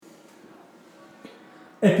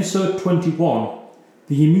Episode 21,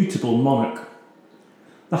 The Immutable Monarch.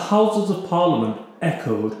 The Houses of Parliament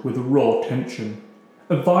echoed with raw tension,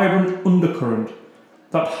 a vibrant undercurrent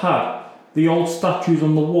that had the old statues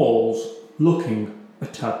on the walls looking a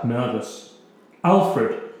tad nervous.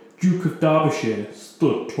 Alfred, Duke of Derbyshire,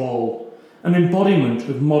 stood tall, an embodiment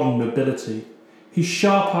of modern nobility, his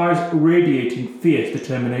sharp eyes radiating fierce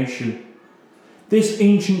determination. This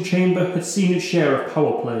ancient chamber had seen its share of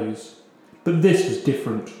power plays, but this was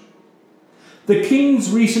different. The King's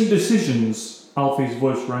recent decisions, Alfie's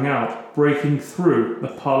voice rang out, breaking through the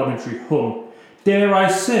parliamentary hum. Dare I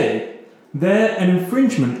say, they're an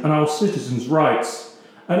infringement on our citizens' rights,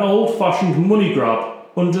 an old-fashioned money grab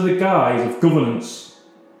under the guise of governance.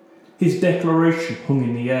 His declaration hung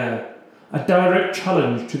in the air, a direct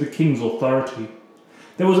challenge to the King's authority.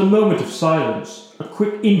 There was a moment of silence, a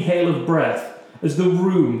quick inhale of breath as the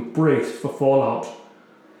room braced for fallout.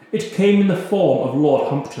 It came in the form of Lord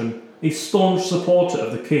Hampton, a staunch supporter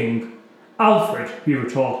of the King. Alfred, he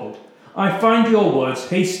retorted, I find your words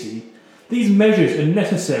hasty. These measures are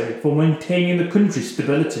necessary for maintaining the country's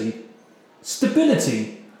stability.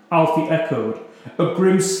 Stability, Alfie echoed, a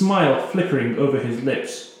grim smile flickering over his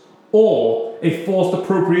lips. Or a forced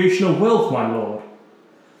appropriation of wealth, my lord.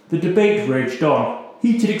 The debate raged on,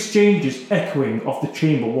 heated exchanges echoing off the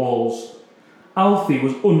chamber walls. Alfie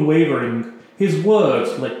was unwavering, his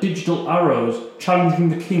words like digital arrows challenging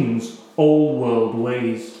the King's old-world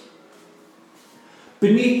ways.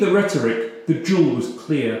 Beneath the rhetoric, the jewel was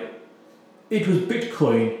clear. It was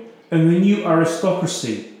Bitcoin and the new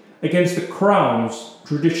aristocracy against the Crown's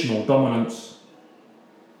traditional dominance.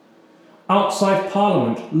 Outside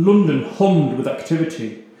Parliament, London hummed with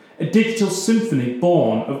activity, a digital symphony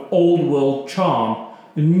born of old-world charm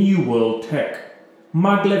and new-world tech.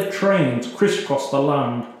 Maglev trains crisscrossed the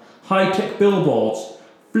land, high-tech billboards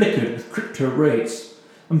flickered with crypto rates,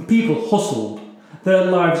 and people hustled, their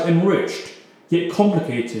lives enriched, yet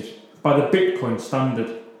complicated by the Bitcoin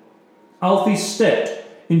standard. Alfie stepped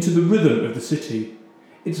into the rhythm of the city,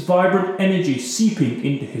 its vibrant energy seeping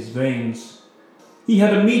into his veins. He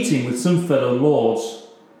had a meeting with some fellow lords,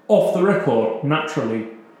 off the record, naturally,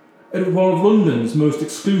 at one of London's most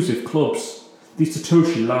exclusive clubs, the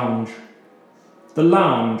Satoshi Lounge. The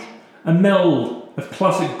Lounge, a meld of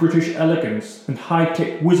classic British elegance and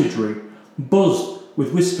high-tech wizardry, buzzed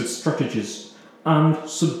with whispered strategies and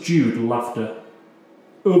subdued laughter.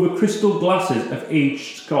 Over crystal glasses of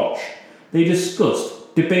aged scotch, they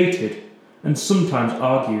discussed, debated, and sometimes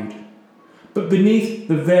argued. But beneath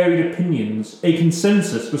the varied opinions, a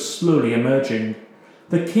consensus was slowly emerging.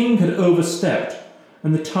 The King had overstepped,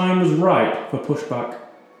 and the time was right for pushback.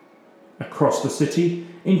 Across the city,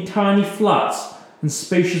 in tiny flats and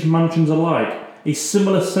spacious mansions alike, a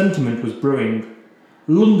similar sentiment was brewing.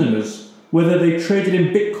 Londoners, whether they traded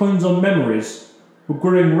in bitcoins or memories, were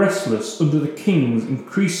growing restless under the King's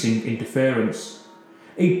increasing interference.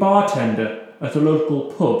 A bartender at a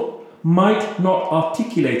local pub might not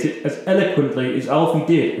articulate it as eloquently as Alfie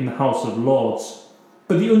did in the House of Lords,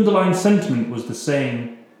 but the underlying sentiment was the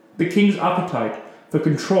same. The King's appetite for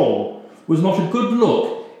control was not a good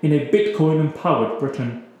look in a Bitcoin-empowered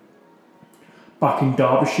Britain. Back in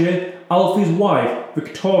Derbyshire, Alfie's wife,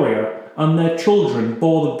 Victoria, and their children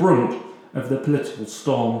bore the brunt of the political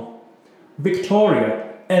storm.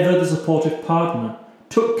 Victoria, ever the supportive partner,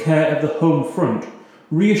 took care of the home front,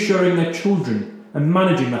 reassuring their children and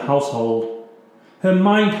managing the household. Her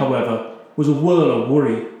mind, however, was a whirl of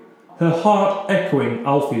worry, her heart echoing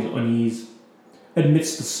Alfie's unease.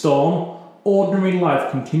 Amidst the storm, ordinary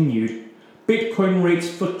life continued. Bitcoin rates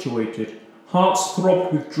fluctuated, hearts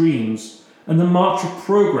throbbed with dreams, and the march of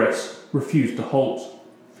progress refused to halt.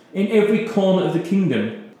 In every corner of the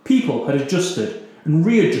kingdom, people had adjusted and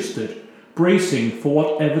readjusted, bracing for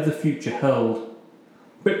whatever the future held.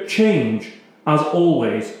 But change, as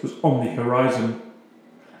always, was on the horizon.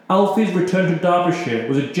 Alfie's return to Derbyshire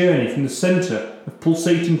was a journey from the centre of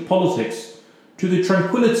pulsating politics to the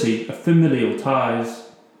tranquillity of familial ties.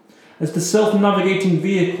 As the self-navigating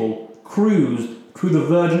vehicle cruised through the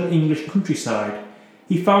virgin English countryside,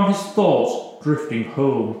 he found his thoughts drifting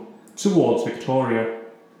home, towards Victoria.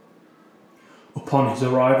 Upon his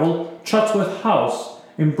arrival, Chatsworth House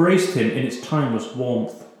embraced him in its timeless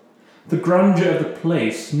warmth. The grandeur of the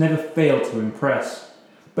place never failed to impress,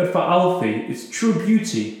 but for Alfie, its true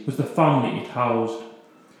beauty was the family it housed.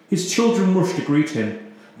 His children rushed to greet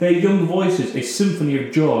him, their young voices a symphony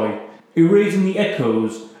of joy, erasing the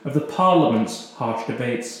echoes of the Parliament's harsh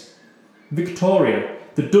debates. Victoria,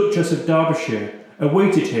 the Duchess of Derbyshire,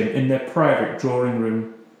 awaited him in their private drawing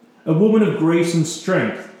room. A woman of grace and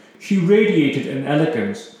strength, she radiated an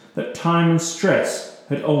elegance that time and stress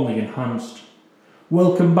had only enhanced.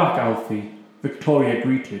 "Welcome back, Alfie," Victoria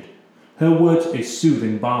greeted, her words a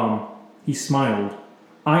soothing balm. He smiled.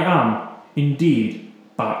 "I am, indeed,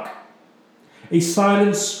 back." A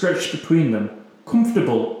silence stretched between them,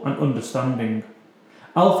 comfortable and understanding.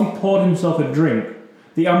 Alfie poured himself a drink,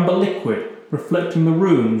 the amber liquid reflecting the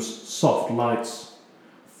room's soft lights.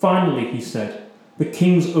 "Finally," he said, "the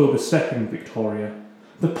king's overstepping, Victoria.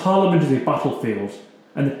 The Parliament is a battlefield,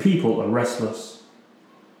 and the people are restless."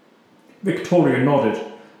 Victoria nodded,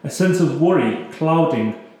 a sense of worry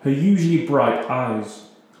clouding her usually bright eyes.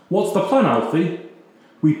 "What's the plan, Alfie?"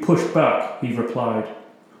 "We push back," he replied.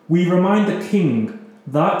 "We remind the king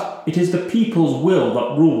that it is the people's will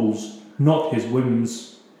that rules, not his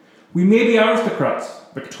whims. We may be aristocrats,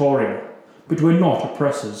 Victoria, but we're not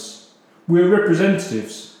oppressors. We're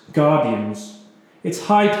representatives, guardians. It's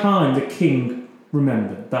high time the king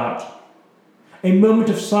remembered that." A moment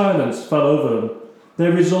of silence fell over them,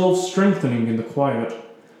 their resolve strengthening in the quiet.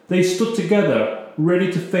 They stood together,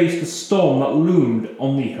 ready to face the storm that loomed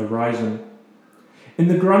on the horizon. In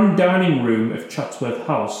the grand dining room of Chatsworth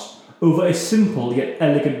House, over a simple yet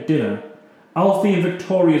elegant dinner, Alfie and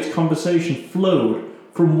Victoria's conversation flowed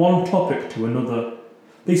from one topic to another.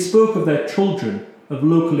 They spoke of their children, of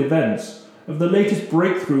local events, of the latest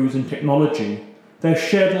breakthroughs in technology, their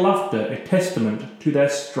shared laughter a testament to their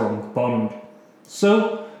strong bond.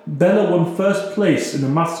 "So, Bella won first place in the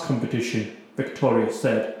maths competition," Victoria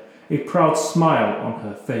said, a proud smile on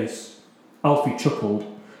her face. Alfie chuckled,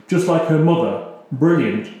 just like her mother,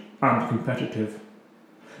 brilliant and competitive.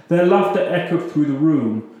 Their laughter echoed through the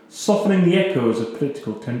room, softening the echoes of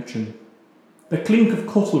political tension. The clink of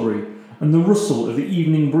cutlery and the rustle of the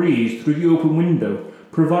evening breeze through the open window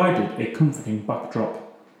provided a comforting backdrop.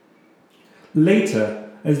 Later,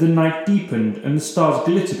 as the night deepened and the stars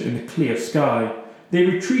glittered in the clear sky, they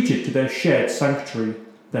retreated to their shared sanctuary,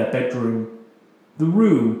 their bedroom. The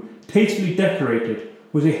room, tastefully decorated,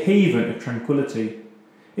 was a haven of tranquility.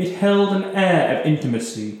 It held an air of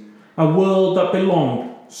intimacy, a world that belonged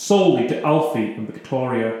solely to Alfie and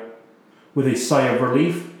Victoria. With a sigh of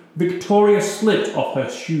relief, Victoria slipped off her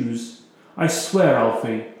shoes. "I swear,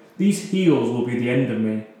 Alfie, these heels will be the end of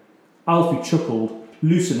me." Alfie chuckled,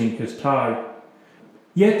 loosening his tie.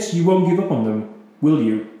 "Yet you won't give up on them, will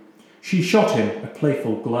you?" She shot him a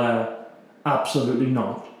playful glare. "Absolutely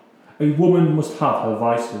not. A woman must have her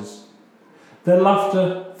vices." Their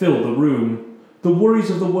laughter filled the room, the worries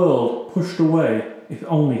of the world pushed away, if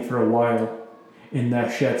only for a while. In their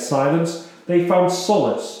shared silence, they found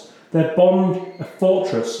solace, their bond a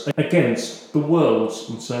fortress against the world's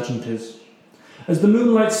uncertainties. As the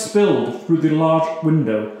moonlight spilled through the large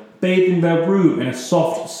window, bathing their room in a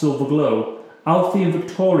soft silver glow, Alfie and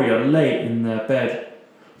Victoria lay in their bed.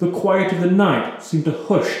 The quiet of the night seemed to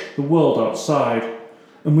hush the world outside,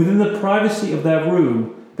 and within the privacy of their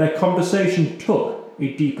room, their conversation took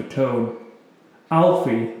a deeper tone.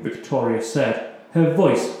 "Alfie," Victoria said, her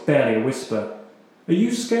voice barely a whisper, "are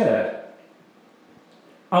you scared?"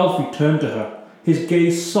 Alfie turned to her, his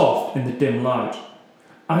gaze soft in the dim light.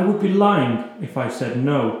 "I would be lying if I said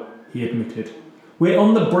no," he admitted. "We're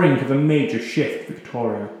on the brink of a major shift,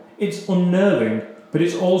 Victoria. It's unnerving, but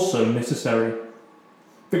it's also necessary."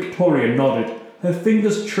 Victoria nodded, her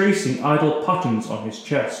fingers tracing idle patterns on his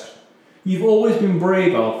chest. "You've always been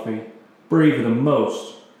brave, Alfie. Braver than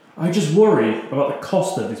most. I just worry about the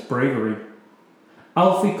cost of this bravery."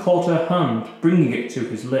 Alfie caught her hand, bringing it to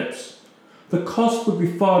his lips. "The cost would be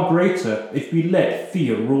far greater if we let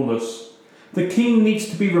fear rule us. The king needs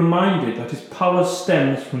to be reminded that his power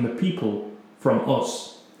stems from the people, from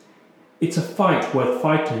us. It's a fight worth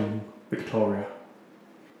fighting, Victoria."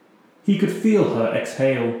 He could feel her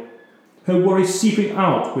exhale, her worry seeping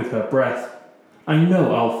out with her breath. "I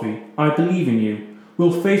know, Alfie. I believe in you.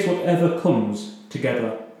 We'll face whatever comes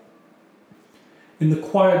together." In the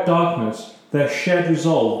quiet darkness, their shared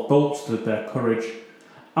resolve bolstered their courage.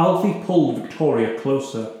 Alfie pulled Victoria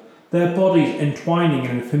closer, their bodies entwining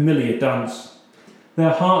in a familiar dance.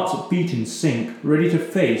 Their hearts beat in sync, ready to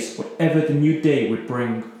face whatever the new day would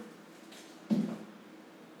bring.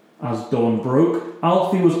 As dawn broke,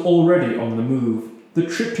 Alfie was already on the move. The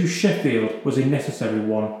trip to Sheffield was a necessary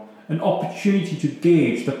one, an opportunity to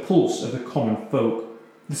gauge the pulse of the common folk.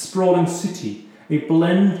 The sprawling city, a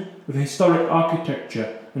blend of historic architecture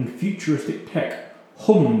and futuristic tech,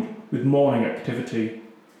 hummed with morning activity.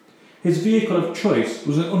 His vehicle of choice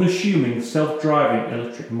was an unassuming self-driving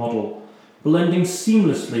electric model, blending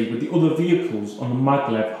seamlessly with the other vehicles on the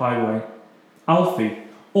Maglev highway. Alfie,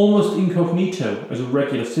 almost incognito as a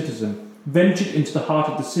regular citizen, ventured into the heart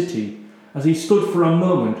of the city as he stood for a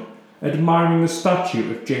moment admiring the statue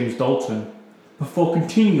of James Dalton, before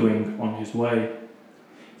continuing on his way.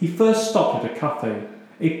 He first stopped at a cafe,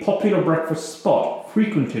 a popular breakfast spot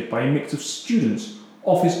frequented by a mix of students,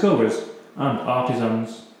 office-goers, and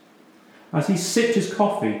artisans. As he sipped his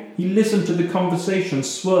coffee, he listened to the conversation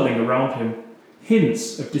swirling around him.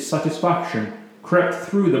 Hints of dissatisfaction crept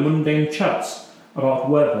through the mundane chats about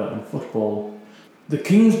weather and football. "The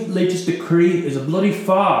King's latest decree is a bloody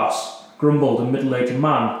farce," grumbled a middle-aged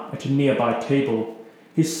man at a nearby table,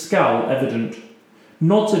 his scowl evident.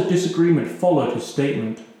 Nods of disagreement followed his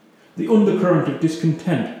statement, the undercurrent of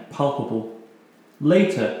discontent palpable.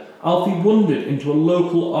 Later, Alfie wandered into a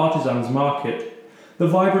local artisan's market. The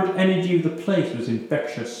vibrant energy of the place was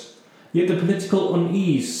infectious, yet the political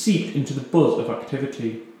unease seeped into the buzz of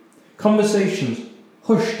activity. Conversations,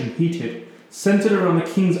 hushed and heated, centred around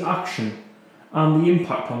the King's action and the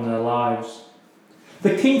impact on their lives.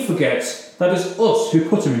 "The King forgets that it's us who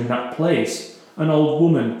put him in that place," an old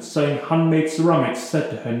woman selling handmade ceramics said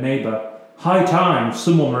to her neighbour. "High time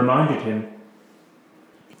someone reminded him."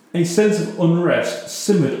 A sense of unrest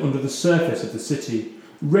simmered under the surface of the city,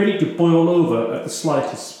 ready to boil over at the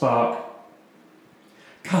slightest spark.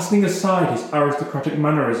 Casting aside his aristocratic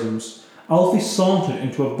mannerisms, Alfie sauntered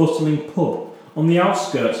into a bustling pub on the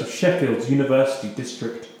outskirts of Sheffield's University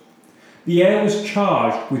district. The air was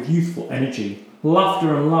charged with youthful energy,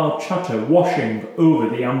 laughter and loud chatter washing over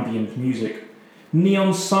the ambient music.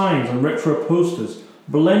 Neon signs and retro posters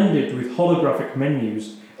blended with holographic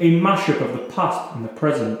menus, a mashup of the past and the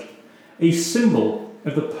present, a symbol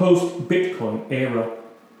of the post-Bitcoin era.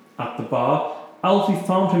 At the bar, Alfie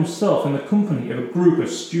found himself in the company of a group of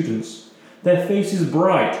students, their faces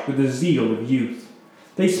bright with the zeal of youth.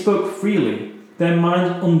 They spoke freely, their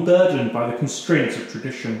minds unburdened by the constraints of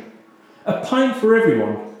tradition. "A pint for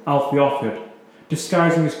everyone," Alfie offered,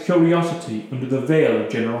 disguising his curiosity under the veil of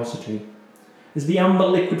generosity. As the amber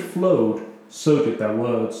liquid flowed, so did their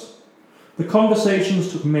words. The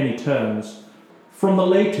conversations took many turns, from the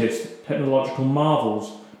latest technological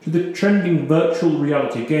marvels to the trending virtual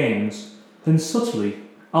reality games. Then subtly,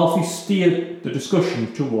 Alfie steered the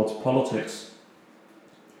discussion towards politics.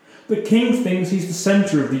 "The King thinks he's the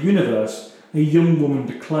centre of the universe," a young woman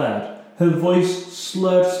declared, her voice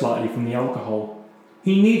slurred slightly from the alcohol.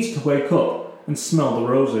 "He needs to wake up and smell the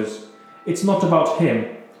roses. It's not about him,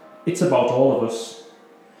 it's about all of us."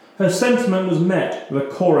 Her sentiment was met with a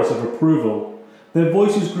chorus of approval. Their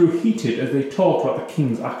voices grew heated as they talked about the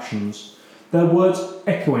King's actions, their words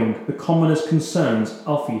echoing the commoners' concerns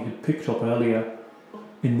Alfie had picked up earlier.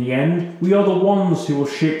 "In the end, we are the ones who will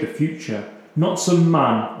shape the future, not some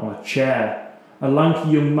man on a chair," a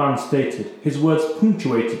lanky young man stated, his words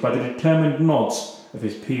punctuated by the determined nods of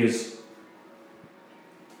his peers.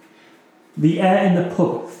 The air in the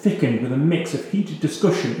pub thickened with a mix of heated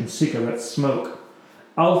discussion and cigarette smoke.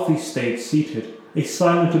 Alfie stayed seated, a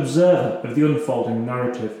silent observer of the unfolding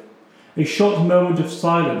narrative. A short moment of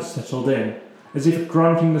silence settled in, as if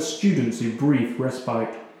granting the students a brief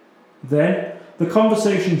respite. Then, the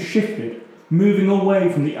conversation shifted, moving away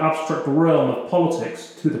from the abstract realm of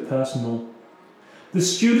politics to the personal. The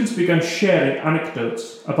students began sharing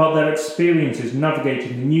anecdotes about their experiences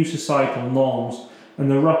navigating the new societal norms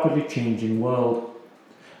and the rapidly changing world.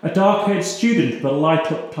 A dark-haired student with a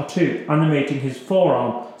light-up tattoo animating his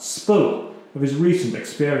forearm spoke of his recent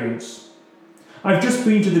experience. "I've just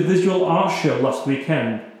been to the visual art show last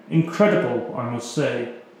weekend. Incredible, I must say.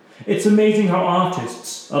 It's amazing how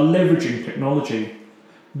artists are leveraging technology.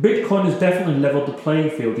 Bitcoin has definitely leveled the playing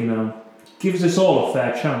field, you know. Gives us all a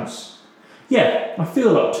fair chance." "Yeah, I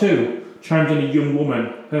feel that too," chimed in a young woman,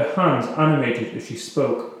 her hands animated as she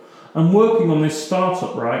spoke. "I'm working on this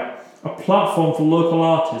startup, right? A platform for local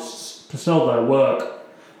artists to sell their work.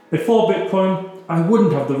 Before Bitcoin, I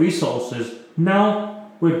wouldn't have the resources. Now,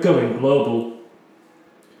 we're going global."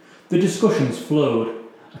 The discussions flowed,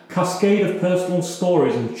 a cascade of personal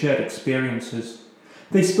stories and shared experiences.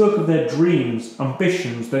 They spoke of their dreams,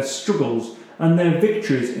 ambitions, their struggles, and their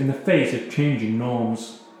victories in the face of changing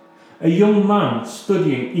norms. A young man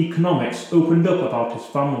studying economics opened up about his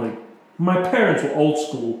family. "My parents were old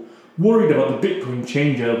school, worried about the Bitcoin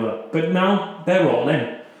changeover, but now they're all in.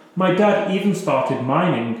 My dad even started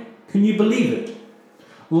mining. Can you believe it?"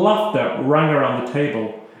 Laughter rang around the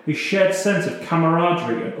table, a shared sense of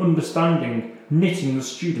camaraderie and understanding knitting the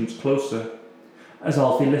students closer. As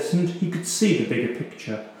Alfie listened, he could see the bigger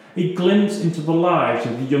picture, a glimpse into the lives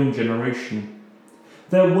of the young generation.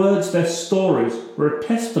 Their words, their stories, were a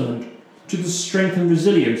testament to the strength and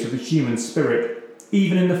resilience of the human spirit,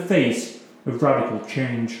 even in the face of radical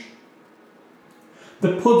change.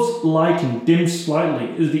 The pub's lighting dimmed slightly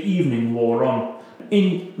as the evening wore on,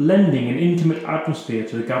 lending an intimate atmosphere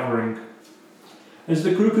to the gathering. As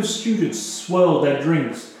the group of students swirled their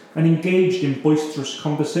drinks and engaged in boisterous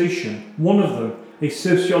conversation, one of them, a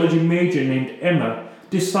sociology major named Emma,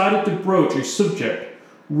 decided to broach a subject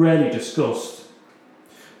rarely discussed.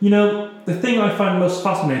 "You know, the thing I find most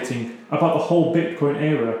fascinating about the whole Bitcoin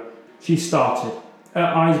era," she started, her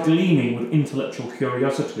eyes gleaming with intellectual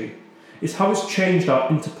curiosity, "is how it's changed our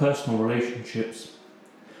interpersonal relationships."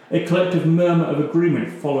 A collective murmur of agreement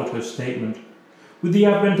followed her statement. With the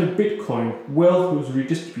advent of Bitcoin, wealth was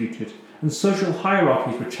redistributed and social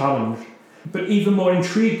hierarchies were challenged. But even more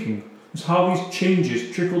intriguing was how these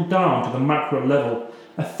changes trickled down to the macro level,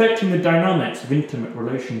 affecting the dynamics of intimate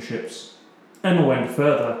relationships. Emma went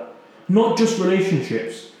further. "Not just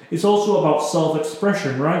relationships, it's also about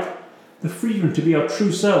self-expression, right? The freedom to be our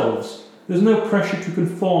true selves. There's no pressure to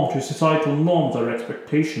conform to societal norms or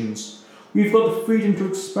expectations. We've got the freedom to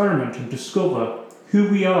experiment and discover who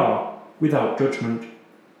we are without judgment."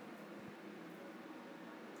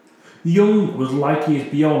 Jung was light years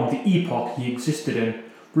beyond the epoch he existed in,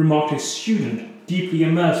 remarked a student deeply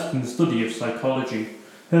immersed in the study of psychology,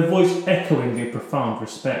 her voice echoing a profound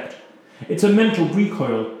respect. "It's a mental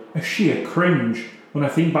recoil, a sheer cringe, when I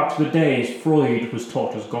think back to the days Freud was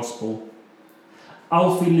taught as gospel."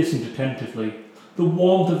 Alfie listened attentively. The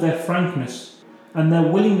warmth of their frankness and their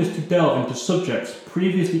willingness to delve into subjects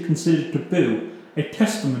previously considered taboo, a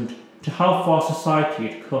testament to how far society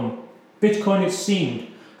had come. Bitcoin, it seemed,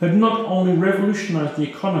 had not only revolutionized the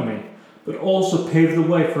economy, but also paved the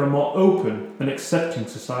way for a more open and accepting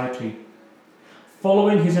society.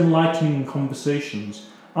 Following his enlightening conversations,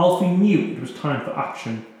 Alfie knew it was time for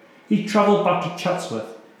action. He travelled back to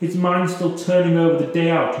Chatsworth, his mind still turning over the day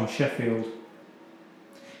out in Sheffield.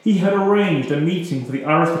 He had arranged a meeting for the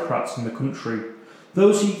aristocrats in the country,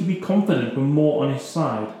 those he could be confident were more on his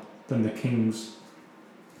side than the king's.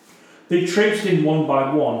 They traipsed in one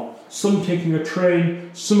by one, some taking a train,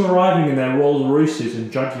 some arriving in their Rolls Royces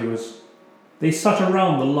and Jaguars. They sat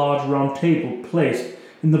around the large round table placed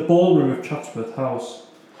in the ballroom of Chatsworth House.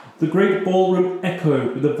 The great ballroom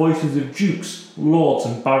echoed with the voices of dukes, lords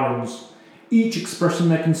and barons, each expressing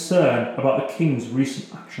their concern about the king's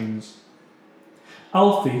recent actions.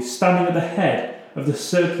 Alfie, standing at the head of the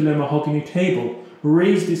circular mahogany table,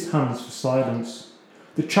 raised his hands for silence.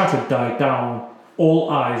 The chatter died down, all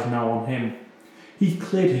eyes now on him. He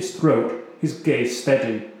cleared his throat, his gaze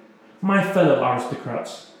steady. "My fellow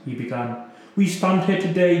aristocrats," he began, "we stand here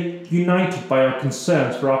today united by our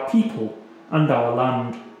concerns for our people and our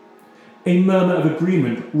land." A murmur of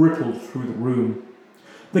agreement rippled through the room.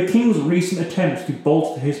 The king's recent attempts to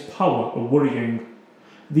bolster his power are worrying.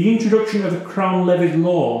 The introduction of the Crown Levies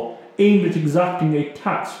law, aimed at exacting a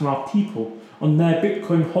tax from our people on their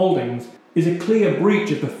Bitcoin holdings, is a clear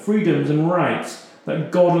breach of the freedoms and rights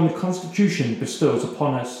that God and the Constitution bestows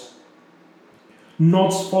upon us.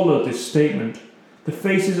 Nods followed this statement, the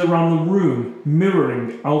faces around the room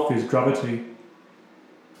mirroring Alfie's gravity.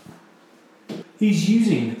 He's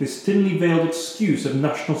using this thinly veiled excuse of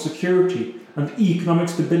national security and economic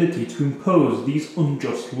stability to impose these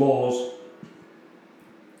unjust laws.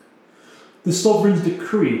 The sovereign's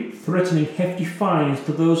decree threatening hefty fines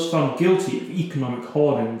to those found guilty of economic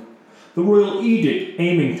hoarding. The royal edict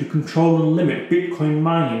aiming to control and limit Bitcoin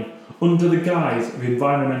mining under the guise of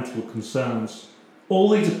environmental concerns. All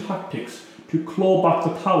these are tactics to claw back the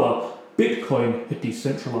power Bitcoin had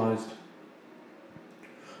decentralized.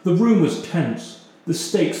 The room was tense, the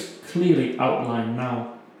stakes clearly outlined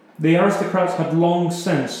now. The aristocrats had long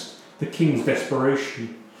sensed the king's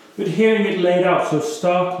desperation, but hearing it laid out so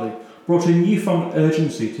starkly brought a newfound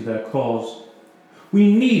urgency to their cause.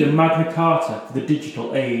 We need a Magna Carta for the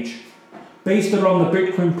digital age, based around the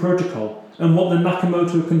Bitcoin protocol and what the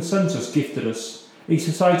Nakamoto Consensus gifted us, a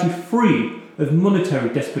society free of monetary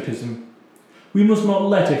despotism. We must not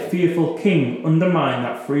let a fearful king undermine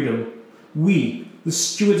that freedom. We, the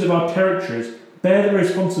stewards of our territories, bear the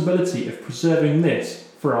responsibility of preserving this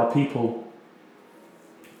for our people.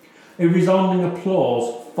 A resounding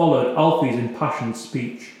applause followed Alfie's impassioned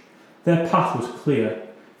speech. Their path was clear.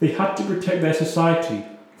 They had to protect their society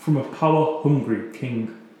from a power-hungry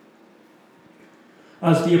king.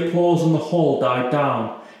 As the applause in the hall died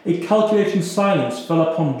down, a calculating silence fell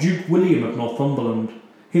upon Duke William of Northumberland.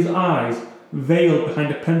 His eyes, veiled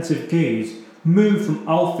behind a pensive gaze, moved from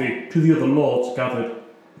Alfie to the other lords gathered.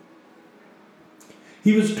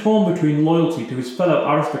 He was torn between loyalty to his fellow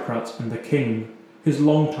aristocrats and the king, his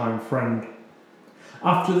longtime friend.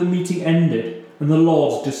 After the meeting ended and the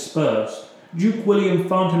lords dispersed, Duke William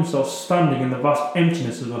found himself standing in the vast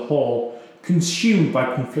emptiness of the hall, consumed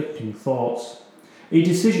by conflicting thoughts. A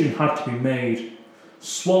decision had to be made.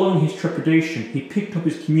 Swallowing his trepidation, he picked up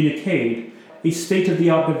his communique, a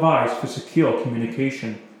state-of-the-art device for secure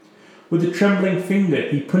communication. With a trembling finger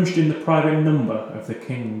he punched in the private number of the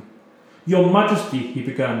king. "Your Majesty," he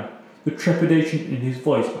began, the trepidation in his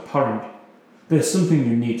voice apparent. "There's something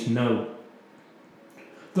you need to know."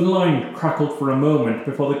 The line crackled for a moment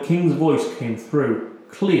before the king's voice came through,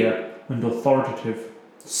 clear and authoritative.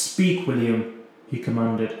 "Speak, William," he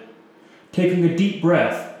commanded. Taking a deep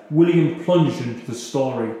breath, William plunged into the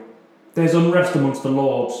story. "There's unrest amongst the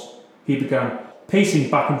lords," he began, pacing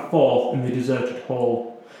back and forth in the deserted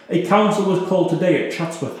hall. "A council was called today at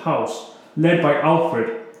Chatsworth House, led by Alfred,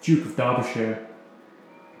 Duke of Derbyshire."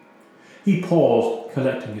 He paused,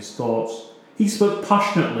 collecting his thoughts. "He spoke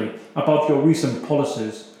passionately about your recent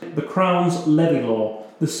policies, the Crown's levy law,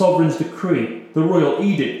 the Sovereign's decree, the royal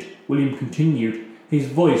edict," William continued, his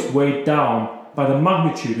voice weighed down by the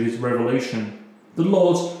magnitude of his revelation. "The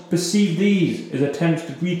Lords perceived these as attempts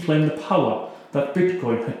to reclaim the power that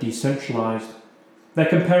Bitcoin had decentralized. They're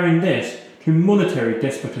comparing this to monetary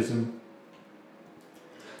despotism."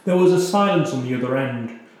 There was a silence on the other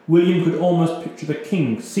end. William could almost picture the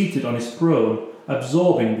king seated on his throne,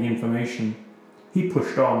 absorbing the information. He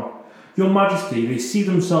pushed on. "Your Majesty, they see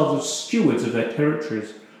themselves as stewards of their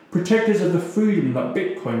territories, protectors of the freedom that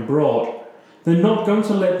Bitcoin brought. They're not going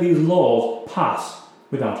to let these laws pass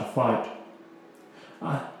without a fight."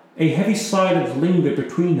 A heavy silence lingered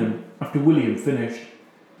between them after William finished.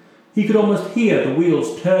 He could almost hear the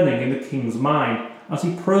wheels turning in the king's mind as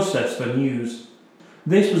he processed the news.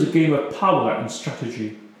 This was a game of power and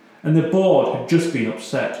strategy, and the board had just been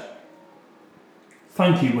upset.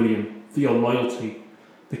 "Thank you, William, for your loyalty,"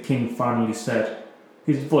 the king finally said,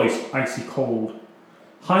 his voice icy cold,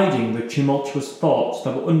 hiding the tumultuous thoughts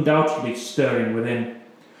that were undoubtedly stirring within.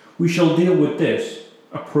 "We shall deal with this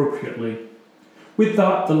appropriately." With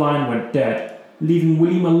that, the line went dead, leaving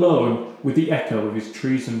William alone with the echo of his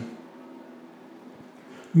treason.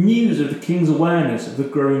 News of the king's awareness of the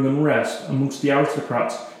growing unrest amongst the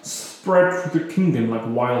aristocrats spread through the kingdom like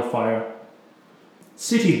wildfire.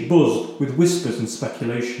 Cities buzzed with whispers and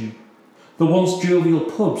speculation. The once jovial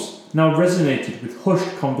pubs now resonated with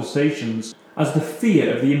hushed conversations as the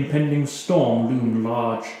fear of the impending storm loomed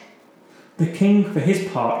large. The king, for his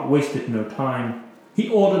part, wasted no time. He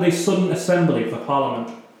ordered a sudden assembly of the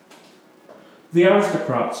parliament. The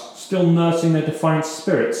aristocrats, still nursing their defiant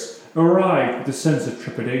spirits, arrived with a sense of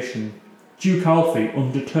trepidation. Duke Alfie,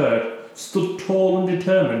 undeterred, stood tall and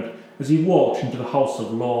determined as he walked into the House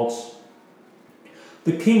of Lords.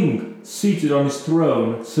 The king, seated on his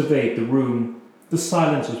throne, surveyed the room. The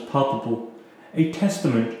silence was palpable, a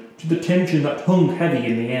testament to the tension that hung heavy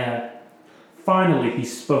in the air. Finally he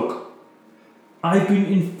spoke. "I've been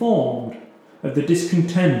informed of the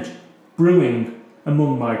discontent brewing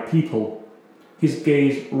among my people." His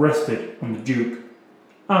gaze rested on the Duke.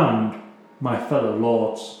 "And my fellow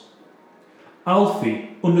lords." Alfie,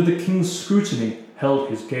 under the king's scrutiny, held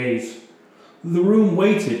his gaze. The room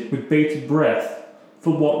waited with bated breath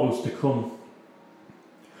for what was to come.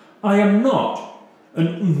 "I am not an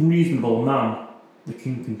unreasonable man," the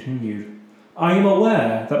king continued. "I am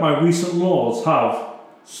aware that my recent laws have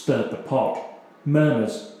stirred the pot."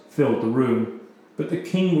 Murmurs filled the room, but the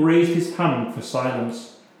king raised his hand for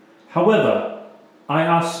silence. "However, I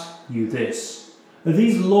ask you this. Are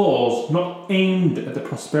these laws not aimed at the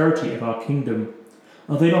prosperity of our kingdom?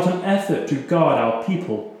 Are they not an effort to guard our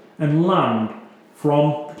people and land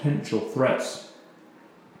from potential threats?"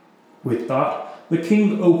 With that, the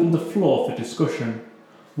king opened the floor for discussion.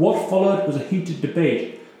 What followed was a heated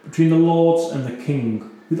debate between the lords and the king,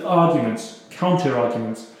 with arguments,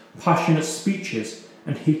 counter-arguments, passionate speeches,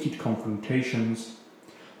 and heated confrontations.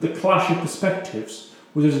 The clash of perspectives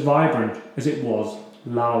was as vibrant as it was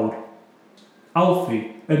loud.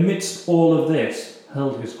 Alfie, amidst all of this,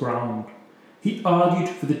 held his ground. He argued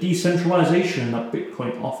for the decentralization that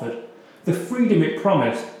Bitcoin offered, the freedom it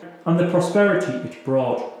promised, and the prosperity it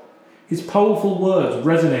brought. His powerful words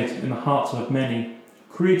resonated in the hearts of many,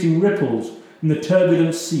 creating ripples in the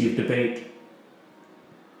turbulent sea of debate.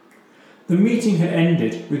 The meeting had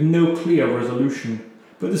ended with no clear resolution,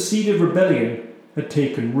 but the seed of rebellion had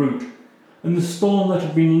taken root, and the storm that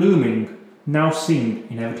had been looming now seemed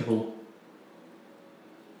inevitable.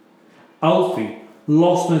 Alfie,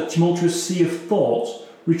 lost in a tumultuous sea of thoughts,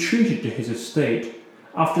 retreated to his estate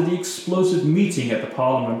after the explosive meeting at the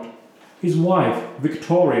Parliament. His wife,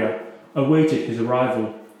 Victoria, awaited his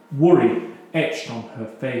arrival, worry etched on her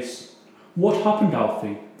face. "What happened,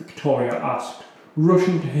 Alfie?" Victoria asked,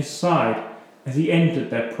 rushing to his side as he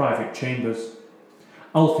entered their private chambers.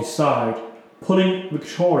 Alfie sighed, pulling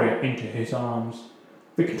Victoria into his arms.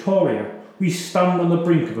 "Victoria, we stand on the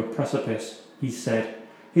brink of a precipice," he said,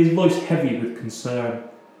 his voice heavy with concern.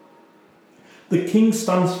 The king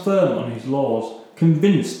stands firm on his laws,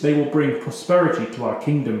 convinced they will bring prosperity to our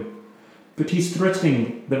kingdom, but he's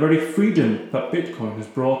threatening the very freedom that Bitcoin has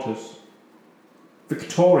brought us.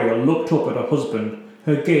 Victoria looked up at her husband,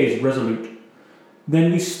 her gaze resolute.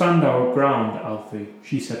 "Then we stand our ground, Alfie,"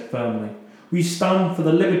 she said firmly. "We stand for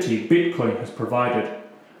the liberty Bitcoin has provided,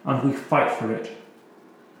 and we fight for it."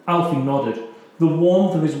 Alfie nodded, the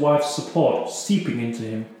warmth of his wife's support seeping into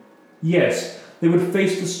him. Yes, they would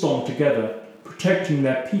face the storm together, protecting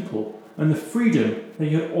their people and the freedom they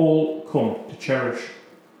had all come to cherish.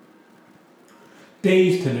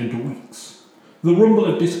 Days turned into weeks. The rumble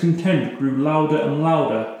of discontent grew louder and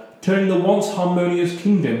louder, turning the once harmonious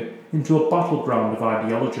kingdom into a battleground of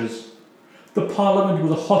ideologies. The Parliament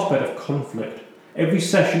was a hotbed of conflict, every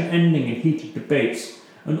session ending in heated debates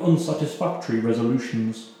and unsatisfactory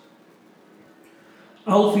resolutions.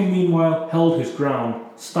 Alfie meanwhile held his ground,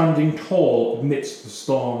 standing tall amidst the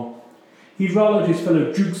storm. He rallied his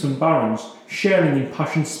fellow dukes and barons, sharing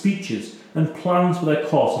impassioned speeches and plans for their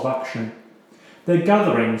course of action. Their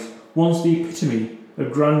gatherings, once the epitome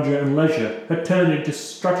of grandeur and leisure, had turned into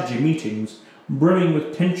strategy meetings, brimming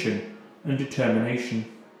with tension and determination.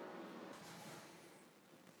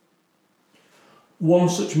 One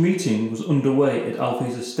such meeting was underway at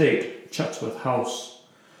Alfie's estate, Chatsworth House.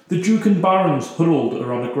 The Duke and Barons huddled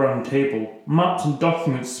around a grand table, maps and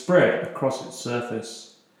documents spread across its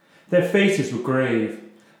surface. Their faces were grave,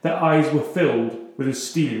 their eyes were filled with a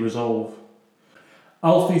steely resolve.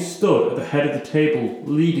 Alfie stood at the head of the table,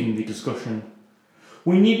 leading the discussion.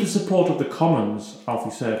 "We need the support of the Commons," Alfie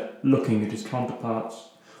said, looking at his counterparts.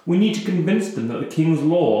 "We need to convince them that the King's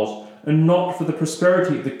laws are not for the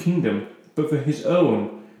prosperity of the kingdom, but for his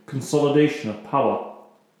own consolidation of power."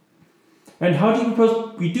 "And how do you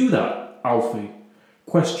propose we do that, Alfie?"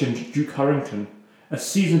 questioned Duke Harrington, a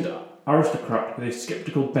seasoned aristocrat with a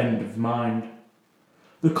sceptical bend of mind.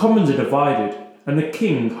 "The Commons are divided, and the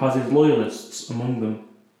King has his loyalists among them."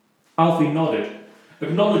 Alfie nodded,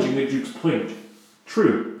 acknowledging the Duke's point.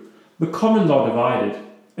 "True, the Commons are divided,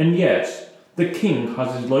 and yes, the King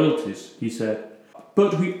has his loyalties," he said.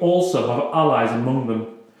 "But we also have allies among them.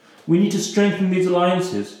 We need to strengthen these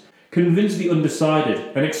alliances, convince the undecided,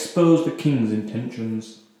 and expose the King's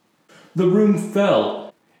intentions." The room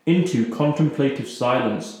fell into contemplative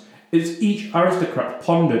silence as each aristocrat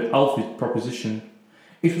pondered Alfie's proposition.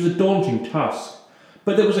 It was a daunting task,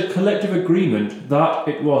 but there was a collective agreement that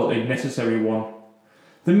it was a necessary one.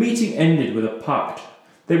 The meeting ended with a pact.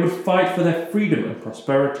 They would fight for their freedom and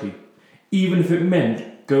prosperity, even if it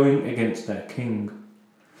meant going against their king.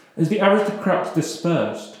 As the aristocrats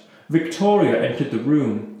dispersed, Victoria entered the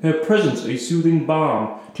room, her presence a soothing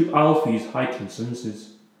balm to Alfie's heightened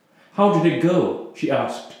senses. "How did it go?" she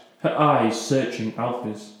asked, her eyes searching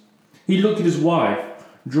Alfie's. He looked at his wife,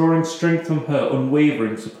 drawing strength from her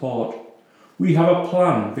unwavering support. "We have a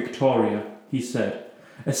plan, Victoria," he said,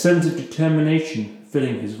 a sense of determination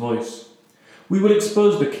filling his voice. "We will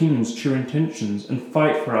expose the King's true intentions and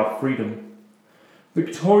fight for our freedom."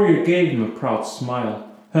 Victoria gave him a proud smile,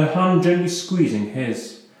 her hand gently squeezing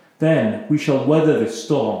his. "Then we shall weather this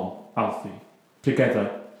storm, Alfie,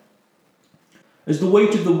 together." As the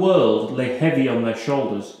weight of the world lay heavy on their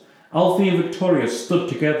shoulders, Alfie and Victoria stood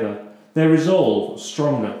together, their resolve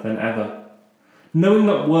stronger than ever. Knowing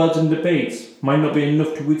that words and debates might not be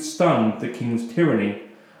enough to withstand the King's tyranny,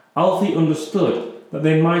 Alfie understood that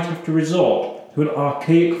they might have to resort to an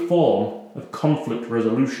archaic form of conflict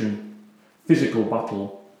resolution, physical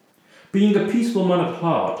battle. Being a peaceful man at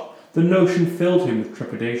heart, the notion filled him with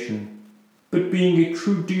trepidation. But being a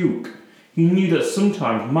true duke, he knew that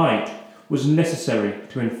sometimes might was necessary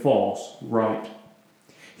to enforce right.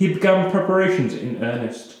 He began preparations in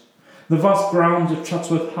earnest. The vast grounds of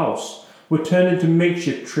Chatsworth House were turned into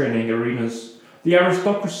makeshift training arenas. The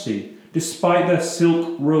aristocracy, despite their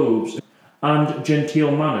silk robes and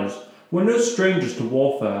genteel manners, were no strangers to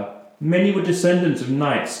warfare. Many were descendants of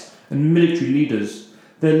knights and military leaders,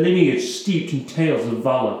 their lineage steeped in tales of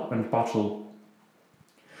valour and battle.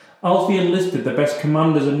 Alfie enlisted the best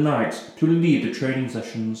commanders and knights to lead the training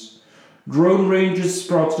sessions. Drone ranges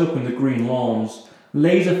sprouted up in the green lawns,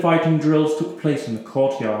 laser fighting drills took place in the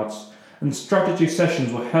courtyards, and strategy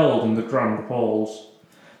sessions were held in the grand halls.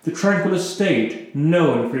 The tranquil estate,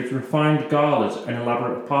 known for its refined galas and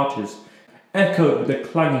elaborate parties, echoed with the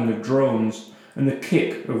clanging of drones and the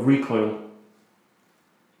kick of recoil.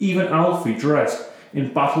 Even Alfie, dressed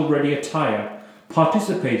in battle-ready attire,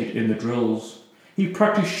 participated in the drills. He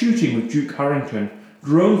practiced shooting with Duke Harrington,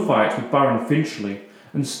 drone fights with Baron Finchley,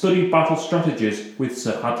 and studied battle strategies with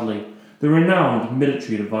Sir Hadley, the renowned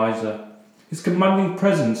military advisor. His commanding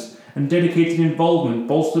presence and dedicated involvement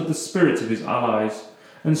bolstered the spirits of his allies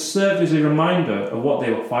and served as a reminder of what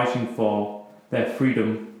they were fighting for, their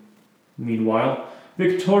freedom. Meanwhile,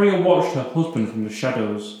 Victoria watched her husband from the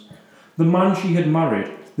shadows. The man she had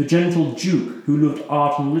married, the gentle duke who loved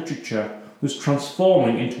art and literature, was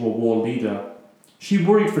transforming into a war leader. She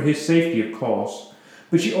worried for his safety, of course,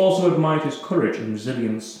 but she also admired his courage and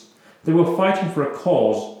resilience. They were fighting for a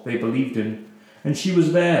cause they believed in, and she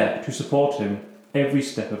was there to support him every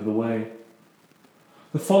step of the way.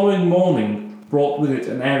 The following morning brought with it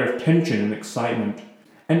an air of tension and excitement.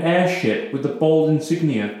 An airship with the bold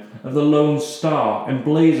insignia of the Lone Star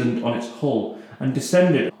emblazoned on its hull and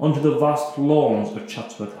descended onto the vast lawns of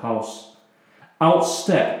Chatsworth House. Out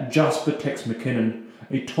stepped Jasper Tex McKinnon,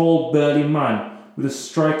 a tall, burly man with a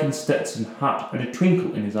striking Stetson hat and a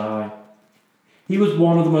twinkle in his eye. He was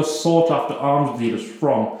one of the most sought-after arms dealers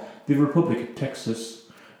from the Republic of Texas,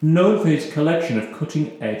 known for his collection of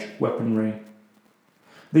cutting-edge weaponry.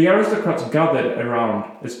 The aristocrats gathered around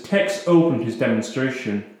as Tex opened his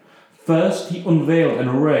demonstration. First, he unveiled an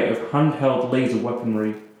array of handheld laser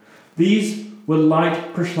weaponry. These were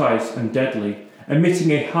light, precise, and deadly,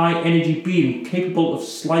 emitting a high-energy beam capable of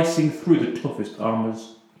slicing through the toughest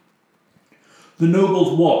armours. The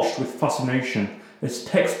nobles watched with fascination as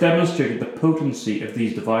Tex demonstrated the potency of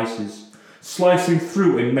these devices, slicing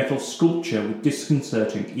through a metal sculpture with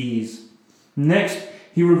disconcerting ease. Next,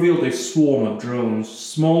 he revealed a swarm of drones,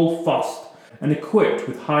 small, fast, and equipped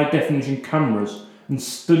with high-definition cameras and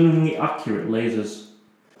stunningly accurate lasers.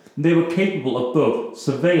 They were capable of both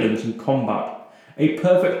surveillance and combat, a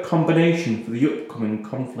perfect combination for the upcoming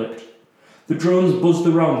conflict. The drones buzzed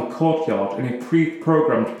around the courtyard in a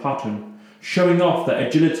pre-programmed pattern, showing off their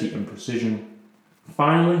agility and precision.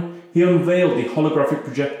 Finally, he unveiled the holographic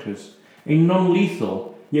projectors, a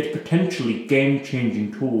non-lethal yet potentially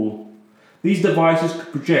game-changing tool. These devices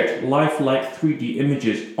could project lifelike 3D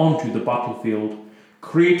images onto the battlefield,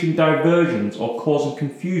 creating diversions or causing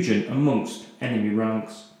confusion amongst enemy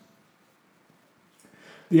ranks.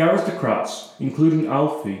 The aristocrats, including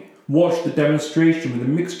Alfie, watched the demonstration with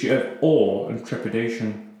a mixture of awe and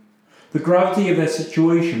trepidation. The gravity of their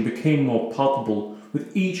situation became more palpable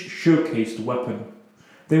with each showcased weapon.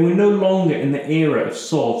 They were no longer in the era of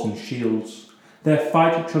swords and shields. Their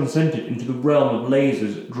fight had transcended into the realm of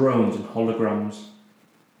lasers, drones, and holograms.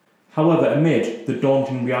 However, amid the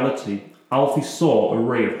daunting reality, Alfie saw a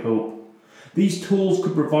ray of hope. These tools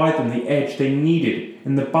could provide them the edge they needed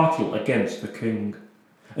in the battle against the king.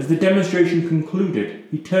 As the demonstration concluded,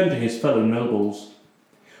 he turned to his fellow nobles.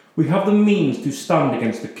 "We have the means to stand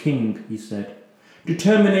against the king," he said,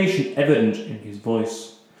 determination evident in his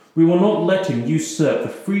voice. "We will not let him usurp the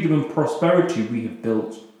freedom and prosperity we have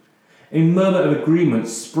built." A murmur of agreement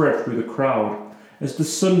spread through the crowd as the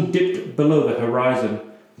sun dipped below the horizon,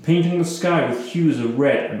 painting the sky with hues of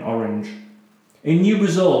red and orange. A new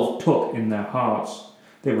resolve took in their hearts.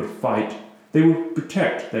 They would fight. They would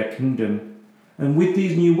protect their kingdom. And with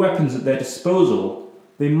these new weapons at their disposal,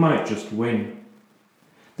 they might just win.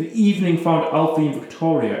 The evening found Alfie and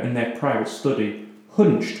Victoria in their private study,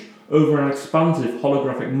 hunched over an expansive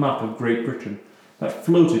holographic map of Great Britain that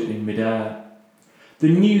floated in mid-air. The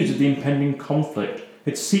news of the impending conflict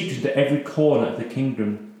had seeped into every corner of the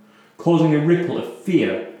kingdom, causing a ripple of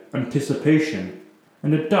fear, anticipation,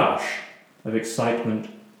 and a dash of excitement.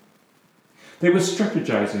 They were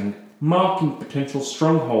strategizing, marking potential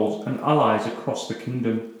strongholds and allies across the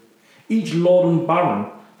kingdom. Each lord and baron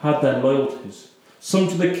had their loyalties, some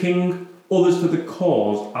to the king, others to the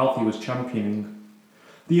cause Alfie was championing.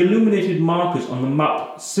 The illuminated markers on the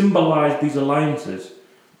map symbolised these alliances,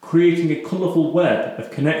 creating a colourful web of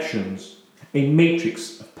connections, a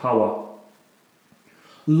matrix of power.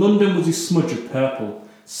 London was a smudge of purple,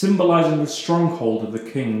 symbolising the stronghold of the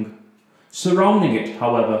king. Surrounding it,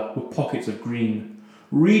 however, were pockets of green,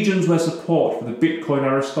 regions where support for the Bitcoin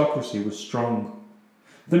aristocracy was strong.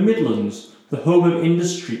 The Midlands, the home of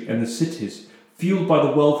industry and the cities, fueled by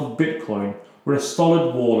the wealth of Bitcoin, were a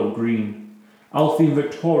solid wall of green. Alfie and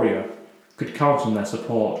Victoria could count on their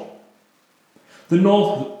support. The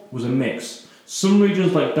north was a mix. Some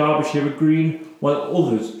regions like Derbyshire were green, while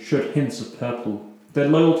others showed hints of purple, their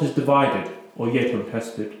loyalties divided or yet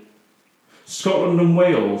untested. Scotland and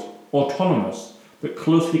Wales, autonomous but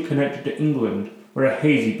closely connected to England, were a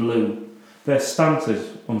hazy blue, their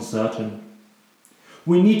stances uncertain.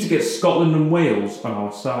 "We need to get Scotland and Wales on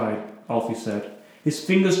our side," Alfie said, his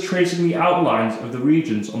fingers tracing the outlines of the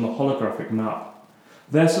regions on the holographic map.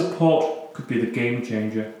 Their support could be the game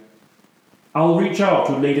changer. "I'll reach out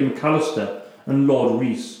to Lady McAllister and Lord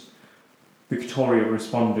Rees," Victoria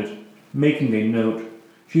responded, making a note.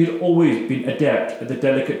 She had always been adept at the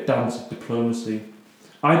delicate dance of diplomacy.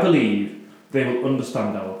 I believe they will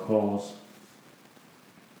understand our cause.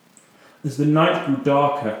 As the night grew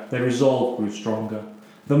darker, their resolve grew stronger.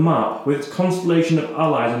 The map, with its constellation of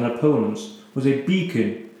allies and opponents, was a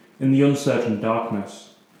beacon in the uncertain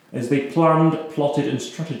darkness. As they planned, plotted and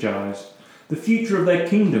strategized, the future of their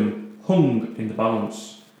kingdom hung in the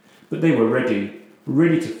balance. But they were ready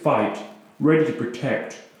to fight, ready to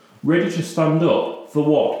protect, ready to stand up for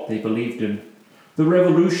what they believed in. The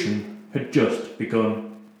revolution had just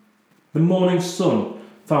begun. The morning sun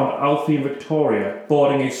found Alfie and Victoria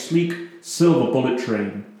boarding a sleek silver bullet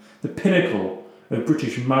train, the pinnacle of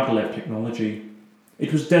British maglev technology.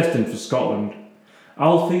 It was destined for Scotland.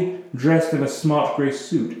 Alfie, dressed in a smart grey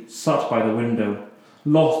suit, sat by the window,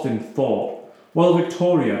 lost in thought, while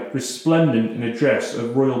Victoria, resplendent in a dress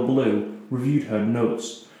of royal blue, reviewed her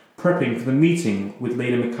notes, prepping for the meeting with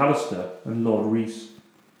Lady McAllister and Lord Rees.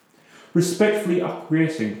 Respectfully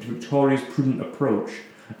acquiescing to Victoria's prudent approach,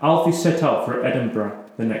 Alfie set out for Edinburgh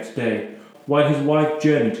the next day, while his wife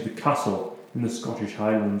journeyed to the castle in the Scottish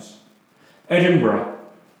Highlands. Edinburgh,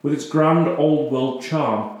 with its grand old-world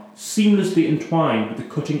charm, seamlessly entwined with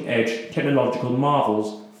the cutting-edge technological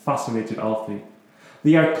marvels, fascinated Alfie.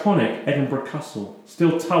 The iconic Edinburgh Castle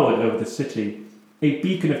still towered over the city, a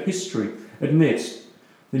beacon of history amidst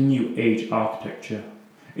the New Age architecture,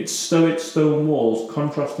 its stoic stone walls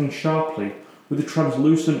contrasting sharply with the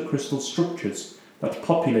translucent crystal structures that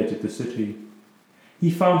populated the city. He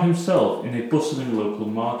found himself in a bustling local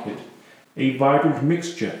market, a vibrant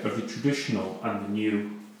mixture of the traditional and the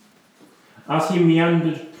new. As he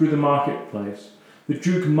meandered through the marketplace, the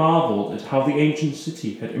Duke marvelled at how the ancient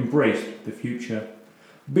city had embraced the future.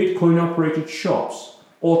 Bitcoin-operated shops,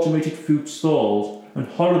 automated food stalls, and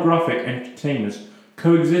holographic entertainers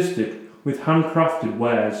coexisted with handcrafted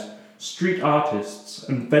wares, street artists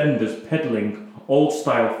and vendors peddling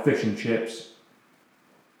old-style fish and chips.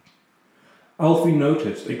 Alfie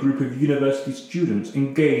noticed a group of university students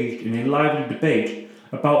engaged in a lively debate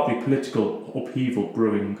about the political upheaval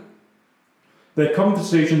brewing. Their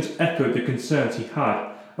conversations echoed the concerns he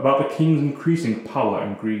had about the king's increasing power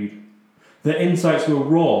and greed. Their insights were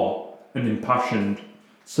raw and impassioned,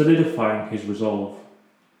 solidifying his resolve.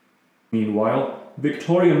 Meanwhile,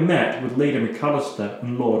 Victoria met with Lady McAllister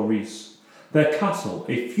and Lord Rees. Their castle,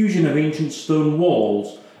 a fusion of ancient stone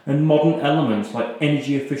walls and modern elements like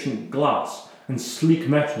energy-efficient glass and sleek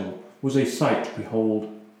metal, was a sight to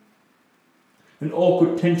behold. An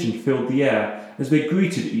awkward tension filled the air as they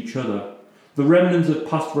greeted each other, the remnants of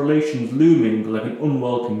past relations looming like an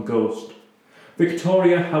unwelcome ghost.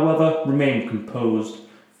 Victoria, however, remained composed,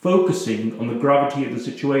 focusing on the gravity of the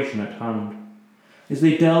situation at hand. As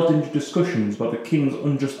they delved into discussions about the king's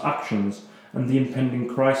unjust actions and the impending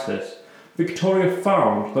crisis, Victoria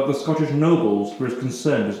found that the Scottish nobles were as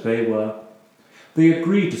concerned as they were. They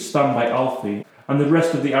agreed to stand by Alfie and the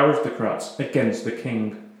rest of the aristocrats against the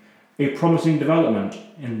king, a promising development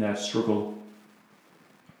in their struggle.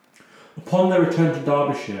 Upon their return to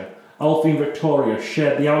Derbyshire, Alfie and Victoria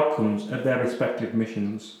shared the outcomes of their respective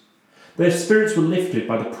missions. Their spirits were lifted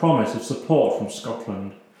by the promise of support from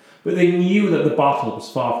Scotland, but they knew that the battle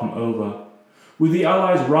was far from over. With the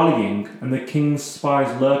Allies rallying and the king's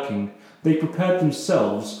spies lurking, they prepared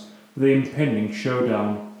themselves for the impending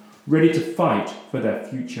showdown, ready to fight for their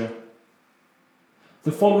future.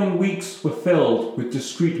 The following weeks were filled with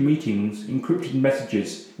discreet meetings, encrypted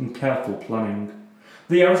messages, and careful planning.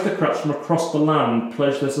 The aristocrats from across the land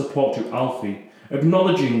pledged their support to Alfie,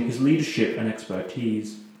 acknowledging his leadership and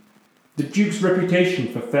expertise. The Duke's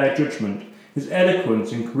reputation for fair judgment, his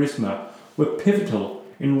eloquence and charisma were pivotal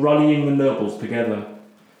in rallying the nobles together.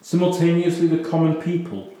 Simultaneously, the common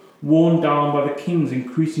people, worn down by the king's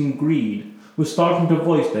increasing greed, were starting to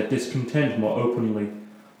voice their discontent more openly,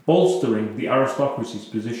 bolstering the aristocracy's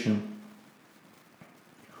position.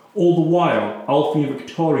 All the while, Alfie and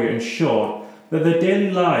Victoria ensured that their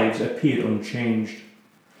daily lives appeared unchanged.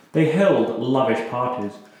 They held lavish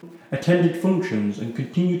parties, attended functions, and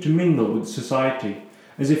continued to mingle with society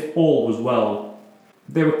as if all was well.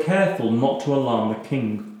 They were careful not to alarm the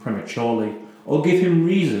king prematurely or give him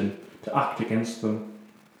reason to act against them.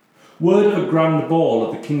 Word of a grand ball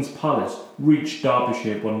at the king's palace reached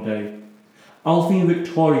Derbyshire one day. Alfie and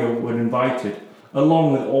Victoria were invited,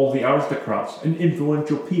 along with all the aristocrats and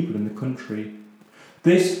influential people in the country.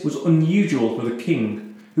 This was unusual for the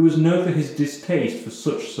king, who was known for his distaste for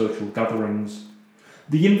such social gatherings.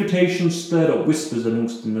 The invitation stirred up whispers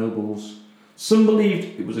amongst the nobles. Some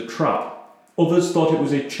believed it was a trap, others thought it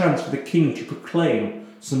was a chance for the king to proclaim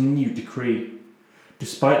some new decree.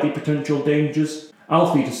 Despite the potential dangers,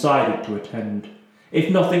 Alfie decided to attend. If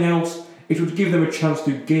nothing else, it would give them a chance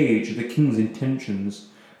to gauge the king's intentions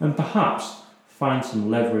and perhaps find some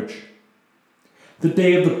leverage. The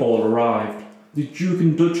day of the ball arrived. The Duke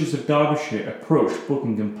and Duchess of Derbyshire approached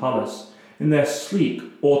Buckingham Palace in their sleek,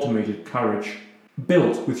 automated carriage,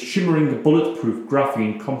 built with shimmering bulletproof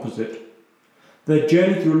graphene composite. Their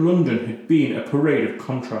journey through London had been a parade of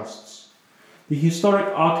contrasts. The historic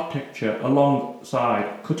architecture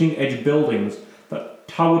alongside cutting-edge buildings that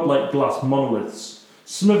towered like glass monoliths,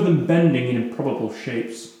 some of them bending in improbable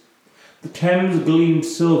shapes. The Thames gleamed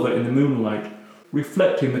silver in the moonlight,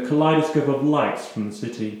 reflecting the kaleidoscope of lights from the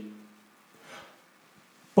city.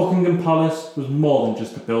 Buckingham Palace was more than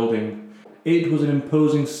just a building. It was an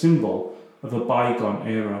imposing symbol of a bygone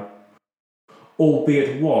era,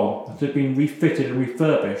 albeit one that had been refitted and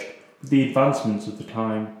refurbished with the advancements of the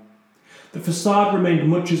time. The facade remained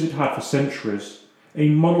much as it had for centuries, a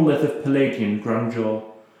monolith of Palladian grandeur,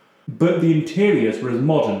 but the interiors were as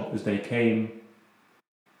modern as they came.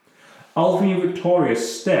 Alfie and Victoria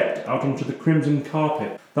stepped out onto the crimson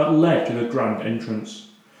carpet that led to the grand entrance.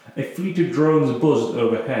 A fleet of drones buzzed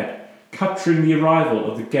overhead, capturing the arrival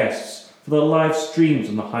of the guests for their live streams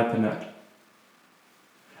on the hypernet.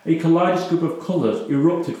 A kaleidoscope of colours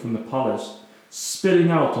erupted from the palace,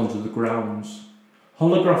 spilling out onto the grounds.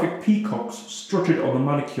 Holographic peacocks strutted on the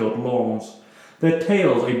manicured lawns, their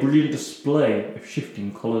tails a brilliant display of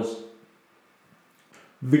shifting colours.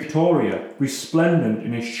 Victoria, resplendent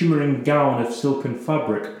in a shimmering gown of silken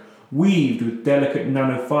fabric, weaved with delicate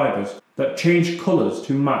nanofibres that changed colours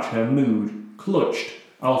to match her mood, clutched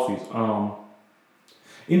Alfie's arm.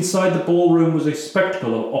 Inside the ballroom was a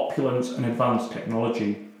spectacle of opulence and advanced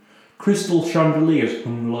technology. Crystal chandeliers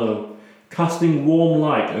hung low, casting warm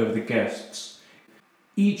light over the guests,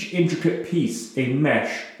 each intricate piece a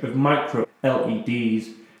mesh of micro LEDs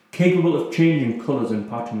capable of changing colours and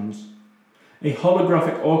patterns. A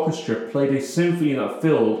holographic orchestra played a symphony that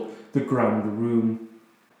filled the grand room.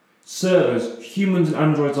 Servers, humans and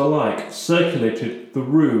androids alike, circulated the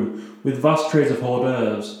room with vast trays of hors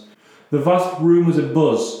d'oeuvres. The vast room was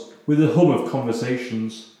abuzz with the hum of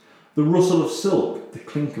conversations, the rustle of silk, the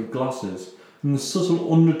clink of glasses, and the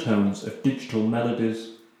subtle undertones of digital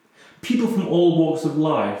melodies. People from all walks of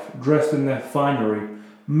life, dressed in their finery,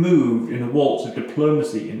 moved in a waltz of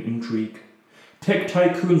diplomacy and intrigue. Tech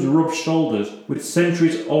tycoons rubbed shoulders with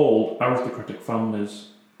centuries-old aristocratic families,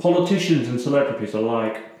 politicians and celebrities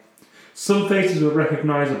alike. Some faces were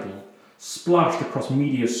recognisable, splashed across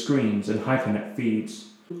media screens and hypernet feeds.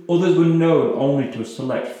 Others were known only to a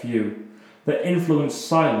select few, their influence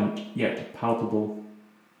silent yet palpable.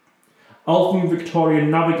 Alfie and Victoria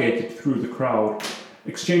navigated through the crowd,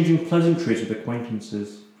 exchanging pleasantries with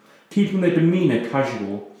acquaintances, keeping their demeanour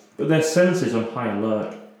casual, but their senses on high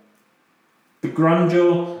alert. The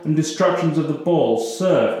grandeur and distractions of the ball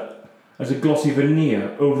served as a glossy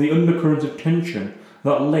veneer over the undercurrents of tension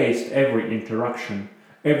that laced every interaction,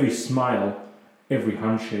 every smile, every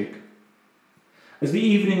handshake. As the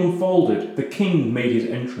evening unfolded, the king made his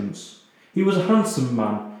entrance. He was a handsome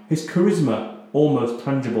man, his charisma almost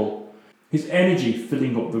tangible, his energy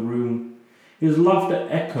filling up the room. His laughter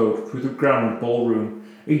echoed through the grand ballroom,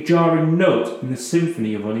 a jarring note in the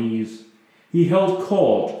symphony of unease. He held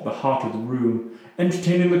court at the heart of the room,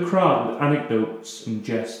 entertaining the crowd with anecdotes and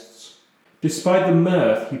jests. Despite the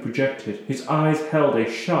mirth he projected, his eyes held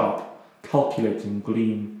a sharp, calculating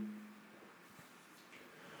gleam.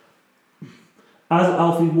 As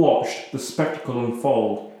Alfie watched the spectacle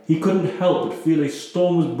unfold, he couldn't help but feel a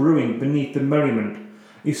storm was brewing beneath the merriment,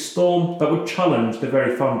 a storm that would challenge the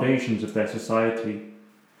very foundations of their society.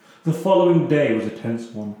 The following day was a tense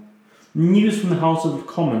one. News from the House of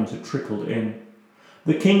Commons had trickled in.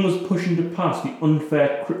 The King was pushing to pass the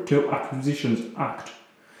Unfair Crypto Acquisitions Act,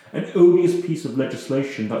 an odious piece of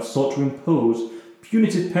legislation that sought to impose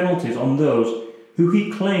punitive penalties on those who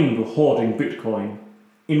he claimed were hoarding Bitcoin.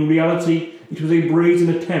 In reality, it was a brazen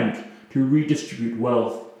attempt to redistribute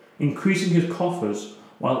wealth, increasing his coffers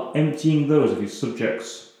while emptying those of his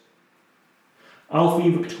subjects. Alfie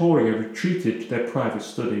and Victoria retreated to their private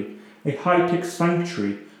study, a high-tech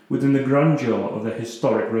sanctuary within the grandeur of their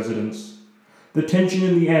historic residence. The tension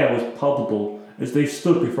in the air was palpable as they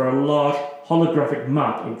stood before a large holographic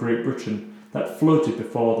map of Great Britain that floated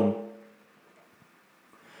before them.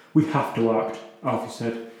 "We have to act," Alfie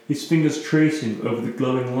said, his fingers tracing over the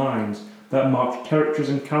glowing lines that marked territories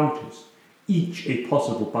and counties, each a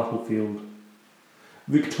possible battlefield.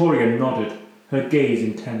 Victoria nodded, her gaze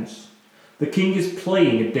intense. "The King is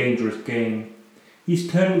playing a dangerous game.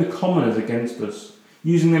 He's turning the commoners against us,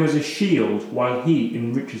 using them as a shield while he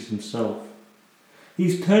enriches himself.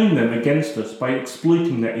 He's turning them against us by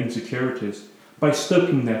exploiting their insecurities, By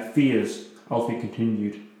stoking their fears, Alfie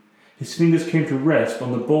continued. His fingers came to rest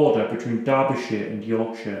on the border between Derbyshire and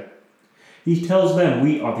Yorkshire. He tells them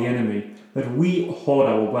we are the enemy, that we hoard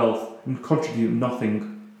our wealth and contribute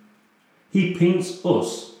nothing. He paints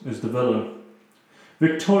us as the villain.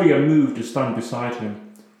 Victoria moved to stand beside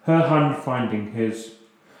him, her hand finding his.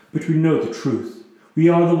 But we know the truth. We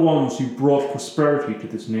are the ones who brought prosperity to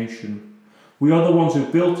this nation. We are the ones who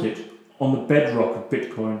built it on the bedrock of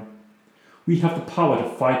Bitcoin. We have the power to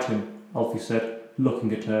fight him, Alfie said,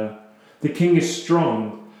 looking at her. The king is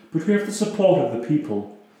strong, but we have the support of the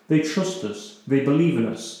people. They trust us, they believe in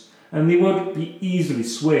us, and they won't be easily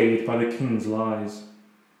swayed by the king's lies.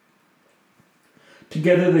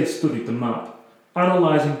 Together they studied the map,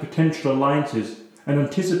 analysing potential alliances and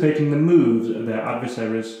anticipating the moves of their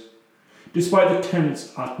adversaries. Despite the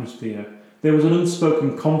tense atmosphere, there was an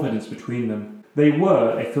unspoken confidence between them. They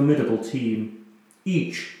were a formidable team,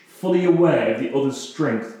 each fully aware of the other's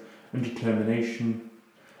strength and determination.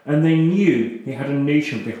 And they knew they had a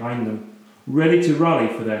nation behind them, ready to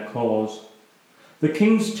rally for their cause. The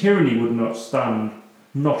king's tyranny would not stand,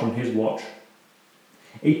 not on his watch.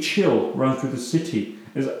 A chill ran through the city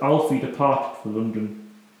as Alfie departed for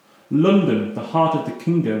London. London, the heart of the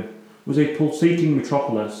kingdom, was a pulsating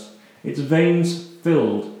metropolis, its veins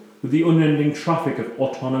filled with the unending traffic of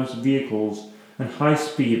autonomous vehicles and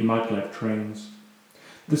high-speed maglev trains.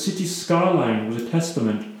 The city's skyline was a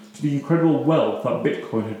testament to the incredible wealth that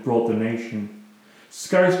Bitcoin had brought the nation.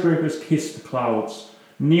 Skyscrapers kissed the clouds,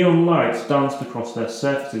 neon lights danced across their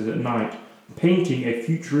surfaces at night, painting a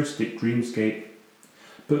futuristic dreamscape.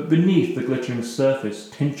 But beneath the glittering surface,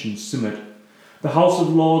 tension simmered. The House of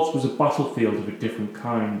Lords was a battlefield of a different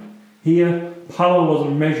kind. Here, power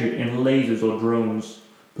wasn't measured in lasers or drones,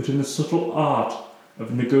 but in the subtle art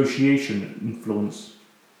of negotiation and influence.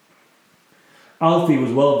 Alfie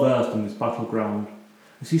was well versed in this battleground.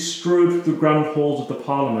 As he strode through the grand halls of the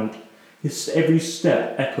Parliament, his every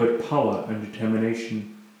step echoed power and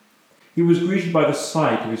determination. He was greeted by the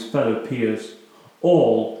sight of his fellow peers,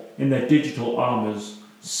 all in their digital armours,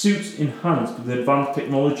 suits enhanced with advanced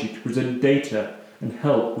technology to present data and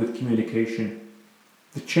help with communication.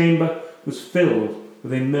 The chamber was filled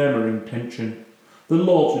with a murmuring tension. The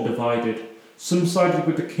lords were divided. Some sided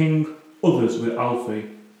with the king, others with Alfie.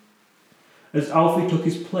 As Alfie took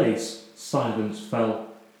his place, silence fell.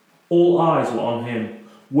 All eyes were on him,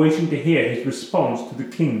 waiting to hear his response to the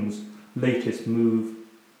king's latest move.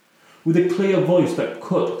 With a clear voice that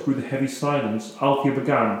cut through the heavy silence, Alfie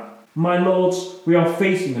began, "My lords, we are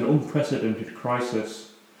facing an unprecedented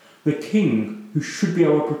crisis. The king, who should be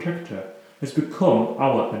our protector, has become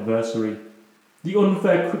our adversary. The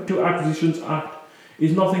Unfair Crypto Acquisitions Act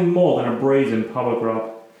is nothing more than a brazen power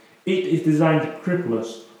grab. It is designed to cripple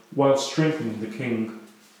us while strengthening the king."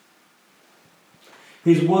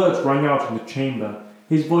 His words rang out in the chamber,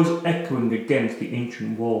 his voice echoing against the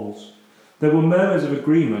ancient walls. There were murmurs of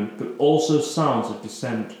agreement, but also sounds of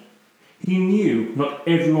dissent. He knew not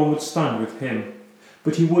everyone would stand with him,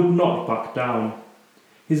 but he would not back down.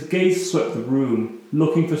 His gaze swept the room,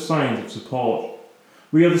 looking for signs of support.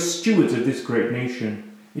 "We are the stewards of this great nation.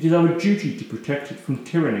 It is our duty to protect it from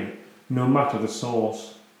tyranny, no matter the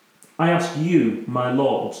source. I ask you, my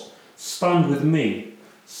lords, stand with me,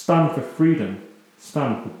 stand for freedom,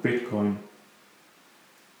 stand with Bitcoin."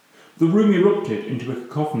 The room erupted into a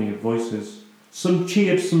cacophony of voices. Some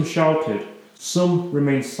cheered, some shouted, some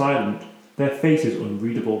remained silent, their faces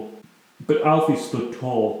unreadable. But Alfie stood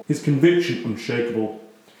tall, his conviction unshakable.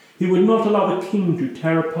 He would not allow the king to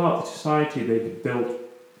tear apart the society they had built.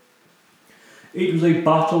 It was a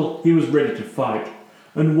battle he was ready to fight,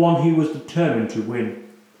 and one he was determined to win.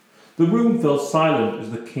 The room fell silent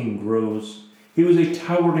as the king rose. He was a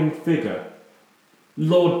towering figure.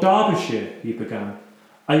 "Lord Derbyshire," he began,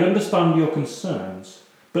 "I understand your concerns,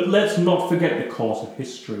 but let's not forget the course of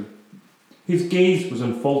history." His gaze was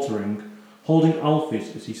unfaltering, holding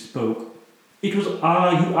Alfie's as he spoke. "It was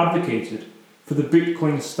I who advocated for the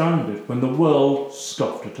Bitcoin standard when the world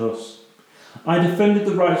scoffed at us. I defended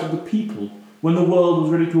the rights of the people when the world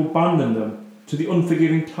was ready to abandon them to the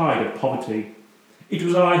unforgiving tide of poverty. It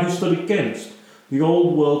was I who stood against the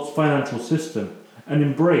old world's financial system and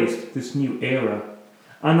embraced this new era.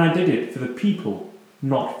 And I did it for the people,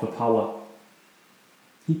 not for power."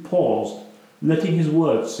 He paused, letting his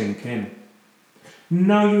words sink in.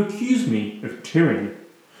 "Now you accuse me of tyranny,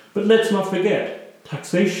 but let's not forget,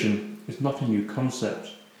 taxation is not a new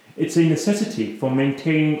concept. It's a necessity for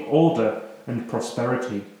maintaining order and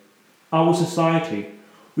prosperity. Our society,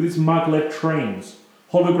 with its maglev trains,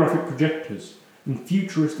 holographic projectors, and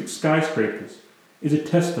futuristic skyscrapers, is a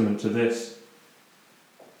testament to this."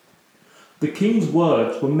 The king's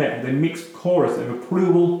words were met with a mixed chorus of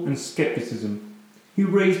approval and scepticism. He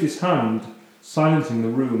raised his hand, silencing the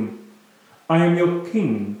room. "I am your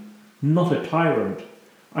king, not a tyrant.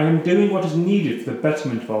 I am doing what is needed for the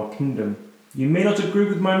betterment of our kingdom. You may not agree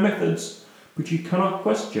with my methods, but you cannot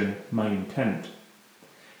question my intent."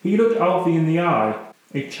 He looked Alfie in the eye,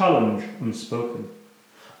 a challenge unspoken.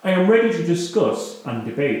 "I am ready to discuss and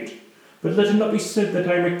debate, but let it not be said that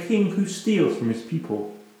I am a king who steals from his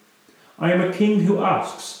people. I am a king who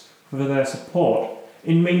asks for their support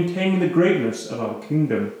in maintaining the greatness of our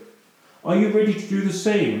kingdom. Are you ready to do the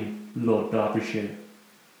same, Lord Derbyshire?"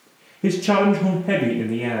 His challenge hung heavy in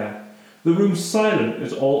the air, the room silent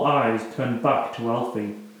as all eyes turned back to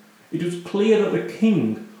Alfie. It was clear that the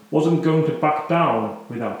king wasn't going to back down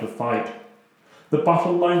without a fight. The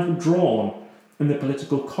battle lines were drawn, and the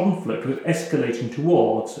political conflict was escalating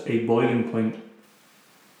towards a boiling point.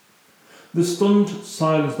 The stunned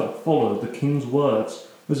silence that followed the king's words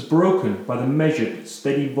was broken by the measured,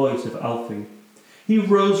 steady voice of Alfie. He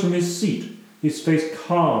rose from his seat, his face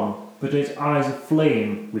calm, but his eyes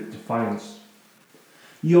aflame with defiance.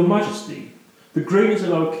 "Your Majesty, the greatness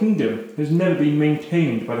of our kingdom has never been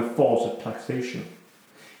maintained by the force of taxation.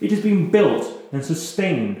 It has been built and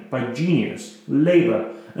sustained by genius,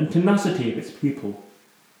 labour, and tenacity of its people."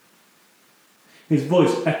 His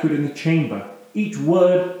voice echoed in the chamber, each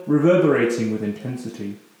word reverberating with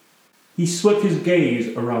intensity. He swept his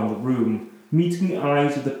gaze around the room, meeting the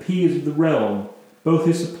eyes of the peers of the realm, both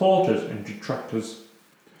his supporters and detractors.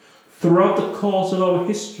 Throughout the course of our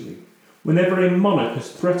history, whenever a monarch has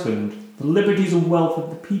threatened the liberties and wealth of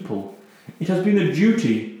the people, it has been the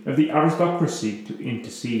duty of the aristocracy to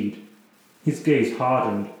intercede. His gaze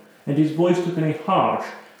hardened, and his voice took on a harsh,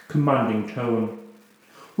 commanding tone.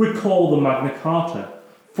 "Recall the Magna Carta,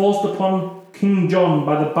 forced upon King John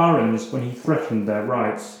by the barons when he threatened their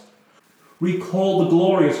rights. Recall the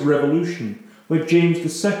glorious revolution where James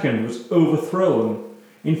II was overthrown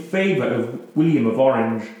in favour of William of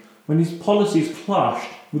Orange when his policies clashed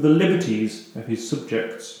with the liberties of his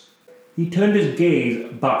subjects." He turned his gaze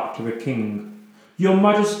back to the king. "Your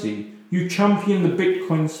Majesty, you championed the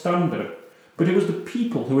Bitcoin standard, but it was the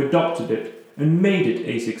people who adopted it and made it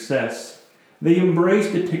a success. They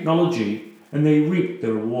embraced the technology and they reaped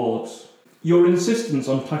the rewards. Your insistence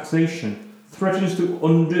on taxation threatens to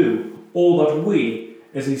undo all that we,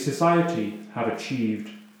 as a society, have achieved."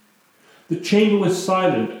 The chamber was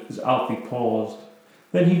silent as Alfie paused.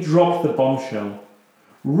 Then he dropped the bombshell.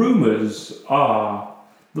 "Rumours are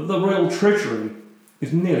that the royal treasury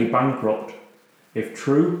is nearly bankrupt. If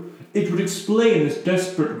true, it would explain this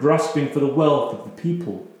desperate grasping for the wealth of the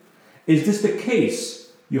people. Is this the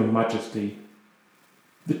case, Your Majesty?"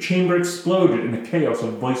 The chamber exploded in a chaos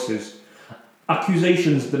of voices.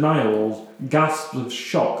 Accusations, denials, gasps of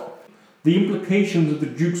shock. The implications of the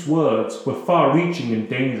Duke's words were far-reaching and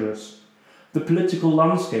dangerous. The political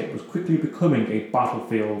landscape was quickly becoming a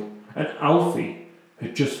battlefield, and Alfie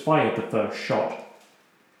had just fired the first shot.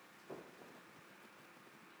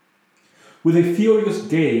 With a furious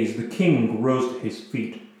gaze, the king rose to his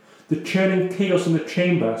feet, the churning chaos in the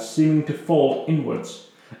chamber seeming to fall inwards,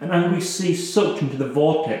 an angry sea sucked into the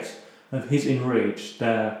vortex of his enraged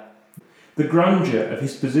stare. The grandeur of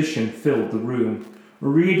his position filled the room,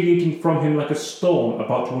 radiating from him like a storm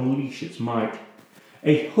about to unleash its might.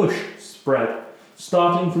 A hush spread,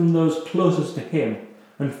 starting from those closest to him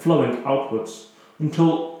and flowing outwards,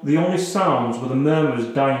 until the only sounds were the murmurs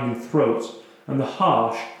dying in throats and the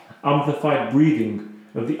harsh, amplified breathing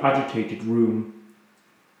of the agitated room.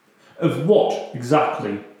 "Of what,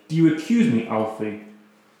 exactly, do you accuse me, Alfie?"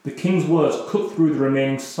 The king's words cut through the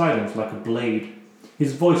remaining silence like a blade.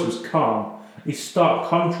 His voice was calm, a stark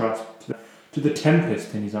contrast to the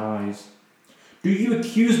tempest in his eyes. "Do you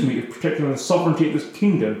accuse me of protecting the sovereignty of this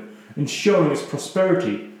kingdom and showing its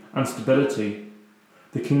prosperity and stability?"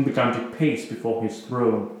 The king began to pace before his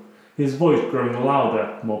throne, his voice growing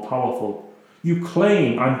louder, more powerful. "You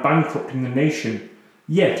claim I'm bankrupting the nation,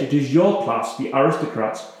 yet it is your class, the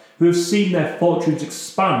aristocrats, who have seen their fortunes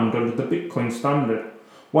expand under the Bitcoin standard,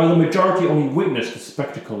 while the majority only witness the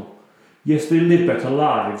spectacle. Yes, they live better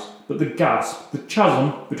lives, but the gasp, the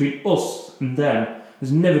chasm between us and them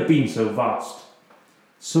has never been so vast."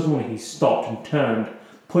 Suddenly he stopped and turned,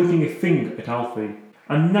 pointing a finger at Alfie.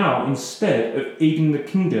 "And now, instead of aiding the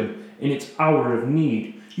kingdom in its hour of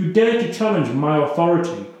need, you dare to challenge my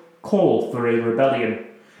authority, call for a rebellion.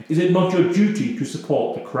 Is it not your duty to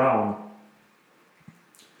support the crown?"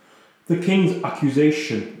 The king's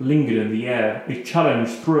accusation lingered in the air, a challenge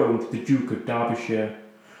thrown to the Duke of Derbyshire.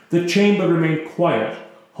 The chamber remained quiet,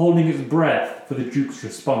 holding its breath for the Duke's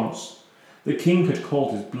response. The king had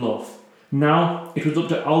called his bluff. Now it was up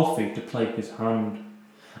to Alfie to play his hand.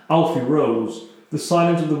 Alfie rose, the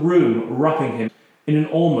silence of the room wrapping him in an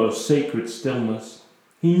almost sacred stillness.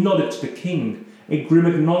 He nodded to the king, a grim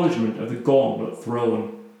acknowledgement of the gauntlet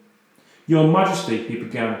thrown. "Your Majesty," he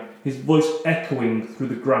began, his voice echoing through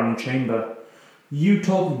the grand chamber, "you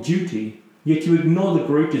talk of duty, yet you ignore the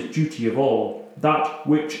greatest duty of all, that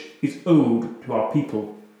which is owed to our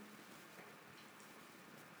people."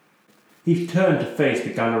 He turned to face the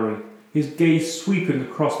gallery, his gaze sweeping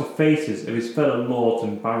across the faces of his fellow lords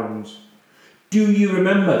and barons. "Do you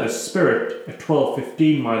remember the spirit of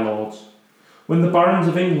 1215, my lords, when the barons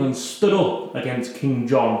of England stood up against King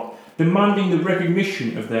John, demanding the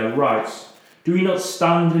recognition of their rights? Do we not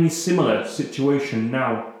stand in any similar situation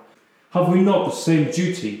now? Have we not the same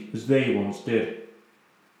duty as they once did?"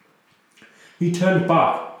 He turned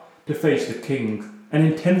back to face the king, an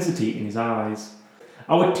intensity in his eyes.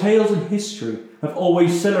 "Our tales and history have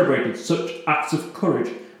always celebrated such acts of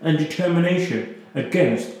courage and determination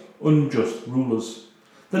against unjust rulers.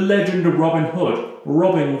 The legend of Robin Hood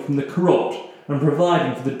robbing from the corrupt and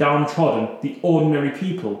providing for the downtrodden, the ordinary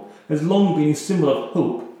people, has long been a symbol of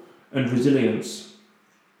hope and resilience."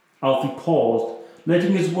 Alfie paused,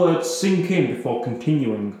 letting his words sink in before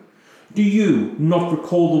continuing. "Do you not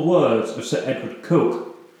recall the words of Sir Edward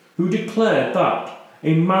Coke, who declared that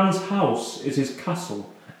a man's house is his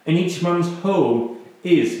castle, and each man's home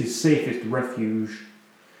is his safest refuge?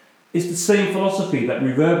 It's the same philosophy that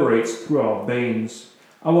reverberates through our veins,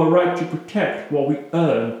 our right to protect what we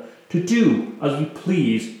earn, to do as we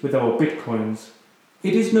please with our bitcoins.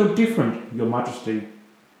 It is no different, Your Majesty.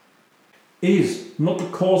 Is not the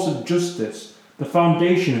course of justice the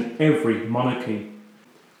foundation of every monarchy?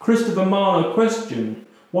 Christopher Marlowe questioned,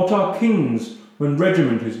 what are kings when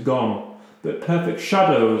regiment is gone, but perfect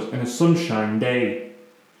shadows in a sunshine day?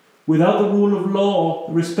 Without the rule of law,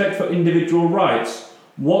 the respect for individual rights,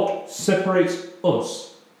 what separates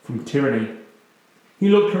us from tyranny?" He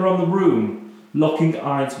looked around the room, locking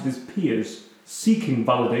eyes with his peers, seeking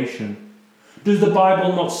validation. "Does the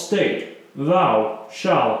Bible not state, 'Thou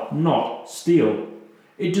shalt not steal'?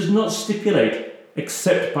 It does not stipulate,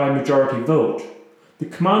 'except by majority vote.' The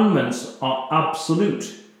commandments are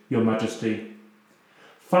absolute, Your Majesty."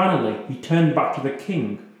 Finally, he turned back to the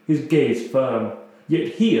king, his gaze firm.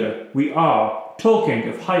 "Yet here we are, talking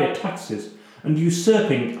of higher taxes and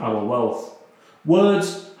usurping our wealth.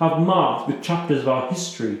 Words have marked the chapters of our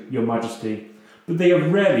history, Your Majesty, but they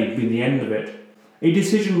have rarely been the end of it. A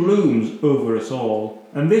decision looms over us all,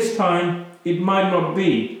 and this time it might not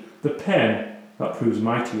be the pen that proves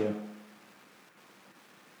mightier."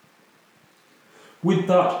 With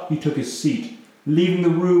that, he took his seat, leaving the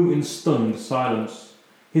room in stunned silence.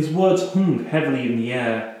 His words hung heavily in the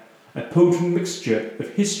air, a potent mixture of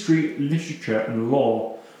history, literature, and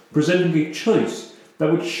law, presenting a choice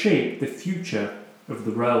that would shape the future of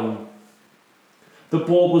the realm. The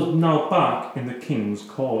ball was now back in the king's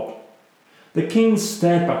court. The king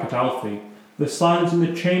stared back at Alfie, the silence in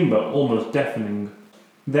the chamber almost deafening.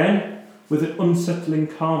 Then, with an unsettling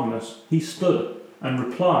calmness, he stood and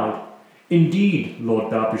replied, "Indeed, Lord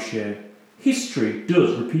Derbyshire, history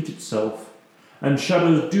does repeat itself, and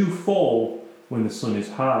shadows do fall when the sun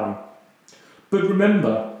is high. But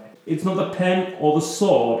remember, it's not the pen or the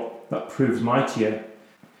sword that proves mightier,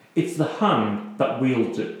 it's the hand that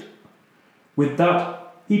wields it." With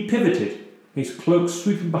that, he pivoted, his cloak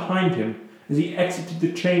sweeping behind him as he exited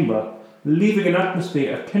the chamber, leaving an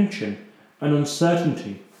atmosphere of tension and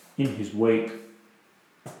uncertainty in his wake.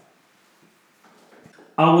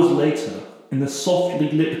 Hours later, in the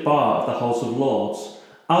softly lit bar of the House of Lords,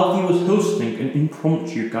 Alfie was hosting an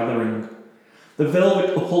impromptu gathering. The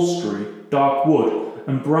velvet upholstery, dark wood,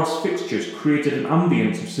 and brass fixtures created an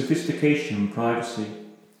ambience of sophistication and privacy,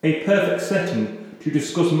 a perfect setting to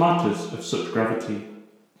discuss matters of such gravity.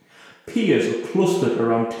 Peers were clustered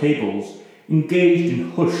around tables, engaged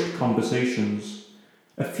in hushed conversations.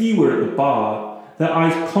 A few were at the bar, their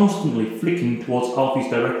eyes constantly flicking towards Alfie's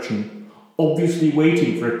direction, obviously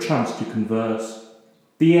waiting for a chance to converse.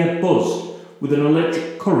 The air buzzed with an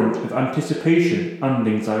electric current of anticipation and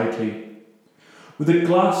anxiety. With a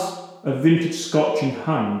glass of vintage scotch in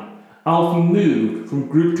hand, Alfie moved from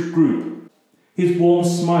group to group, his warm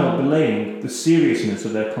smile belaying the seriousness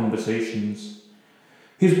of their conversations.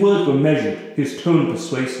 His words were measured, his tone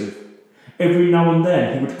persuasive. Every now and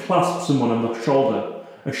then he would clasp someone on the shoulder,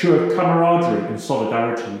 a show of camaraderie and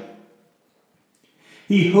solidarity.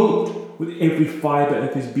 He hoped with every fibre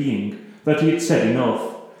of his being that he had said enough,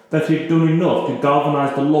 that he had done enough to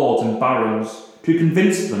galvanise the lords and barons, to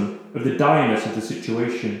convince them of the direness of the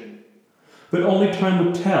situation. But only time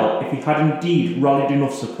would tell if he had indeed rallied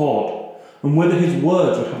enough support, and whether his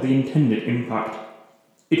words would have the intended impact.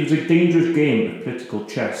 It was a dangerous game of political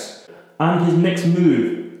chess, and his next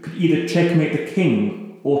move could either checkmate the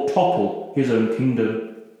king or topple his own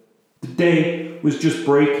kingdom. The day was just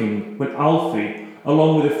breaking when Alfie,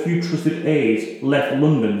 along with a few trusted aides, left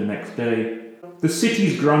London the next day. The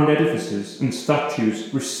city's grand edifices and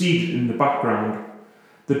statues receded in the background,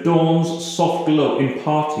 the dawn's soft glow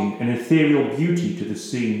imparting an ethereal beauty to the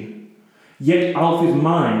scene. Yet Alfie's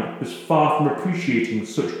mind was far from appreciating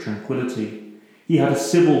such tranquillity. He had a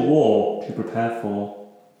civil war to prepare for.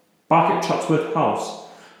 Back at Chatsworth House,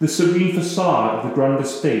 the serene facade of the grand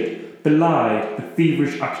estate belied the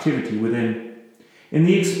feverish activity within. In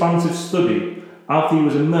the expansive study, Alfie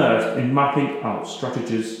was immersed in mapping out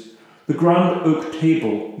strategies. The grand oak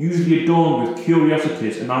table, usually adorned with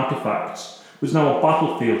curiosities and artefacts, was now a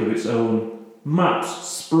battlefield of its own. Maps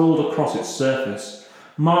sprawled across its surface,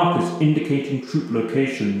 markers indicating troop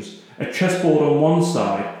locations, a chessboard on one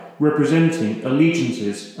side representing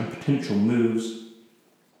allegiances and potential moves.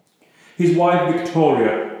 His wife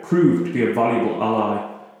Victoria proved to be a valuable ally.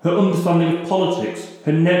 Her understanding of politics,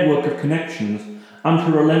 her network of connections, and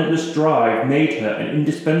her relentless drive made her an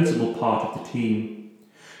indispensable part of the team.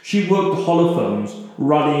 She worked the holophones,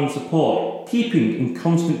 rallying support, keeping in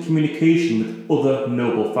constant communication with other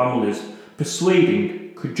noble families,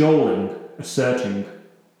 persuading, cajoling, asserting.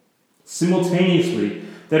 Simultaneously,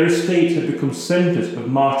 their estates had become centres of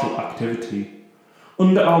martial activity.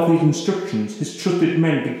 Under Alfie's instructions, his trusted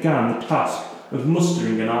men began the task of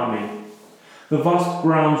mustering an army. The vast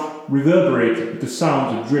grounds reverberated with the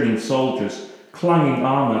sounds of drilling soldiers, clanging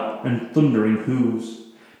armour and thundering hooves.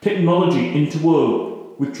 Technology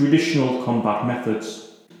interwove with traditional combat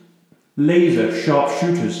methods. Laser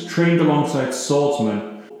sharpshooters trained alongside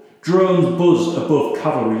swordsmen, drones buzzed above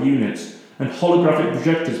cavalry units, and holographic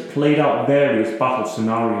projectors played out various battle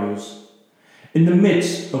scenarios. In the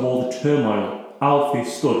midst of all the turmoil, Alfie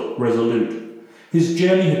stood resolute. His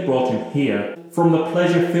journey had brought him here, from the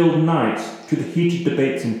pleasure-filled nights to the heated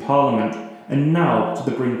debates in Parliament, and now to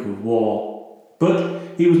the brink of war. But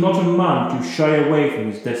he was not a man to shy away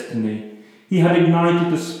from his destiny. He had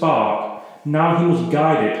ignited the spark, now he must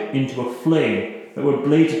guide it into a flame that would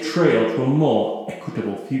blaze a trail to a more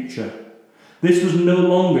equitable future. This was no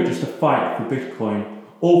longer just a fight for Bitcoin,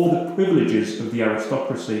 or for the privileges of the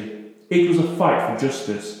aristocracy. It was a fight for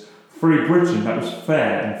justice, for a Britain that was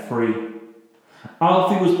fair and free.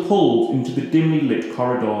 Alfie was pulled into the dimly lit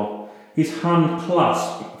corridor, his hand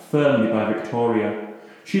clasped firmly by Victoria.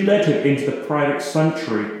 She led him into the private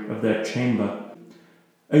sanctuary of their chamber,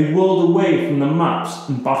 a world away from the maps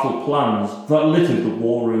and battle plans that littered the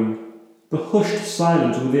war room. The hushed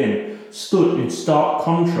silence within stood in stark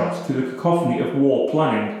contrast to the cacophony of war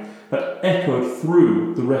planning that echoed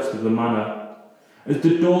through the rest of the manor. As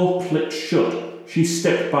the door clicked shut, she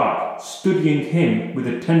stepped back, studying him with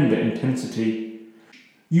a tender intensity.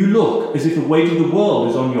 "You look as if the weight of the world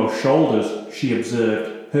is on your shoulders," she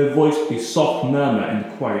observed, her voice a soft murmur in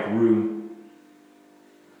the quiet room.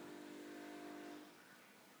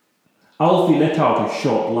 Alfie let out a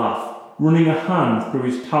short laugh, running a hand through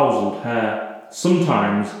his tousled hair.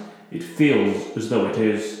 "Sometimes it feels as though it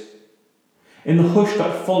is." In the hush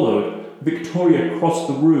that followed, Victoria crossed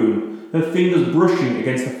the room, her fingers brushing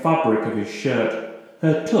against the fabric of his shirt.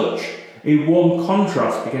 Her touch, a warm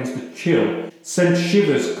contrast against the chill, sent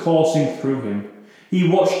shivers coursing through him. He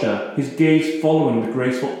watched her, his gaze following the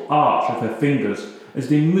graceful arch of her fingers as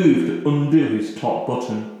they moved to undo his top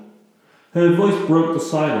button. Her voice broke the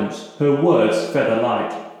silence, her words feather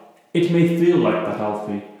light. "It may feel like that,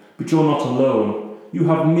 Alfie, but you're not alone. You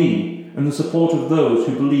have me and the support of those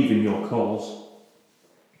who believe in your cause."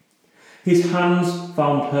 His hands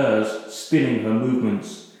found hers, spinning her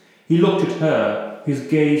movements. He looked at her, his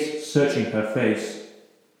gaze searching her face.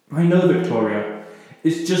 "I know, Victoria.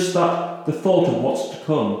 It's just that the thought of what's to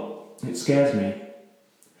come, it scares me."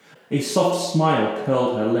 A soft smile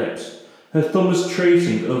curled her lips. Her thumb was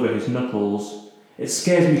tracing over his knuckles. "It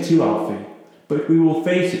scares me too, Alfie, but we will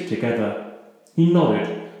face it together." He nodded,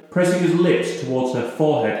 pressing his lips towards her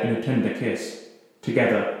forehead in a tender kiss.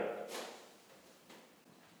 "Together."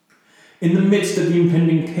 In the midst of the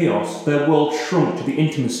impending chaos, their world shrunk to the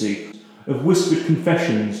intimacy of whispered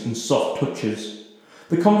confessions and soft touches.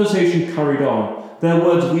 The conversation carried on, their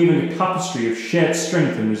words weaving a tapestry of shared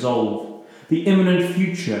strength and resolve. The imminent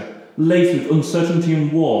future, laced with uncertainty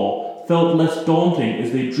and war, felt less daunting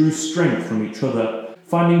as they drew strength from each other,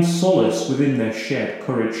 finding solace within their shared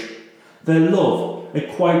courage. Their love, a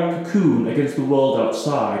quiet cocoon against the world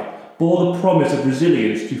outside, bore the promise of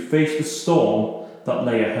resilience to face the storm that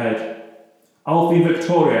lay ahead. Alfie and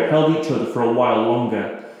Victoria held each other for a while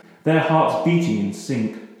longer. their hearts beating in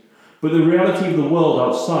sync. But the reality of the world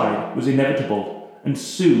outside was inevitable, and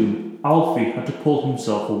soon Alfie had to pull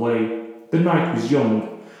himself away. The night was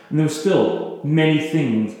young, and there were still many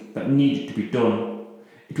things that needed to be done.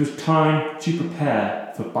 It was time to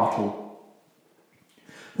prepare for battle.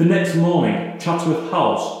 The next morning, Chatsworth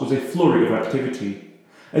House was a flurry of activity.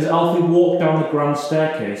 As Alfie walked down the grand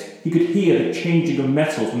staircase, he could hear the changing of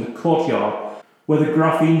metal from the courtyard where the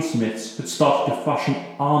graphene smiths had started to fashion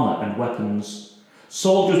armour and weapons.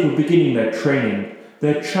 Soldiers were beginning their training,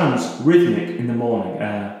 their chants rhythmic in the morning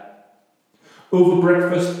air. Over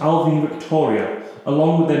breakfast, Alfie and Victoria,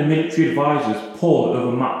 along with their military advisors, pored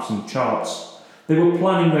over maps and charts. They were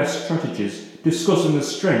planning their strategies, discussing the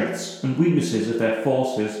strengths and weaknesses of their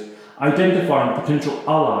forces, identifying potential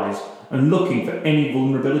allies and looking for any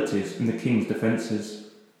vulnerabilities in the King's defences.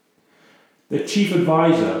 Their chief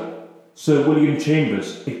advisor, Sir William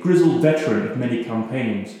Chambers, a grizzled veteran of many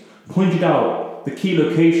campaigns, pointed out the key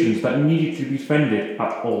locations that needed to be defended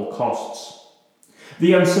at all costs.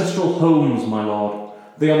 The ancestral homes, my lord,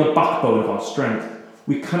 they are the backbone of our strength.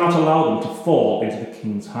 We cannot allow them to fall into the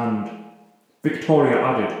King's hand. Victoria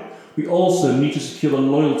added, we also need to secure the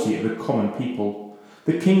loyalty of the common people.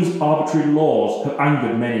 The King's arbitrary laws have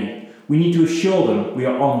angered many. We need to assure them we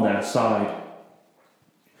are on their side.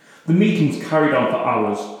 The meetings carried on for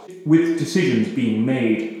hours, with decisions being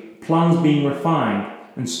made, plans being refined,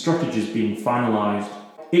 and strategies being finalised.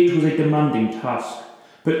 It was a demanding task,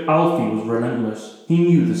 but Alfie was relentless. He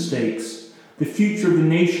knew the stakes. The future of the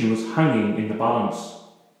nation was hanging in the balance.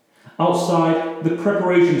 Outside, the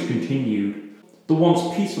preparations continued. The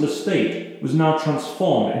once peaceful estate was now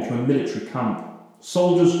transformed into a military camp.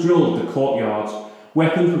 Soldiers drilled the courtyards,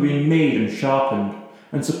 weapons were being made and sharpened,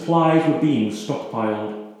 and supplies were being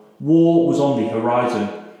stockpiled. War was on the horizon,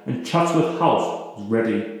 and Chatsworth House was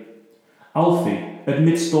ready. Alfie,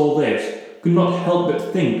 amidst all this, could not help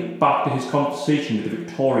but think back to his conversation with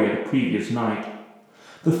Victoria the previous night.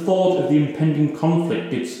 The thought of the impending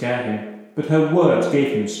conflict did scare him, but her words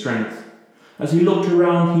gave him strength. As he looked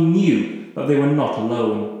around, he knew that they were not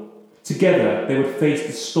alone. Together they would face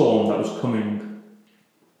the storm that was coming.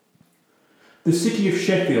 The city of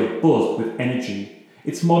Sheffield buzzed with energy,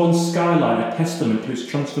 its modern skyline a testament to its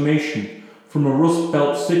transformation from a Rust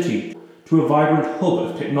Belt city to a vibrant hub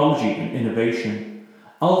of technology and innovation.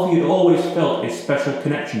 Alfie had always felt a special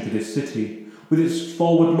connection to this city, with its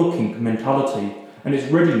forward-looking mentality and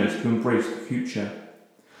its readiness to embrace the future.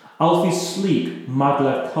 Alfie's sleek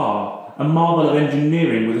maglev car, a marvel of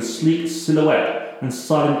engineering with a sleek silhouette and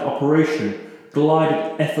silent operation,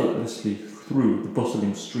 glided effortlessly through the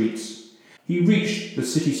bustling streets. He reached the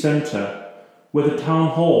city centre, where the town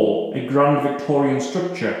hall, a grand Victorian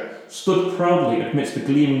structure, stood proudly amidst the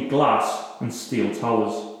gleaming glass and steel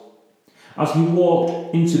towers. As he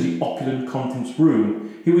walked into the opulent conference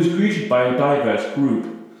room, he was greeted by a diverse group.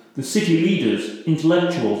 The city leaders,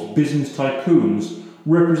 intellectuals, business tycoons,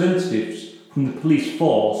 representatives from the police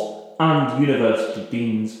force, and university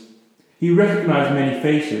deans. He recognised many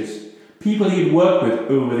faces, people he had worked with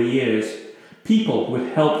over the years, people who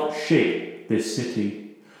had helped shape this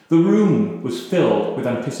city. The room was filled with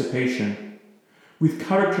anticipation. With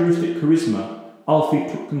characteristic charisma,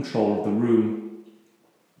 Alfie took control of the room.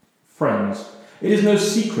 Friends, it is no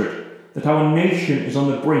secret that our nation is on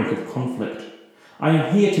the brink of conflict. I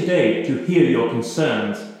am here today to hear your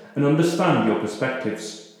concerns and understand your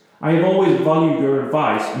perspectives. I have always valued your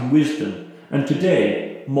advice and wisdom, and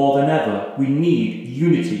today, more than ever, we need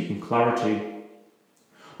unity and clarity.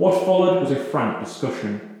 What followed was a frank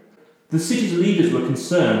discussion. The city's leaders were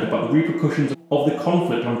concerned about the repercussions of the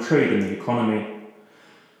conflict on trade and the economy.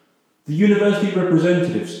 The university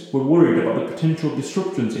representatives were worried about the potential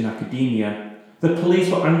disruptions in academia. The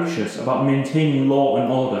police were anxious about maintaining law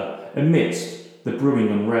and order amidst the brewing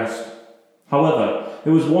unrest. However,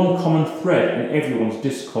 there was one common thread in everyone's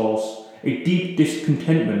discourse, a deep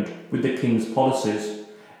discontentment with the King's policies,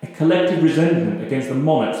 a collective resentment against the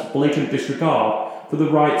monarch's blatant disregard for the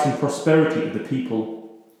rights and prosperity of the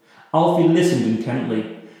people. Alfie listened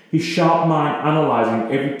intently, his sharp mind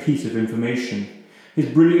analysing every piece of information, his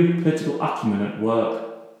brilliant political acumen at work.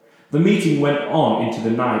 The meeting went on into the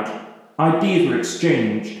night. Ideas were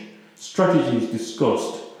exchanged, strategies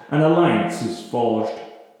discussed, and alliances forged.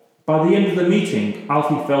 By the end of the meeting,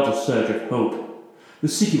 Alfie felt a surge of hope. The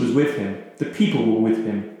city was with him, the people were with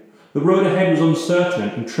him. The road ahead was uncertain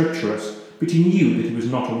and treacherous, but he knew that he was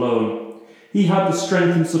not alone. He had the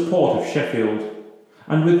strength and support of Sheffield,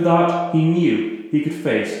 and with that he knew he could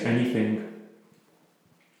face anything.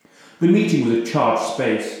 The meeting was a charged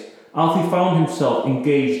space. Alfie found himself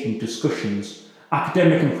engaged in discussions,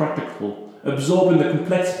 academic and practical, absorbing the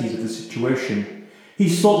complexities of the situation. He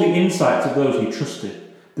sought the insights of those he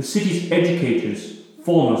trusted, the city's educators,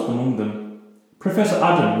 foremost among them. Professor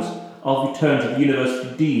Adams, Alfie turned to the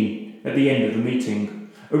university dean at the end of the meeting,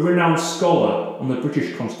 a renowned scholar on the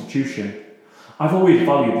British Constitution. I've always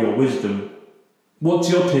valued your wisdom.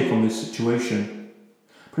 What's your take on this situation?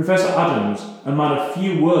 Professor Adams, a man of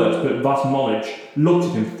few words but vast knowledge, looked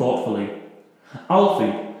at him thoughtfully.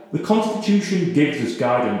 Alfie, the Constitution gives us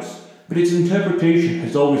guidance, but its interpretation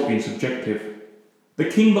has always been subjective. The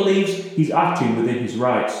King believes he's acting within his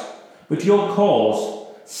rights, but your cause,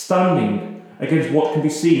 standing against what can be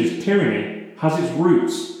seen as tyranny, has its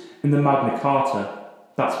roots in the Magna Carta.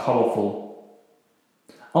 That's powerful.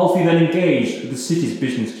 Alfie then engaged with the city's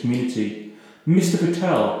business community. Mr.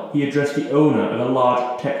 Patel, he addressed the owner of a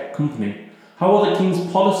large tech company. How are the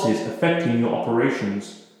King's policies affecting your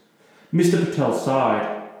operations? Mr. Patel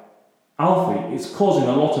sighed. Alfie, it's causing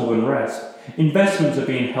a lot of unrest. Investments are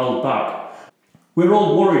being held back. We're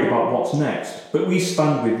all worried about what's next, but we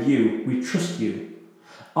stand with you. We trust you.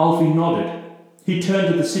 Alfie nodded. He turned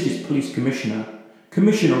to the city's police commissioner.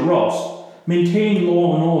 Commissioner Ross, maintaining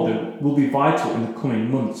law and order will be vital in the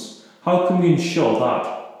coming months. How can we ensure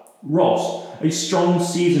that? Ross, a strong,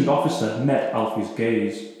 seasoned officer, met Alfie's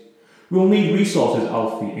gaze. We'll need resources,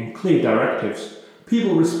 Alfie, and clear directives.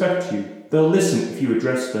 People respect you. They'll listen if you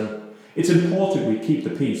address them. It's important we keep the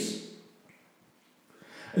peace.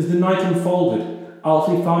 As the night unfolded,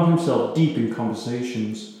 Alfie found himself deep in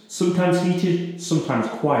conversations, sometimes heated, sometimes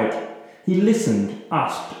quiet. He listened,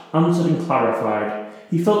 asked, answered and clarified.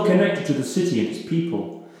 He felt connected to the city and its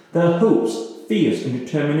people, their hopes, fears and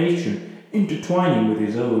determination intertwining with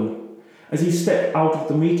his own. As he stepped out of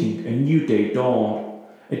the meeting, a new day dawned,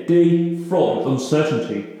 a day fraught with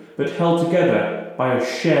uncertainty, but held together by a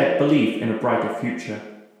shared belief in a brighter future.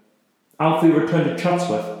 Alfie returned to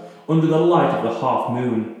Chatsworth under the light of the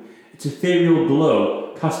half-moon, its ethereal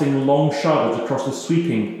glow casting long shadows across the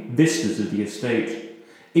sweeping vistas of the estate.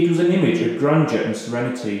 It was an image of grandeur and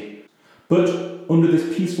serenity, but under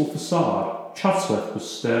this peaceful facade, Chatsworth was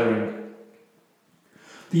stirring.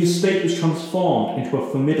 The estate was transformed into a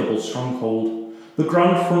formidable stronghold. The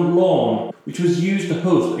grand front lawn, which was used to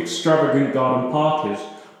host extravagant garden parties,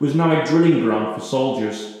 was now a drilling ground for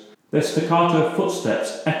soldiers. Their staccato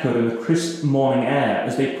footsteps echoed in the crisp morning air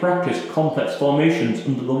as they practiced complex formations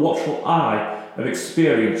under the watchful eye of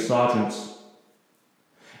experienced sergeants.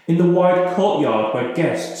 In the wide courtyard where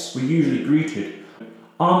guests were usually greeted,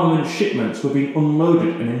 armament shipments were being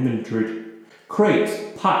unloaded and inventoried. Crates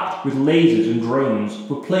packed with lasers and drones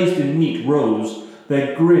were placed in neat rows,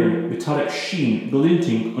 their grim metallic sheen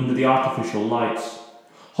glinting under the artificial lights.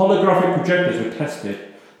 Holographic projectors were tested,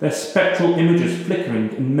 their spectral images flickering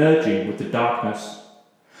and merging with the darkness.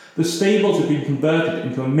 The stables had been converted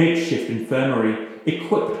into a makeshift infirmary,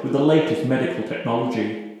 equipped with the latest medical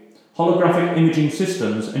technology. Holographic imaging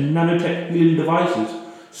systems and nanotech healing devices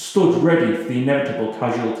stood ready for the inevitable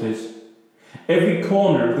casualties. Every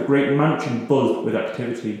corner of the great mansion buzzed with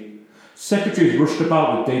activity. Secretaries rushed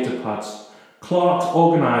about with data pads. Clerks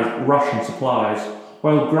organised ration supplies,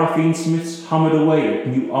 while graphene smiths hammered away at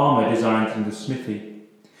new armour designs in the smithy.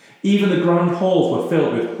 Even the grand halls were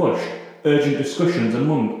filled with hushed, urgent discussions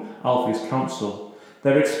among Alfie's council,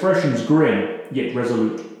 their expressions grim yet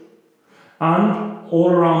resolute. And,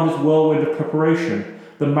 all around this whirlwind of preparation,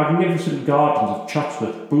 the magnificent gardens of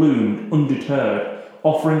Chatsworth bloomed undeterred,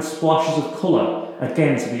 offering splashes of colour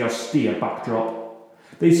against the austere backdrop.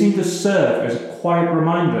 They seemed to serve as a quiet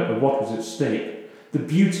reminder of what was at stake, the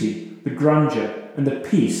beauty, the grandeur, and the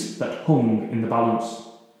peace that hung in the balance.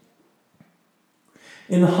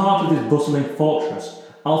 In the heart of this bustling fortress,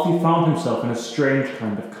 Alfie found himself in a strange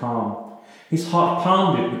kind of calm. His heart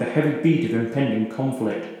pounded with the heavy beat of impending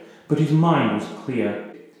conflict, but his mind was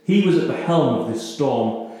clear. He was at the helm of this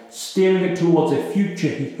storm, steering it towards a future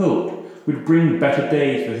he hoped would bring better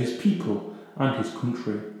days for his people and his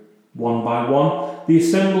country. One by one, the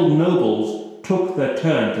assembled nobles took their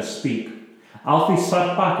turn to speak. Alfie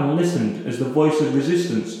sat back and listened as the voice of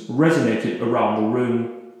resistance resonated around the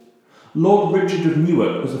room. Lord Richard of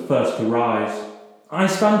Newark was the first to rise. I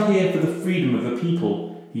stand here for the freedom of the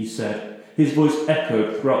people, he said. His voice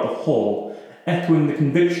echoed throughout the hall, echoing the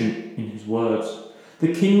conviction in his words.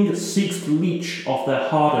 The king seeks to leech off their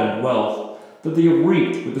hard-earned wealth, that they have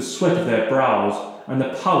reaped with the sweat of their brows and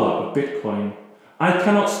the power of Bitcoin. I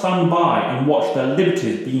cannot stand by and watch their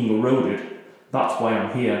liberties being eroded. That's why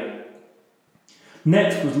I'm here.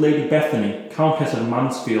 Next was Lady Bethany, Countess of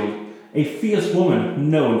Mansfield, a fierce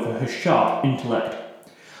woman known for her sharp intellect.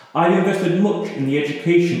 I've invested much in the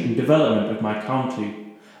education and development of my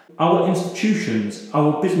county. Our institutions,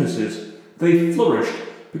 our businesses, They flourished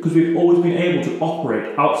because we've always been able to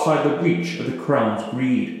operate outside the reach of the Crown's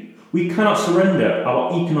greed. We cannot surrender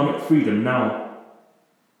our economic freedom now.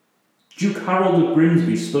 Duke Harold of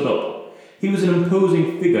Grimsby stood up. He was an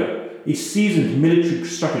imposing figure, a seasoned military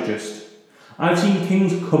strategist. I've seen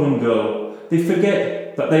kings come and go. They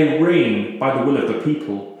forget that they reign by the will of the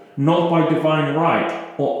people, not by divine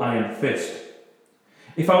right or iron fist.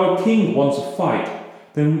 If our king wants a fight,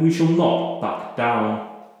 then we shall not back down.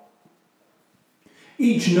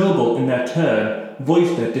 Each noble in their turn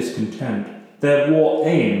voiced their discontent, their war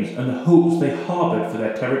aims and the hopes they harboured for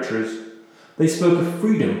their territories. They spoke of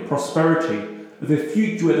freedom, prosperity, of a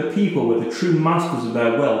future where the people were the true masters of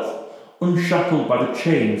their wealth, unshackled by the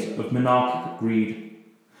chains of monarchic greed.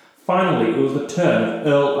 Finally, it was the turn of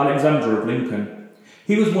Earl Alexander of Lincoln.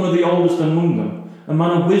 He was one of the oldest among them, a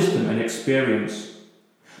man of wisdom and experience.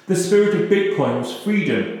 The spirit of Bitcoin was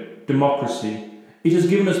freedom, democracy. It has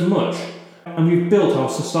given us much, and we've built our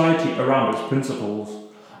society around its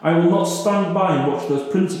principles. I will not stand by and watch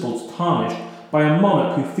those principles tarnished by a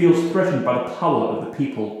monarch who feels threatened by the power of the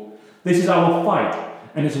people. This is our fight,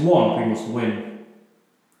 and it's one we must win.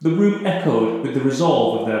 The room echoed with the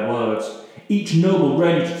resolve of their words, each noble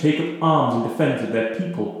ready to take up arms in defence of their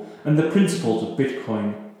people and the principles of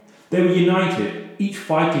Bitcoin. They were united, each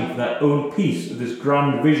fighting for their own piece of this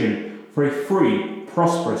grand vision for a free,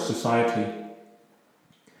 prosperous society.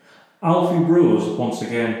 Alfie rose once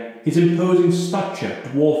again, his imposing stature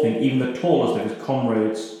dwarfing even the tallest of his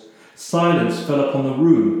comrades. Silence fell upon the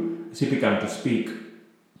room as he began to speak.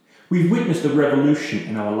 We've witnessed a revolution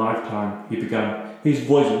in our lifetime, he began, his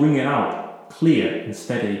voice ringing out, clear and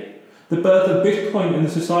steady. The birth of Bitcoin and the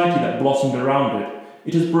society that blossomed around it.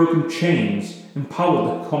 It has broken chains,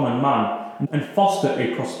 empowered the common man, and fostered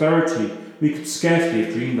a prosperity we could scarcely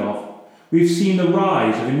have dreamed of. We've seen the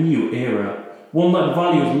rise of a new era, one that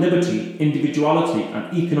values liberty, individuality,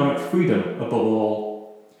 and economic freedom above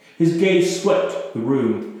all. His gaze swept the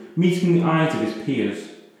room, meeting the eyes of his peers.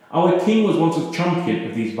 Our king was once a champion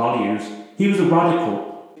of these values. He was a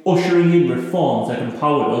radical, ushering in reforms that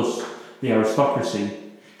empowered us, the aristocracy.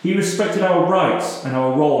 He respected our rights and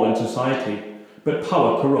our role in society, but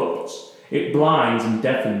power corrupts. It blinds and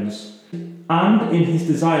deafens. And in his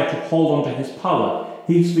desire to hold on to his power,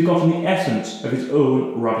 he's forgotten the essence of his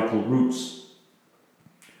own radical roots.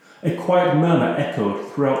 A quiet murmur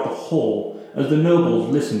echoed throughout the hall as the nobles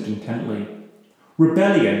listened intently.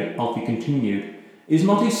 Rebellion, Alfie continued, is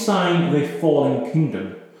not a sign of a falling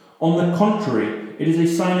kingdom. On the contrary, it is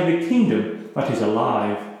a sign of a kingdom that is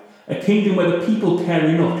alive. A kingdom where the people care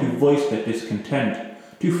enough to voice their discontent,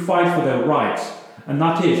 to fight for their rights, and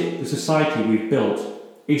that is the society we've built.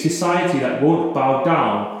 A society that won't bow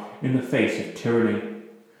down in the face of tyranny.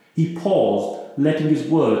 He paused, letting his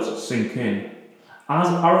words sink in. As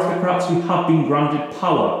aristocrats we have been granted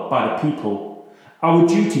power by the people. Our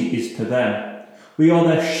duty is to them. We are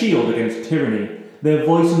their shield against tyranny, their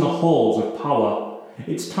voice in the halls of power.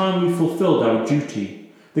 It's time we fulfilled our duty.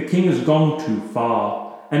 The king has gone too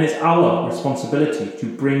far, and it's our responsibility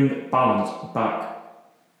to bring balance back.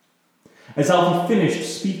 As Alfie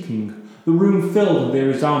finished speaking, the room filled with a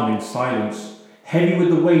resounding silence, heavy with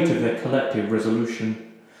the weight of their collective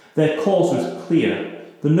resolution. Their course was clear.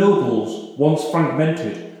 The nobles, once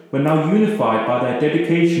fragmented, were now unified by their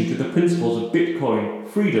dedication to the principles of Bitcoin,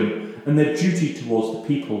 freedom, and their duty towards the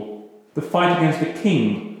people. The fight against the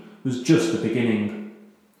king was just the beginning.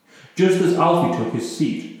 Just as Alfie took his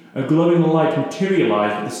seat, a glowing light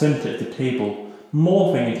materialized at the centre of the table,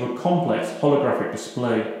 morphing into a complex holographic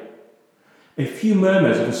display. A few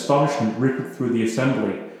murmurs of astonishment rippled through the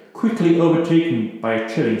assembly, quickly overtaken by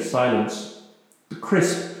a chilling silence. The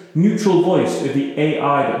crisp, neutral voice of the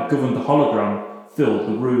AI that governed the hologram filled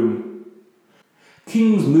the room.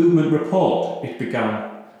 King's Movement Report, it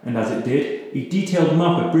began, and as it did, a detailed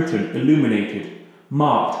map of Britain illuminated,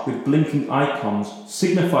 marked with blinking icons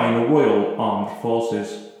signifying the Royal Armed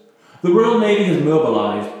Forces. The Royal Navy has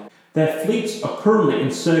mobilised. Their fleets are currently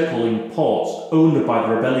encircling ports owned by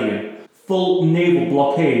the rebellion. Full naval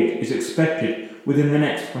blockade is expected within the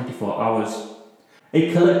next 24 hours.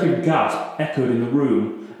 A collective gasp echoed in the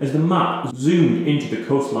room as the map zoomed into the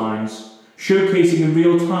coastlines, showcasing in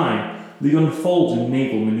real time the unfolding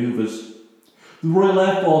naval manoeuvres. The Royal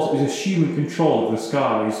Air Force is assuming control of the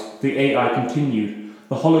skies, the AI continued,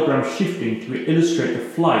 the hologram shifting to illustrate the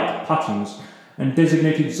flight patterns and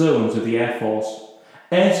designated zones of the Air Force.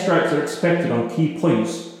 Airstrikes are expected on key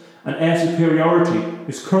points, and air superiority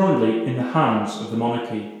is currently in the hands of the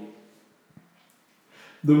monarchy.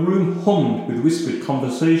 The room hummed with whispered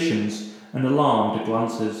conversations and alarmed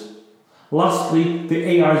glances. Lastly,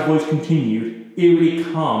 the AI's voice continued, eerily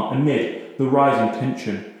calm amid the rising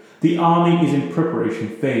tension. The army is in preparation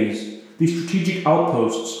phase. The strategic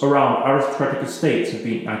outposts around aristocratic estates have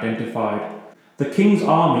been identified. The king's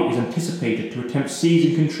army is anticipated to attempt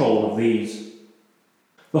seizing control of these.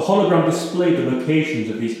 The hologram displayed the locations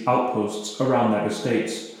of these outposts around their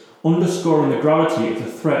estates, underscoring the gravity of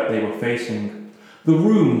the threat they were facing. The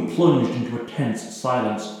room plunged into a tense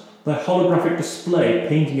silence, the holographic display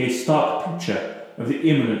painting a stark picture of the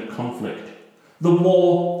imminent conflict. The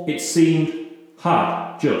war, it seemed,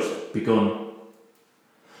 had just begun.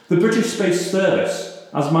 The British Space Service,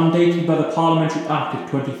 as mandated by the Parliamentary Act of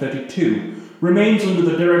 2032, remains under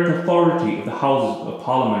the direct authority of the Houses of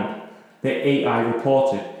Parliament, the AI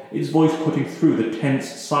reported, its voice cutting through the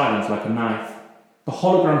tense silence like a knife. The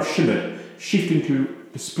hologram shimmered, shifting to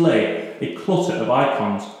display a cluster of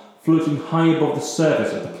icons floating high above the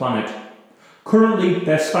surface of the planet. Currently,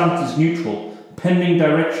 their stance is neutral, pending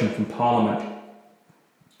direction from Parliament.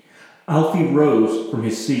 Alfie rose from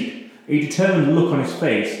his seat, a determined look on his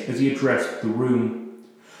face as he addressed the room.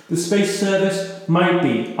 The Space Service might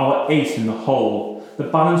be our ace in the hole, the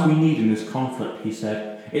balance we need in this conflict, he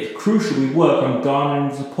said. It's crucial we work on garnering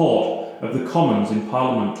the support of the Commons in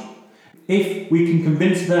Parliament. If we can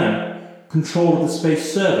convince them, control of the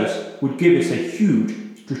Space Service would give us a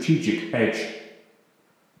huge strategic edge.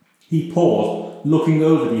 He paused, looking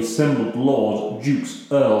over the assembled lords,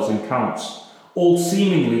 dukes, earls and counts, all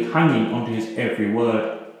seemingly hanging onto his every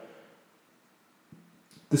word.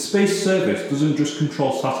 The Space Service doesn't just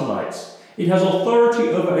control satellites. It has authority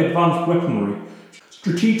over advanced weaponry,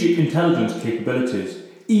 strategic intelligence capabilities,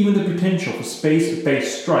 even the potential for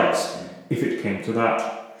space-based strikes, if it came to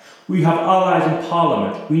that. We have allies in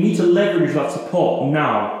Parliament. We need to leverage that support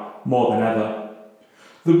now, more than ever.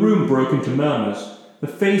 The room broke into murmurs, the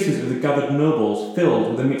faces of the gathered nobles filled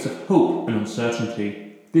with a mix of hope and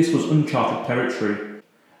uncertainty. This was uncharted territory,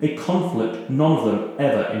 a conflict none of them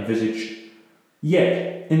ever envisaged.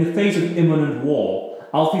 Yet, in the face of imminent war,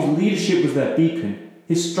 Alfie's leadership was their beacon,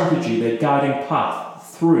 his strategy their guiding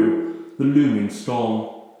path through the looming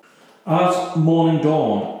storm. As morning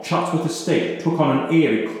dawned, Chatsworth Estate took on an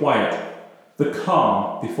eerie quiet, the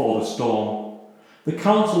calm before the storm. The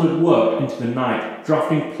council had worked into the night,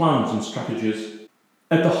 drafting plans and strategies.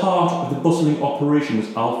 At the heart of the bustling operation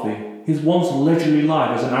was Alfie. His once leisurely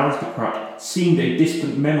life as an aristocrat seemed a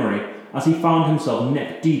distant memory as he found himself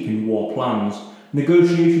neck deep in war plans,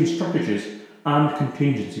 negotiation strategies and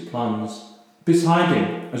contingency plans. Beside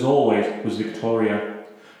him, as always, was Victoria.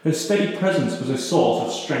 Her steady presence was a source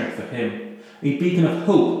of strength for him, a beacon of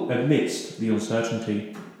hope amidst the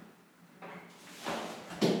uncertainty.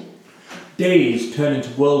 Days turned into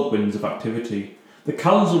whirlwinds of activity. The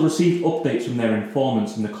council received updates from their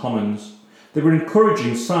informants in the Commons. There were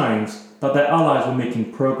encouraging signs that their allies were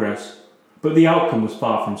making progress, but the outcome was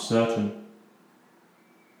far from certain.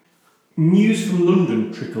 News from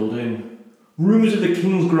London trickled in. Rumours of the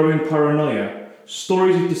king's growing paranoia,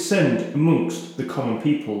 stories of dissent amongst the common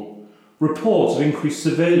people, reports of increased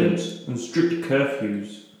surveillance and strict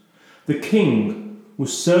curfews. The king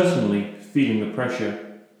was certainly feeling the pressure.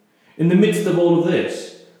 In the midst of all of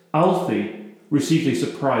this, Alfie received a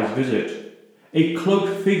surprise visit. A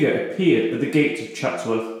cloaked figure appeared at the gates of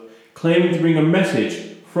Chatsworth, claiming to bring a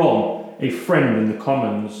message from a friend in the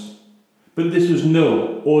Commons. But this was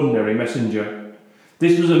no ordinary messenger.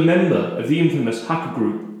 This was a member of the infamous hacker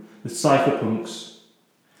group, the cypherpunks.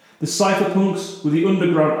 The cypherpunks were the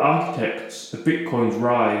underground architects of Bitcoin's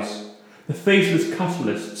rise, the faceless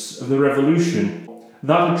catalysts of the revolution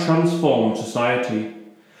that had transformed society.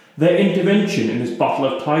 Their intervention in this battle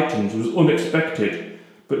of titans was unexpected,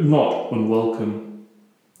 but not unwelcome.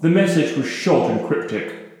 The message was short and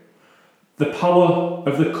cryptic. The power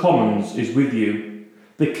of the Commons is with you.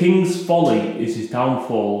 The king's folly is his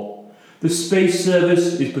downfall. The space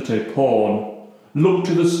service is but a pawn. Look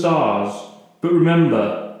to the stars, but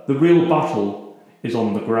remember, the real battle is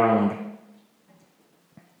on the ground.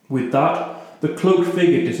 With that, the cloaked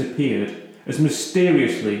figure disappeared as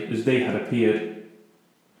mysteriously as they had appeared,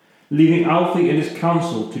 leaving Alfie and his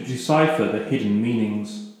council to decipher the hidden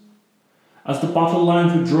meanings. As the battle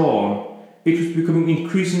lines were drawn, it was becoming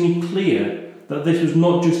increasingly clear that this was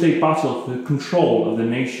not just a battle for the control of the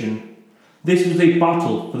nation. This was a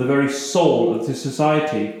battle for the very soul of the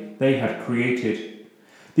society they had created.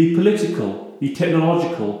 The political, the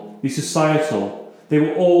technological, the societal, they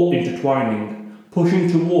were all intertwining, pushing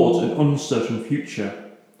towards an uncertain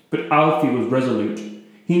future. But Alfie was resolute.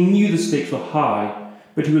 He knew the stakes were high,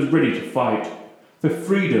 but he was ready to fight. For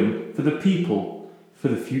freedom, for the people, for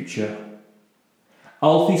the future.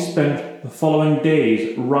 Alfie spent the following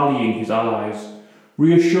days rallying his allies,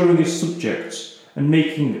 reassuring his subjects, and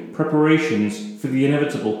making preparations for the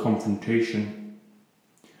inevitable confrontation.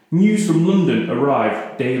 News from London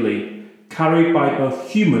arrived daily, carried by both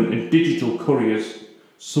human and digital couriers,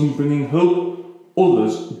 some bringing hope,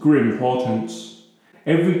 others grim portents.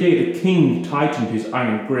 Every day the king tightened his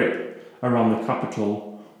iron grip around the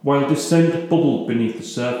capital, while dissent bubbled beneath the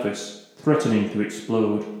surface, threatening to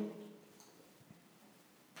explode.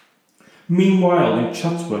 Meanwhile, in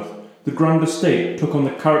Chatsworth, the Grand Estate took on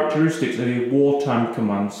the characteristics of a wartime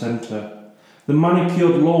command centre. The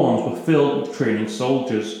manicured lawns were filled with training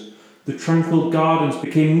soldiers. The tranquil gardens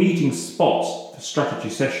became meeting spots for strategy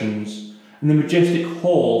sessions, and the majestic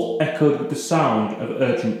halls echoed with the sound of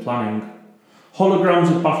urgent planning.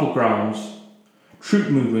 Holograms of battlegrounds, troop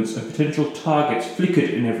movements and potential targets flickered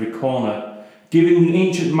in every corner, giving the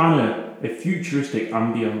ancient manor a futuristic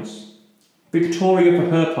ambience. Victoria, for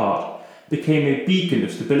her part, became a beacon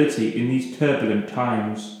of stability in these turbulent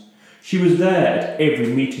times. She was there at every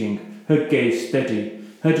meeting, her gaze steady,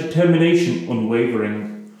 her determination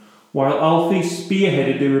unwavering. While Alfie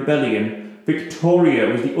spearheaded the rebellion, Victoria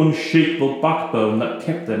was the unshakable backbone that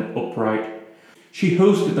kept them upright. She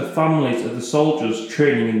hosted the families of the soldiers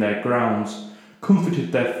training in their grounds,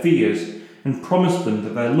 comforted their fears, and promised them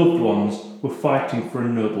that their loved ones were fighting for a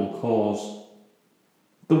noble cause.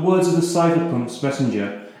 The words of the cypherpunk's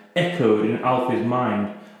messenger echoed in Alfie's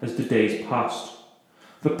mind as the days passed.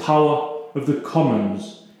 The power of the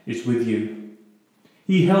Commons is with you.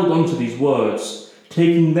 He held on to these words,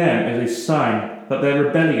 taking them as a sign that their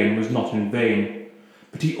rebellion was not in vain,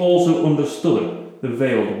 but he also understood the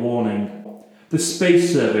veiled warning. The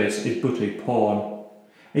space service is but a pawn.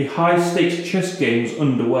 A high-stakes chess game was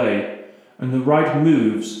underway, and the right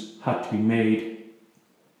moves had to be made.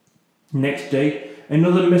 Next day,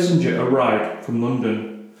 another messenger arrived from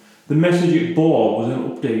London. The message it bore was an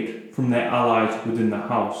update from their allies within the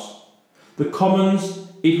House. The Commons,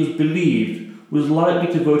 it was believed, was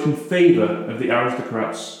likely to vote in favour of the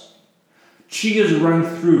aristocrats. Cheers rang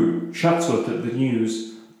through Chatsworth at the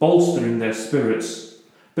news, bolstering their spirits,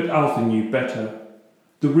 but Alfie knew better.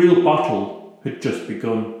 The real battle had just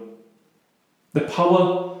begun. The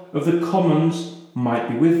power of the Commons might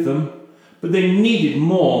be with them, but they needed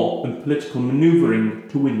more than political manoeuvring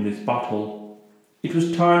to win this battle. It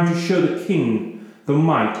was time to show the king the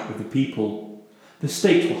might of the people. The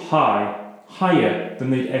stakes were high, higher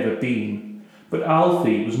than they'd ever been, but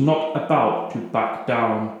Alfie was not about to back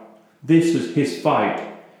down. This was his fight,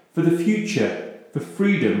 for the future, for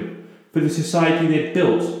freedom, for the society they'd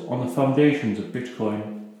built on the foundations of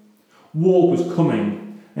Bitcoin. War was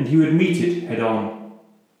coming, and he would meet it head on.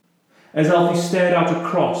 As Alfie stared out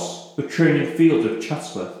across the training fields of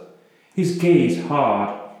Chatsworth, his gaze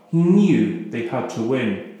hard, he knew they had to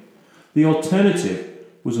win. The alternative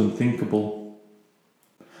was unthinkable.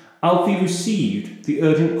 Alfie received the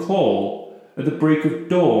urgent call at the break of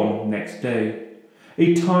dawn next day,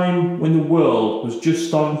 a time when the world was just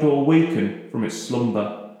starting to awaken from its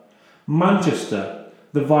slumber. Manchester,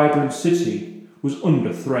 the vibrant city, was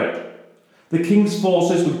under threat. The king's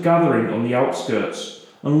forces were gathering on the outskirts,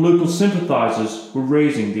 and local sympathisers were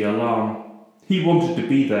raising the alarm. He wanted to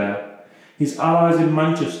be there. His allies in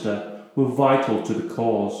Manchester were vital to the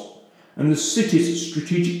cause, and the city's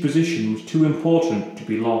strategic position was too important to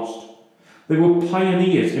be lost. They were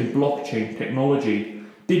pioneers in blockchain technology,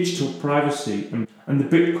 digital privacy, and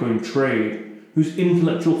the Bitcoin trade, whose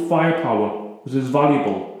intellectual firepower was as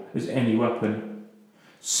valuable as any weapon.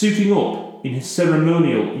 Suiting up in his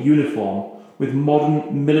ceremonial uniform with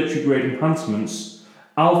modern military-grade enhancements,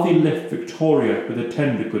 Alfie left Victoria with a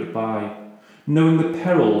tender goodbye, knowing the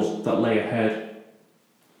perils that lay ahead.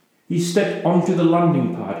 He stepped onto the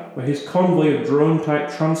landing pad where his convoy of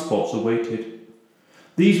drone-type transports awaited.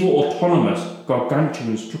 These were autonomous,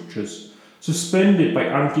 gargantuan structures, suspended by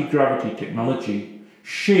anti-gravity technology,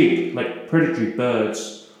 shaped like predatory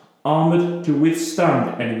birds, armoured to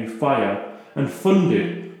withstand enemy fire, and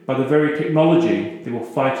funded by the very technology they were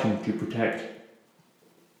fighting to protect.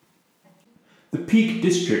 The Peak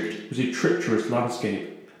District was a treacherous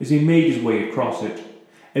landscape as he made his way across it,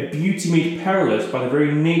 a beauty made perilous by the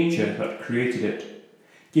very nature that created it.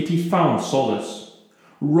 Yet he found solace.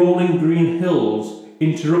 Rolling green hills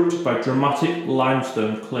interrupted by dramatic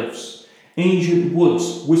limestone cliffs, ancient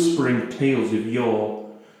woods whispering tales of yore,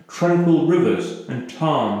 tranquil rivers and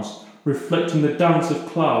tarns reflecting the dance of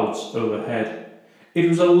clouds overhead. It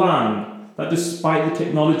was a land that, despite the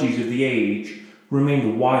technologies of the age,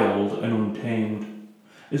 remained wild and untamed.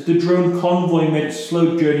 As the drone convoy made its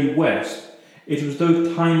slow journey west, it was as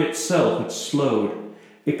though time itself had slowed,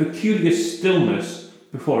 a peculiar stillness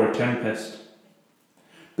before a tempest.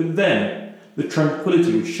 But then the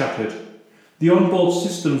tranquility was shattered. The onboard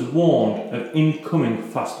systems warned of incoming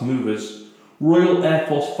fast movers, Royal Air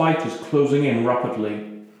Force fighters closing in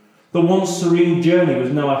rapidly. The once serene journey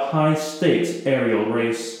was now a high-stakes aerial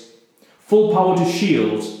race. Full power to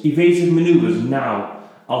shields, evasive manoeuvres now,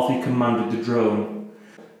 Alfie commanded the drone.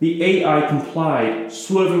 The AI complied,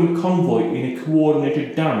 swerving the convoy in a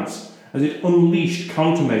coordinated dance as it unleashed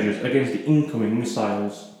countermeasures against the incoming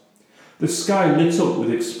missiles. The sky lit up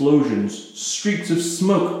with explosions, streaks of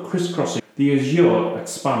smoke crisscrossing the azure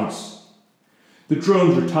expanse. The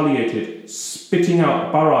drones retaliated, spitting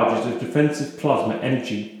out barrages of defensive plasma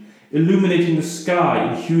energy, illuminating the sky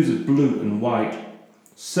in hues of blue and white.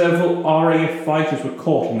 Several RAF fighters were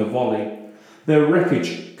caught in the volley, their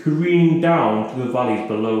wreckage careening down to the valleys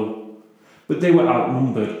below. But they were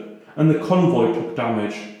outnumbered, and the convoy took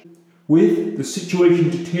damage. With the situation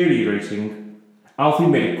deteriorating, Alfie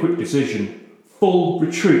made a quick decision. Full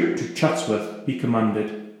retreat to Chatsworth, he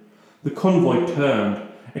commanded. The convoy turned,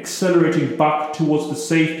 accelerating back towards the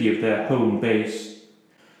safety of their home base.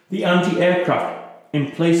 The anti-aircraft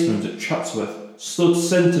emplacements at Chatsworth stood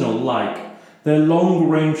sentinel-like, their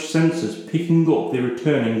long-range sensors picking up the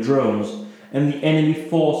returning drones and the enemy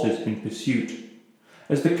forces in pursuit.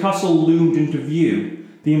 As the castle loomed into view,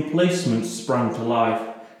 the emplacements sprang to life,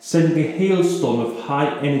 sending a hailstorm of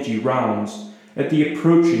high-energy rounds at the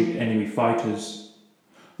approaching enemy fighters.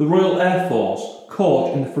 The Royal Air Force,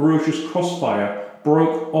 caught in the ferocious crossfire,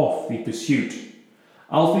 broke off the pursuit.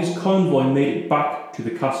 Alfie's convoy made it back to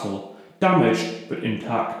the castle, damaged but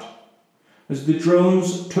intact. As the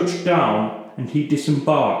drones touched down and he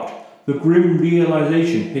disembarked, the grim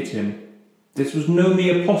realization hit him. This was no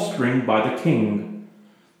mere posturing by the king.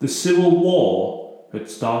 The civil war had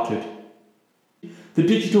started. The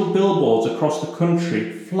digital billboards across the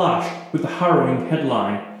country flashed with the harrowing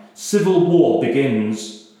headline, "Civil War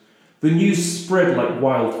Begins." The news spread like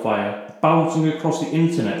wildfire, bouncing across the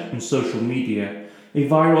internet and social media, a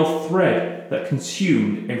viral thread that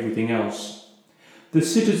consumed everything else. The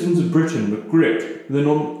citizens of Britain were gripped with an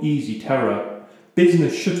uneasy terror.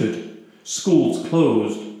 Business shuttered, schools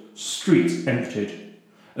closed, streets emptied.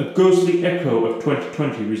 A ghostly echo of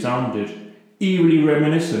 2020 resounded, eerily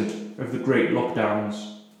reminiscent of the great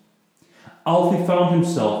lockdowns. Alfie found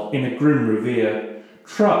himself in a grim reverie,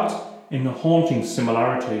 trapped in a haunting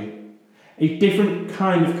similarity. A different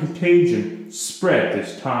kind of contagion spread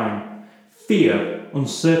this time. Fear,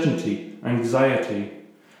 uncertainty, anxiety.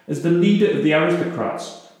 As the leader of the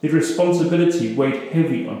aristocrats, the responsibility weighed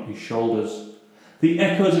heavy on his shoulders. The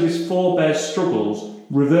echoes of his forebears' struggles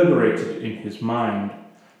reverberated in his mind,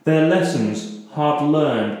 their lessons hard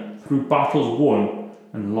learned through battles won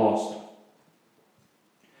and lost.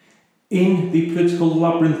 In the political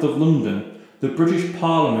labyrinth of London, the British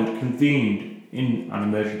Parliament convened in an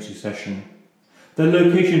emergency session, their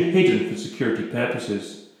location hidden for security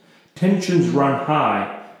purposes. Tensions ran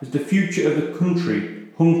high as the future of the country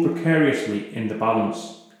hung precariously in the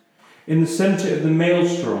balance. In the centre of the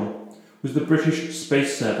maelstrom was the British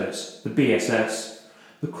Space Service, the BSS,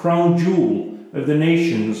 the crown jewel of the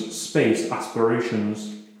nation's space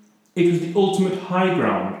aspirations. It was the ultimate high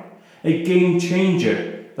ground, a game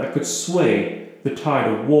changer that could sway the tide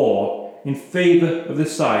of war in favour of the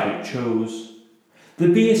side it chose. The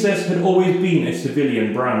BSS had always been a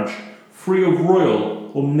civilian branch, free of royal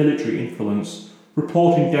or military influence,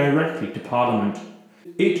 reporting directly to Parliament.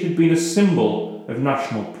 It had been a symbol of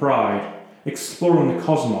national pride, exploring the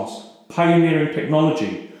cosmos, pioneering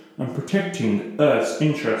technology, and protecting Earth's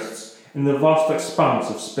interests in the vast expanse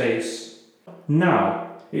of space. Now,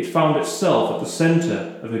 it found itself at the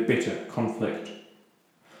centre of a bitter conflict.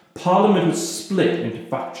 Parliament was split into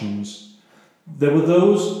factions. There were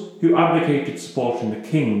those who advocated supporting the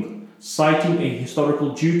king, citing a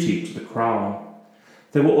historical duty to the crown.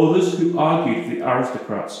 There were others who argued for the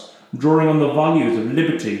aristocrats, drawing on the values of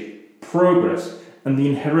liberty, progress, and the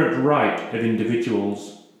inherent right of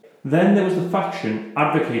individuals. Then there was the faction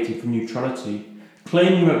advocating for neutrality,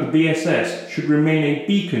 claiming that the BSS should remain a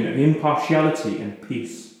beacon of impartiality and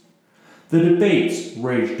peace. The debates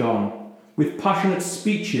raged on, with passionate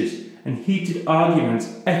speeches and heated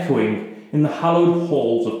arguments echoing in the hallowed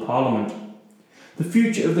halls of Parliament. The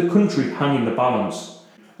future of the country hung in the balance,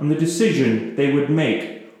 and the decision they would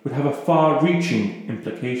make would have a far-reaching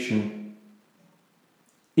implication.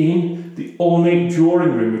 In the ornate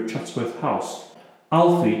drawing room of Chatsworth House,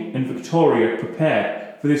 Alfie and Victoria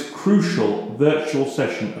prepared for this crucial virtual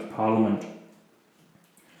session of Parliament.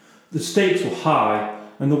 The stakes were high,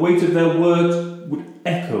 and the weight of their words would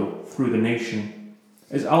echo through the nation.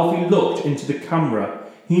 As Alfie looked into the camera,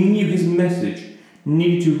 he knew his message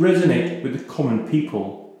needed to resonate with the common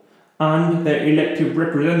people. and their elected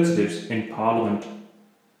representatives in Parliament.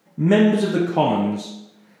 Members of the Commons,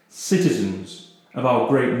 citizens of our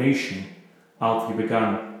great nation, Alfie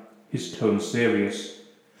began, his tone serious.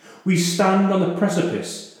 We stand on the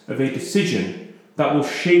precipice of a decision that will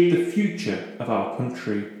shape the future of our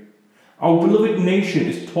country. Our beloved nation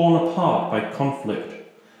is torn apart by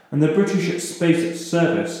conflict, and the British Space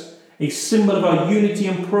Service, a symbol of our unity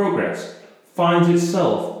and progress, finds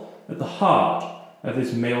itself at the heart of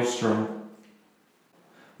this maelstrom.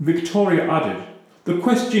 Victoria added, the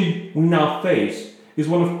question we now face is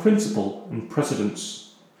one of principle and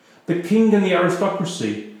precedence. The king and the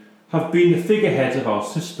aristocracy have been the figureheads of our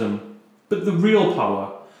system, but the real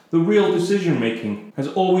power, the real decision-making has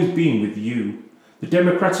always been with you, the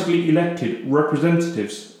democratically elected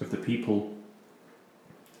representatives of the people.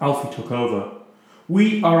 Alfie took over.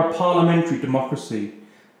 We are a parliamentary democracy.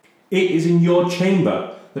 It is in your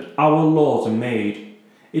chamber that our laws are made.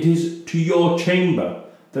 It is to your chamber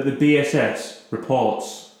that the BSS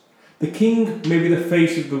reports. The king may be the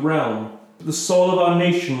face of the realm, but the soul of our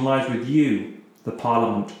nation lies with you, the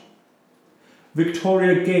Parliament.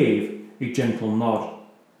 Victoria gave a gentle nod.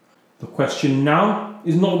 The question now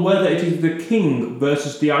is not whether it is the king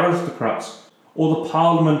versus the aristocrats or the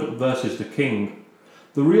Parliament versus the king.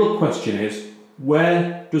 The real question is,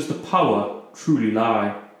 where does the power truly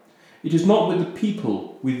lie? It is not with the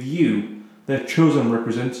people, with you, their chosen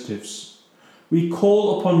representatives. We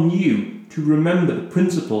call upon you to remember the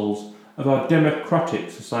principles of our democratic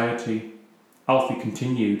society. Alfie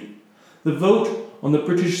continued. The vote on the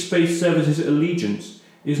British Space Service's allegiance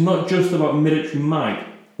is not just about military might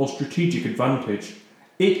or strategic advantage.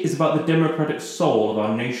 It is about the democratic soul of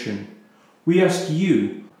our nation. We ask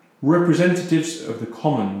you, representatives of the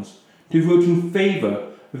Commons, to vote in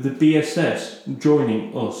favour of the BSS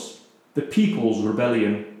joining us, the People's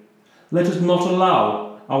Rebellion. Let us not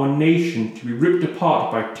allow our nation to be ripped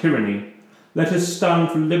apart by tyranny. Let us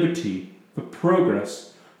stand for liberty, for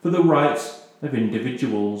progress, for the rights of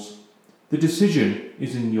individuals. The decision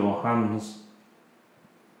is in your hands.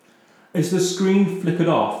 As the screen flickered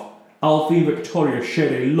off, Alfie and Victoria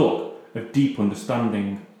shared a look of deep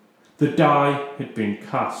understanding. The die had been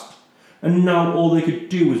cast, and now all they could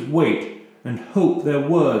do was wait and hope their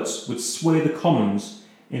words would sway the Commons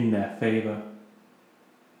in their favour.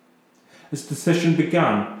 As the session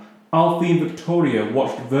began, Alfie and Victoria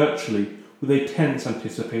watched virtually with a tense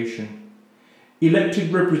anticipation.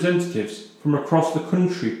 Elected representatives from across the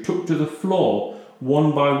country took to the floor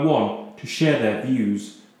one by one to share their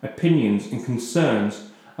views, opinions and concerns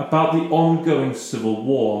about the ongoing civil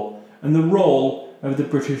war and the role of the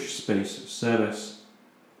British Space Service.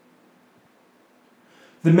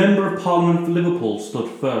 The Member of Parliament for Liverpool stood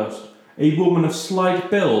first, a woman of slight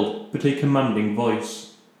build but a commanding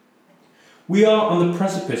voice. We are on the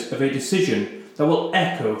precipice of a decision that will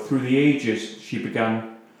echo through the ages, she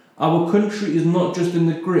began. Our country is not just in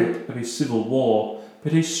the grip of a civil war,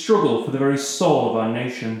 but a struggle for the very soul of our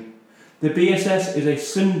nation. The BSS is a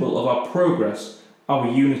symbol of our progress, our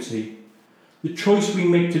unity. The choice we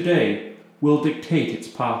make today will dictate its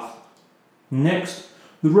path. Next,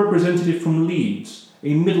 the representative from Leeds,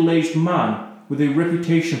 a middle-aged man with a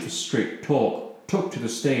reputation for straight talk, took to the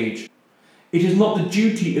stage. It is not the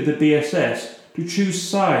duty of the BSS to choose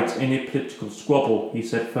sides in a political squabble, he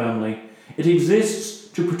said firmly. It exists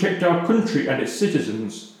to protect our country and its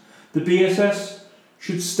citizens. The BSS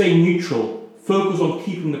should stay neutral, focus on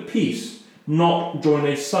keeping the peace, not join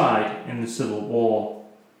a side in the civil war.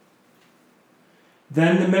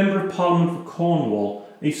 Then the Member of Parliament for Cornwall,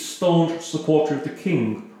 a staunch supporter of the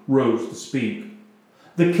King, rose to speak.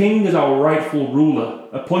 The King is our rightful ruler,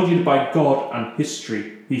 appointed by God and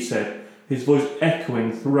history, he said, his voice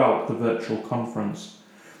echoing throughout the virtual conference.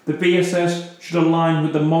 The BSS should align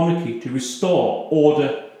with the monarchy to restore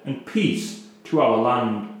order and peace to our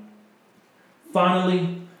land.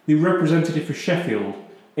 Finally, the representative for Sheffield,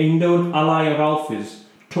 a known ally of Alfie's,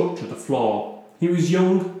 took to the floor. He was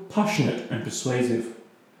young, passionate and persuasive.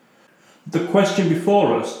 The question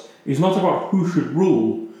before us is not about who should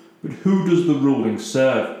rule, but who does the ruling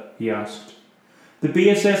serve, he asked. The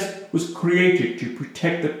BSS was created to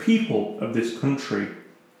protect the people of this country.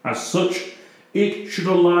 As such, it should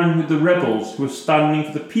align with the rebels who are standing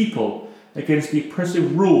for the people against the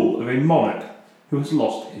oppressive rule of a monarch who has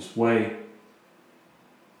lost his way.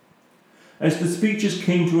 As the speeches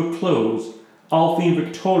came to a close, Alfie and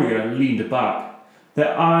Victoria leaned back,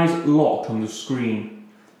 their eyes locked on the screen.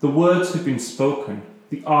 The words had been spoken,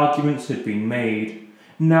 the arguments had been made.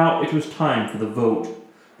 Now it was time for the vote.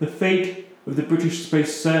 The fate of the British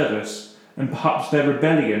Space Service, and perhaps their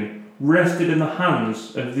rebellion, rested in the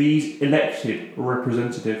hands of these elected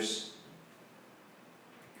representatives.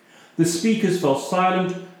 The speakers fell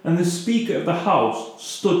silent, and the Speaker of the House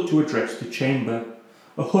stood to address the chamber.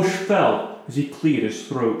 A hush fell as he cleared his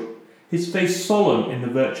throat, his face solemn in the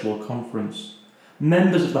virtual conference.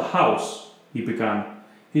 "Members of the House," he began,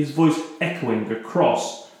 his voice echoing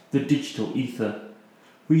across the digital ether.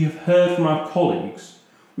 "We have heard from our colleagues.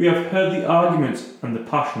 We have heard the arguments and the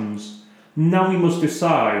passions. Now we must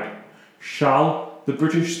decide. Shall the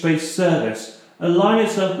British Space Service align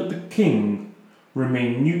itself with the King,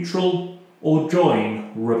 remain neutral, or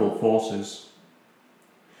join rebel forces?"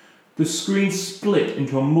 The screen split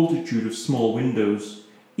into a multitude of small windows,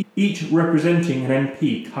 each representing an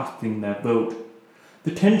MP casting their vote.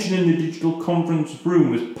 The tension in the digital conference room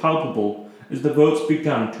was palpable as the votes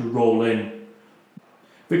began to roll in.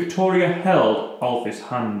 Victoria held Alfie's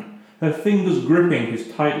hand, her fingers gripping his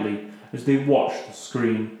tightly as they watched the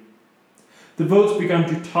screen. The votes began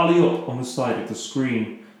to tally up on the side of the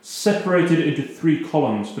screen, separated into 3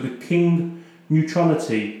 columns for the King,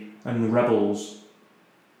 neutrality, and the rebels.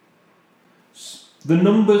 The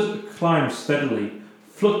numbers climbed steadily,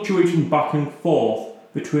 fluctuating back and forth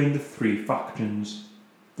between the 3 factions.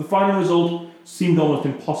 The final result seemed almost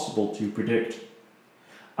impossible to predict.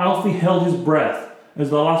 Alfie held his breath as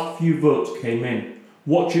the last few votes came in,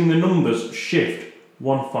 watching the numbers shift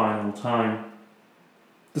one final time.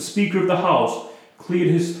 The Speaker of the House cleared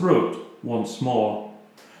his throat once more.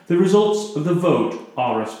 "The results of the vote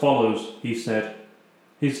are as follows," he said,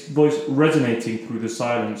 his voice resonating through the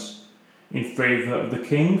silence. "In favour of the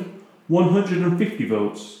King, 150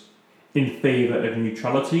 votes. In favour of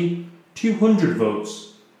neutrality, 200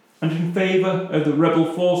 votes. And in favour of the rebel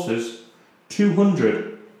forces,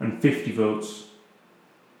 250 votes.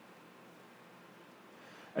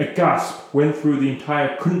 A gasp went through the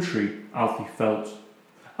entire country, Alfie felt.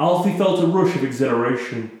 Alfie felt a rush of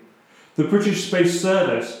exhilaration. The British Space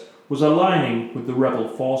Service was aligning with the rebel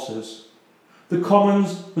forces. The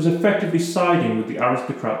Commons was effectively siding with the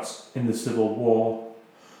aristocrats in the Civil War.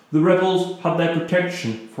 The rebels had their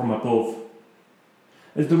protection from above.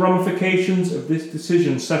 As the ramifications of this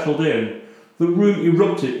decision settled in, the room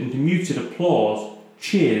erupted into muted applause,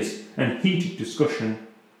 cheers, and heated discussion.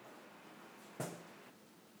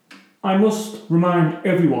 "I must remind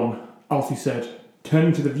everyone," Alfie said,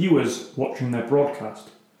 turning to the viewers watching their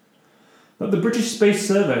broadcast, "that the British Space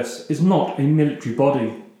Service is not a military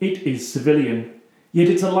body. It is civilian. Yet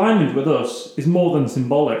its alignment with us is more than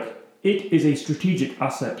symbolic. It is a strategic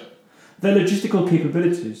asset. Their logistical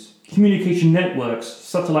capabilities, communication networks,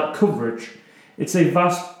 satellite coverage, it's a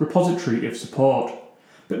vast repository of support.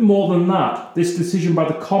 But more than that, this decision by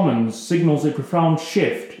the Commons signals a profound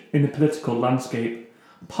shift in the political landscape.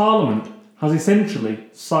 Parliament has essentially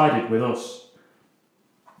sided with us."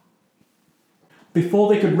 Before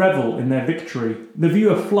they could revel in their victory, the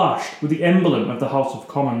viewer flashed with the emblem of the House of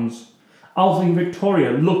Commons. Alfie and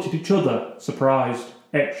Victoria looked at each other, surprised,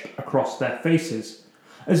 etched across their faces,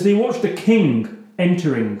 as they watched the King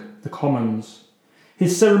entering the Commons.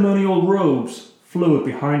 His ceremonial robes flowed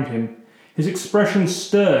behind him, his expression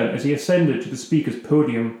stern as he ascended to the Speaker's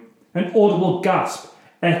podium. An audible gasp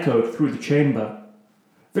echoed through the chamber.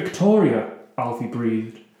 "Victoria," Alfie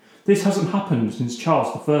breathed. "This hasn't happened since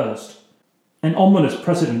Charles I." "An ominous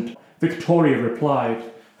precedent," Victoria replied,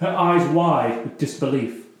 her eyes wide with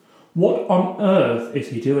disbelief. "What on earth is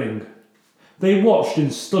he doing?" They watched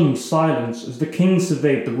in stunned silence as the King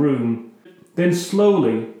surveyed the room. Then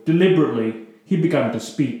slowly, deliberately, he began to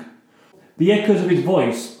speak. The echoes of his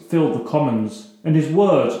voice filled the Commons, and his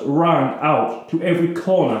words rang out to every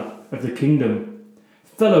corner of the kingdom.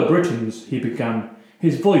 "Fellow Britons," he began,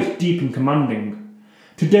 his voice deep and commanding,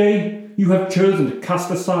 "today you have chosen to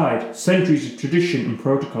cast aside centuries of tradition and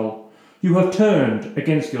protocol. You have turned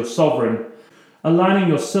against your sovereign, aligning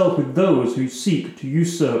yourself with those who seek to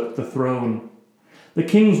usurp the throne." The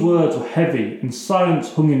King's words were heavy, and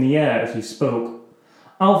silence hung in the air as he spoke.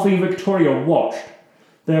 Alfie and Victoria watched,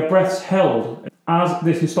 their breaths held as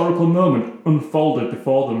this historical moment unfolded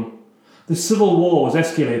before them. The Civil War was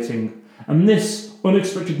escalating, and this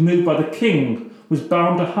unexpected move by the King was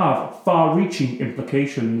bound to have far-reaching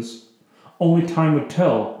implications. Only time would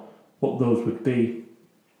tell what those would be.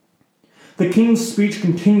 The King's speech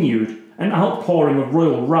continued, an outpouring of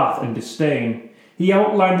royal wrath and disdain. He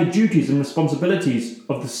outlined the duties and responsibilities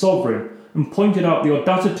of the sovereign and pointed out the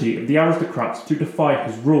audacity of the aristocrats to defy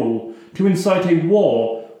his rule, to incite a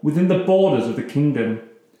war within the borders of the kingdom.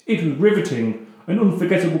 It was riveting, an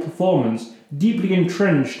unforgettable performance, deeply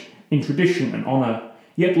entrenched in tradition and honour,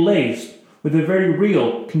 yet laced with a very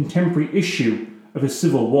real contemporary issue of a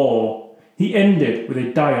civil war. He ended with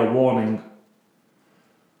a dire warning.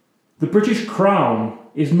 "The British Crown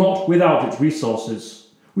is not without its resources.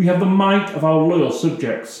 We have the might of our loyal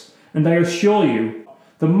subjects, and I assure you,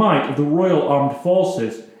 the might of the Royal Armed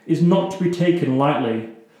Forces is not to be taken lightly.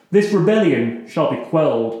 This rebellion shall be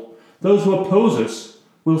quelled. Those who oppose us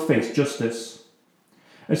will face justice."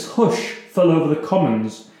 As hush fell over the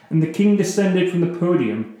commons and the king descended from the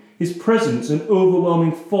podium, his presence an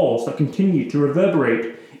overwhelming force that continued to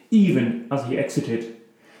reverberate even as he exited.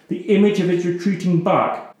 The image of his retreating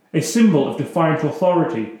back, a symbol of defiant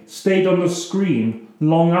authority, stayed on the screen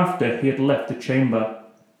long after he had left the chamber.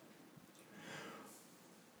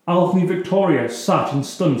 Alfie and Victoria sat in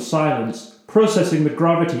stunned silence, processing the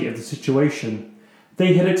gravity of the situation.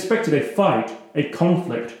 They had expected a fight, a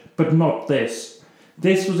conflict, but not this.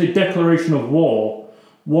 This was a declaration of war,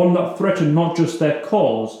 one that threatened not just their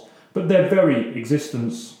cause, but their very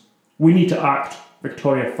existence. "We need to act,"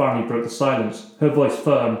 Victoria finally broke the silence, her voice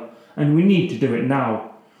firm, "and we need to do it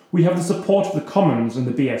now. We have the support of the Commons and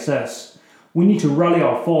the BSS. We need to rally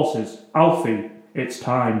our forces. Alfie, it's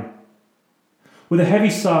time." With a heavy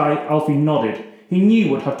sigh, Alfie nodded. He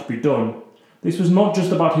knew what had to be done. This was not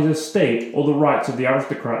just about his estate or the rights of the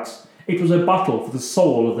aristocrats. It was a battle for the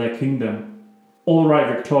soul of their kingdom. "All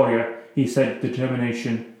right, Victoria," he said with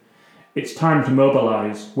determination. "It's time to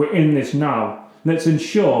mobilise. We're in this now. Let's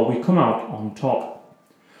ensure we come out on top."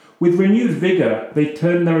 With renewed vigour, they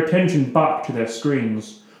turned their attention back to their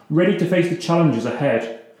screens, ready to face the challenges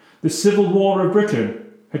ahead. The Civil War of Britain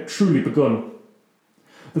had truly begun.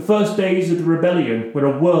 The first days of the rebellion were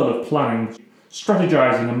a whirl of planning,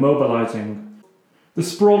 strategising and mobilising. The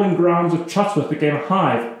sprawling grounds of Chatsworth became a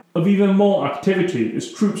hive of even more activity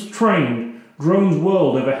as troops trained, drones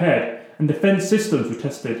whirled overhead, and defence systems were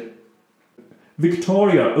tested.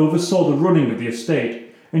 Victoria oversaw the running of the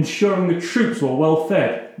estate, ensuring the troops were well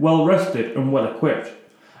fed, well rested, and well equipped.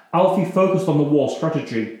 Alfie focused on the war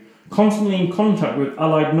strategy, constantly in contact with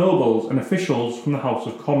allied nobles and officials from the House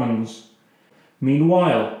of Commons.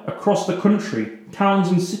 Meanwhile, across the country, towns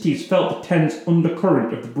and cities felt the tense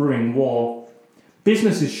undercurrent of the brewing war.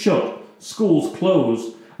 Businesses shut, schools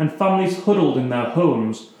closed, and families huddled in their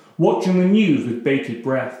homes, watching the news with bated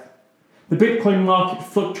breath. The Bitcoin market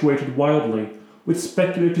fluctuated wildly, with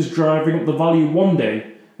speculators driving up the value one day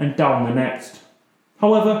and down the next.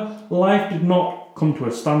 However, life did not come to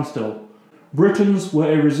a standstill. Britons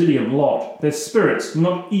were a resilient lot, their spirits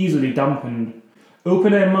not easily dampened.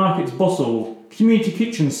 Open-air markets bustled, community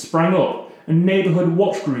kitchens sprang up, and neighbourhood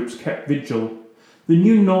watch groups kept vigil. The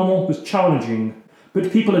new normal was challenging,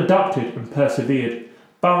 but people adapted and persevered,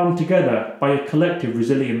 bound together by a collective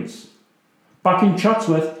resilience. Back in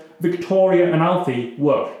Chatsworth, Victoria and Alfie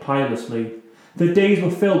worked tirelessly. Their days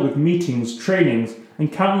were filled with meetings, trainings,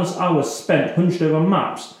 and countless hours spent hunched over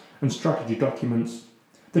maps and strategy documents.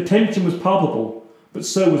 The tension was palpable, but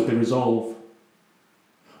so was the resolve.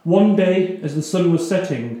 One day, as the sun was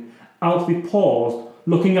setting, Alfie paused,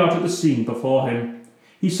 looking out at the scene before him.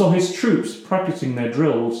 He saw his troops practicing their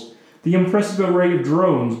drills, the impressive array of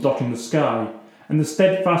drones dotting the sky, and the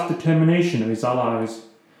steadfast determination of his allies.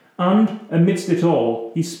 And, amidst it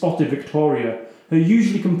all, he spotted Victoria, her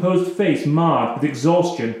usually composed face marred with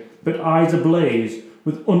exhaustion, but eyes ablaze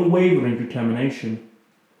with unwavering determination.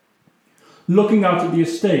 Looking out at the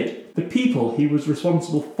estate, the people he was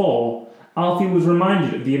responsible for, Alfie was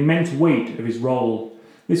reminded of the immense weight of his role.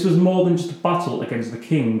 This was more than just a battle against the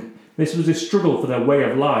king. This was a struggle for their way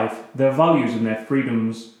of life, their values and their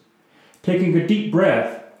freedoms. Taking a deep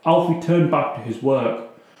breath, Alfie turned back to his work.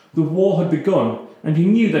 The war had begun, and he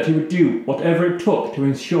knew that he would do whatever it took to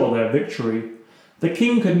ensure their victory. The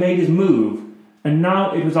king had made his move, and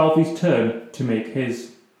now it was Alfie's turn to make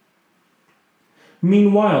his.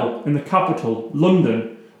 Meanwhile, in the capital,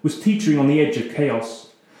 London was teetering on the edge of chaos.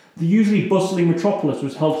 The usually bustling metropolis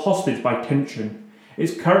was held hostage by tension,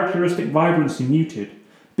 its characteristic vibrancy muted.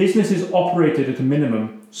 Businesses operated at a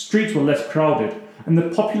minimum, streets were less crowded, and the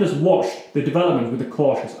populace watched the development with a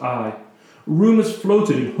cautious eye. Rumours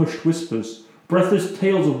floated in hushed whispers, breathless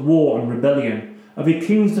tales of war and rebellion, of a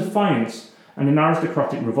king's defiance and an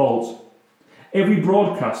aristocratic revolt. Every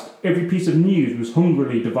broadcast, every piece of news was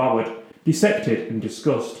hungrily devoured, dissected and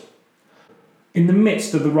discussed. In the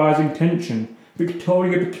midst of the rising tension,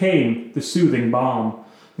 Victoria became the soothing balm,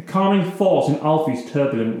 the calming force in Alfie's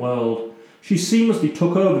turbulent world. She seamlessly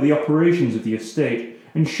took over the operations of the estate,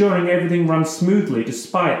 ensuring everything ran smoothly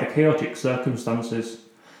despite the chaotic circumstances.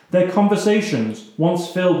 Their conversations,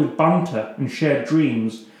 once filled with banter and shared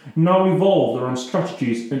dreams, now revolved around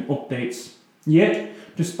strategies and updates. Yet,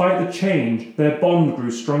 despite the change, their bond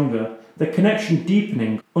grew stronger, their connection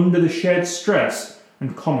deepening under the shared stress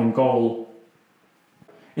and common goal.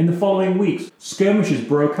 In the following weeks, skirmishes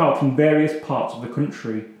broke out in various parts of the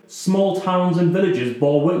country. small towns and villages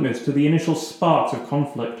bore witness to the initial sparks of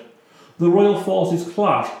conflict. The royal forces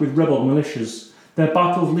clashed with rebel militias, their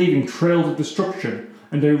battles leaving trails of destruction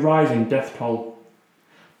and a rising death toll.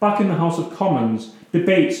 Back in the House of Commons,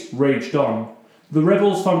 debates raged on. The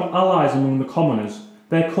rebels found allies among the commoners,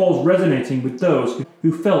 their cause resonating with those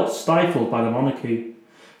who felt stifled by the monarchy.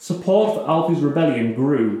 Support for Alfie's rebellion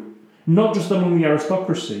grew, not just among the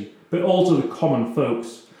aristocracy, but also the common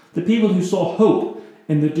folks, the people who saw hope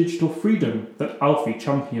in the digital freedom that Alfie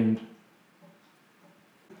championed.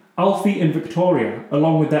 Alfie and Victoria,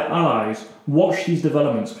 along with their allies, watched these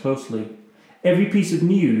developments closely. Every piece of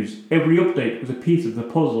news, every update was a piece of the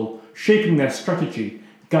puzzle, shaping their strategy,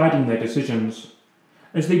 guiding their decisions.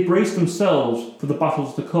 As they braced themselves for the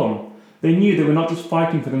battles to come, they knew they were not just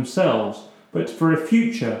fighting for themselves, but for a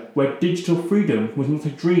future where digital freedom was not a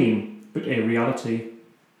dream, but a reality.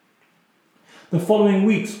 The following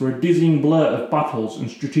weeks were a dizzying blur of battles and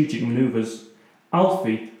strategic manoeuvres.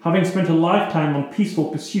 Alfie, having spent a lifetime on peaceful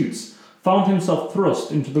pursuits, found himself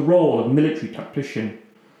thrust into the role of military tactician.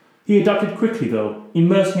 He adapted quickly though,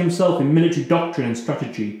 immersing himself in military doctrine and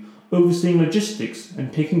strategy, overseeing logistics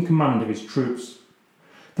and taking command of his troops.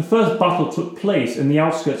 The first battle took place in the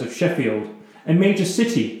outskirts of Sheffield, a major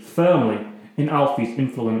city firmly in Alfie's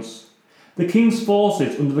influence. The king's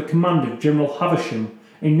forces under the command of General Havisham,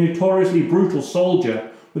 a notoriously brutal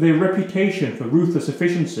soldier with a reputation for ruthless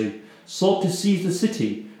efficiency, sought to seize the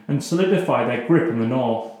city and solidify their grip on the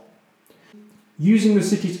north. Using the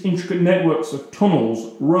city's intricate networks of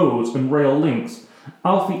tunnels, roads and rail links,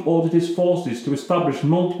 Alfie ordered his forces to establish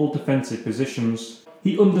multiple defensive positions.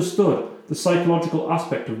 He understood the psychological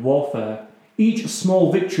aspect of warfare. Each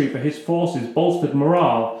small victory for his forces bolstered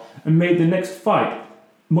morale and made the next fight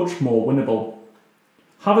much more winnable.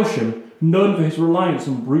 Havisham, known for his reliance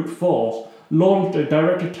on brute force, launched a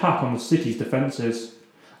direct attack on the city's defences.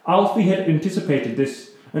 Alfie had anticipated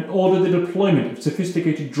this and ordered the deployment of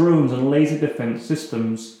sophisticated drones and laser defence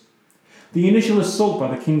systems. The initial assault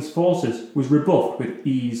by the king's forces was rebuffed with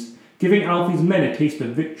ease, giving Alfie's men a taste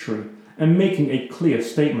of victory and making a clear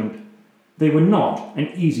statement. They were not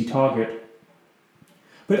an easy target.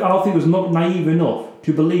 But Alfie was not naive enough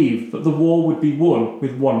to believe that the war would be won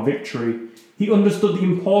with one victory. He understood the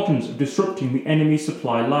importance of disrupting the enemy's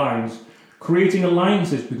supply lines, creating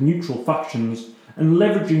alliances with neutral factions, and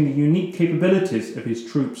leveraging the unique capabilities of his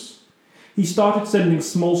troops. He started sending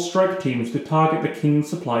small strike teams to target the king's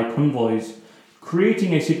supply convoys,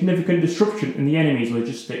 creating a significant disruption in the enemy's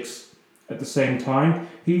logistics. At the same time,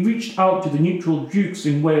 he reached out to the neutral dukes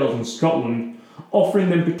in Wales and Scotland, offering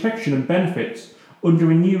them protection and benefits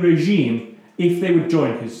under a new regime if they would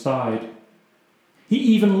join his side. He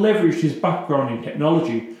even leveraged his background in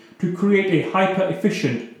technology to create a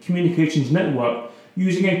hyper-efficient communications network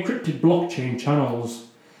using encrypted blockchain channels.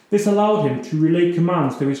 This allowed him to relay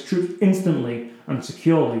commands to his troops instantly and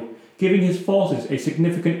securely, giving his forces a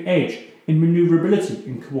significant edge in manoeuvrability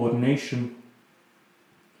and coordination.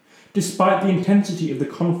 Despite the intensity of the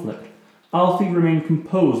conflict, Alfie remained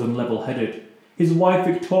composed and level-headed. His wife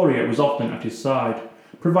Victoria was often at his side,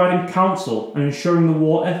 providing counsel and ensuring the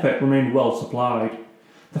war effort remained well supplied.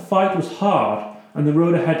 The fight was hard and the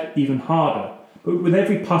road ahead even harder, but with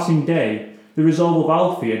every passing day, the resolve of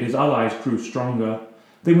Alfie and his allies grew stronger.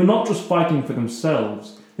 They were not just fighting for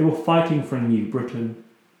themselves, they were fighting for a new Britain.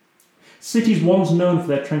 Cities once known for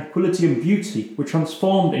their tranquility and beauty were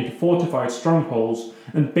transformed into fortified strongholds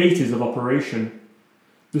and bases of operation.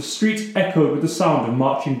 The streets echoed with the sound of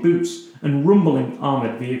marching boots and rumbling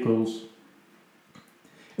armoured vehicles.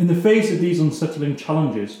 In the face of these unsettling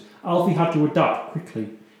challenges, Alfie had to adapt quickly.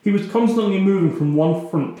 He was constantly moving from one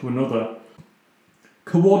front to another,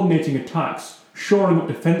 coordinating attacks, shoring up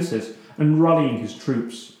defences, and rallying his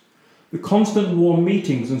troops. The constant war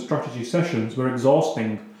meetings and strategy sessions were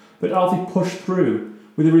exhausting, but Alfie pushed through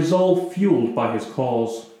with a resolve fuelled by his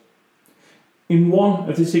cause. In one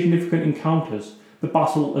of his significant encounters, the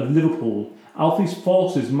Battle of Liverpool, Alfie's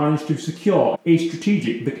forces managed to secure a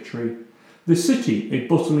strategic victory. The city, a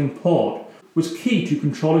bustling port, was key to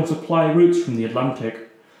controlling supply routes from the Atlantic.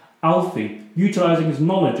 Alfie, utilising his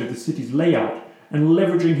knowledge of the city's layout and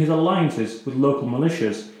leveraging his alliances with local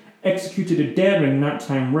militias, executed a daring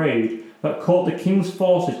nighttime raid that caught the king's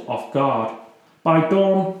forces off guard. By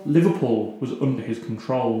dawn, Liverpool was under his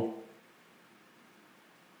control.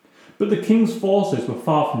 But the king's forces were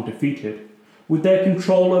far from defeated. With their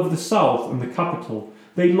control over the south and the capital,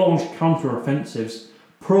 they launched counter-offensives,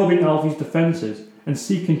 probing Alfie's defences and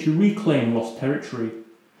seeking to reclaim lost territory.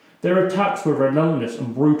 Their attacks were relentless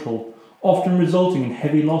and brutal, often resulting in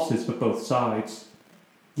heavy losses for both sides.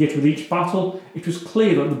 Yet with each battle, it was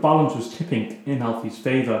clear that the balance was tipping in Alfie's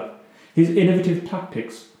favour. His innovative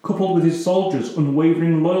tactics, coupled with his soldiers'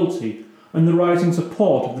 unwavering loyalty and the rising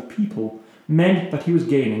support of the people, meant that he was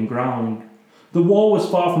gaining ground. The war was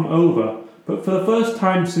far from over, but for the first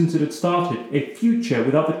time since it had started, a future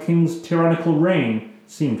without the king's tyrannical reign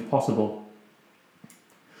seemed possible.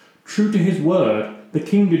 True to his word, the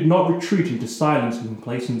king did not retreat into silence and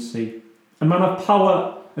complacency. A man of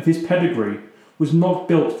power of his pedigree was not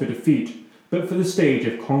built for defeat, but for the stage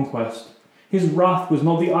of conquest. His wrath was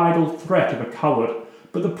not the idle threat of a coward,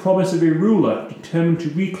 but the promise of a ruler determined to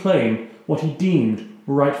reclaim what he deemed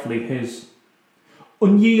rightfully his.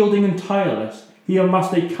 Unyielding and tireless, he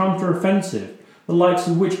amassed a counter-offensive, the likes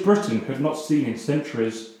of which Britain had not seen in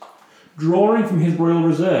centuries. Drawing from his royal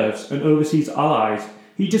reserves and overseas allies,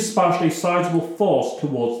 he dispatched a sizable force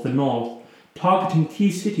towards the north, targeting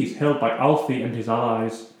key cities held by Alfie and his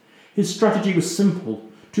allies. His strategy was simple: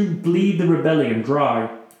 to bleed the rebellion dry,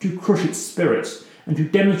 to crush its spirits, and to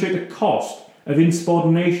demonstrate the cost of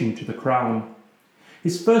insubordination to the crown.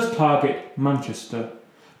 His first target, Manchester.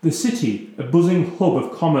 The city, a buzzing hub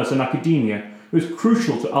of commerce and academia, was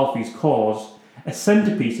crucial to Alfie's cause, a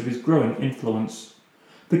centrepiece of his growing influence.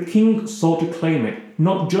 The king sought to claim it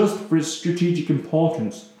not just for its strategic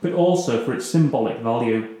importance, but also for its symbolic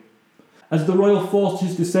value. As the royal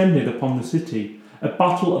forces descended upon the city, a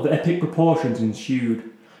battle of epic proportions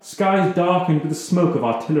ensued. Skies darkened with the smoke of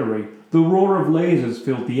artillery, the roar of lasers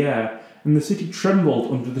filled the air, and the city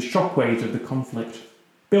trembled under the shockwaves of the conflict.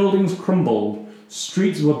 Buildings crumbled,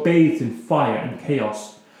 streets were bathed in fire and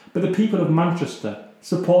chaos, but the people of Manchester,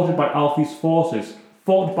 supported by Alfie's forces,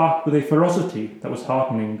 fought back with a ferocity that was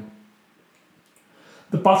heartening.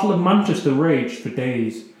 The Battle of Manchester raged for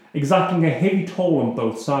days, exacting a heavy toll on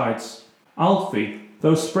both sides. Alfie,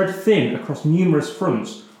 though spread thin across numerous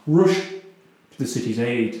fronts, rushed to the city's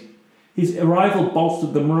aid. His arrival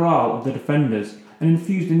bolstered the morale of the defenders and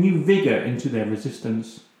infused a new vigour into their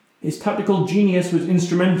resistance. His tactical genius was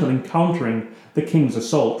instrumental in countering the king's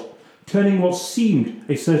assault, turning what seemed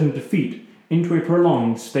a certain defeat into a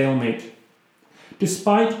prolonged stalemate.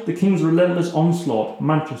 Despite the king's relentless onslaught,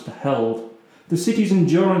 Manchester held. The city's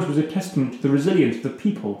endurance was a testament to the resilience of the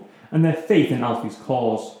people and their faith in Alfie's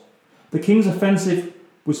cause. The king's offensive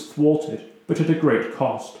was thwarted, but at a great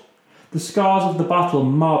cost. The scars of the battle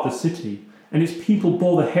marred the city, and its people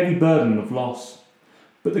bore the heavy burden of loss.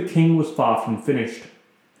 But the king was far from finished.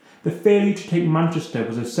 The failure to take Manchester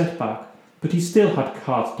was a setback, but he still had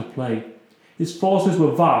cards to play. His forces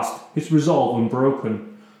were vast, his resolve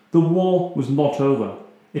unbroken. The war was not over.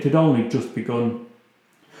 It had only just begun.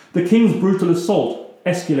 The king's brutal assault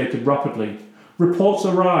escalated rapidly. Reports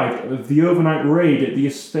arrived of the overnight raid at the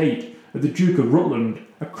estate of the Duke of Rutland,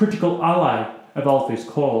 a critical ally of Alfie's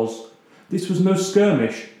cause. This was no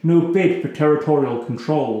skirmish, no bid for territorial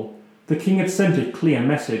control. The king had sent a clear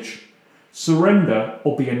message: surrender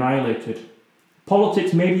or be annihilated.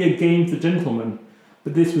 Politics may be a game for gentlemen,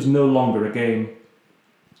 but this was no longer a game.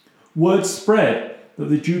 Word spread that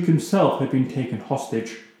the Duke himself had been taken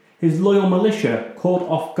hostage. His loyal militia, caught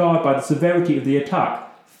off guard by the severity of the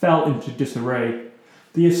attack, fell into disarray.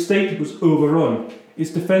 The estate was overrun,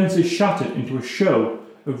 its defences shattered into a show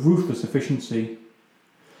of ruthless efficiency.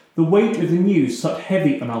 The weight of the news sat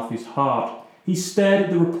heavy on Alfie's heart. He stared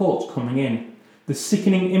at the reports coming in, the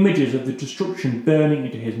sickening images of the destruction burning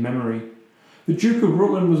into his memory. The Duke of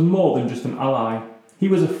Rutland was more than just an ally. He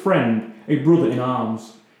was a friend, a brother in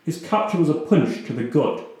arms. His capture was a punch to the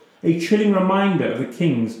gut, a chilling reminder of the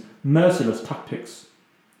king's merciless tactics.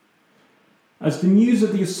 As the news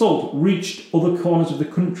of the assault reached other corners of the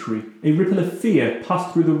country, a ripple of fear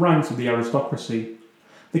passed through the ranks of the aristocracy.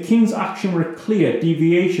 The king's action were a clear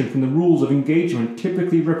deviation from the rules of engagement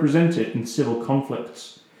typically represented in civil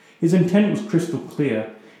conflicts. His intent was crystal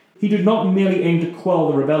clear. He did not merely aim to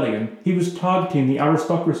quell the rebellion, he was targeting the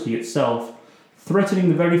aristocracy itself, threatening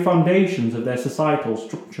the very foundations of their societal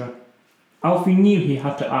structure. Alfie knew he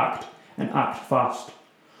had to act, and act fast.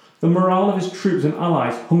 The morale of his troops and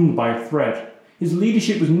allies hung by a thread. His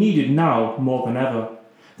leadership was needed now more than ever.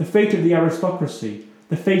 The fate of the aristocracy,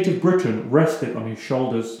 the fate of Britain, rested on his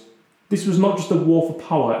shoulders. This was not just a war for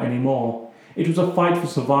power anymore. It was a fight for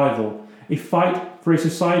survival, a fight for a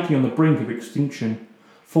society on the brink of extinction,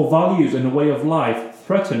 for values and a way of life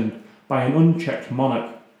threatened by an unchecked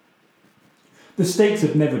monarch. The stakes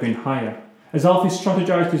had never been higher. As Alfie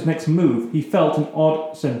strategized his next move, he felt an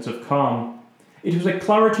odd sense of calm. It was a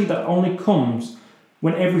clarity that only comes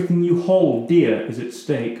when everything you hold dear is at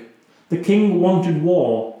stake. The king wanted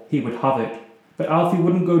war, he would have it, but Alfie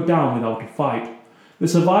wouldn't go down without a fight. The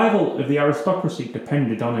survival of the aristocracy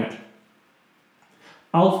depended on it.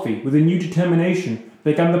 Alfie, with a new determination,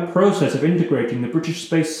 began the process of integrating the British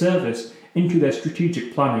Space Service into their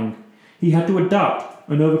strategic planning. He had to adapt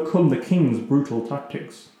and overcome the King's brutal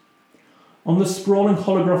tactics. On the sprawling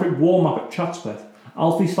holographic war map at Chatsworth,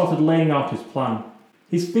 Alfie started laying out his plan.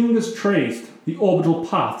 His fingers traced the orbital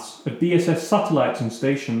paths of BSS satellites and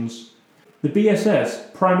stations. The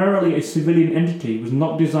BSS, primarily a civilian entity, was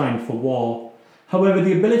not designed for war. However,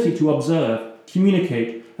 the ability to observe,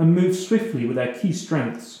 communicate, and move swiftly were their key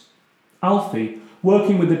strengths. Alfie,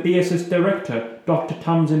 working with the BSS director, Dr.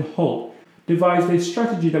 Tamsin Holt, devised a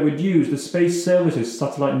strategy that would use the Space Service's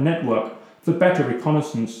satellite network for better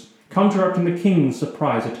reconnaissance, counteracting the King's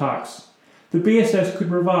surprise attacks. The BSS could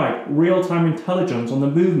provide real-time intelligence on the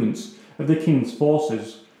movements of the King's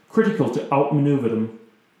forces, critical to outmaneuver them.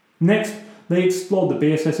 Next, they explored the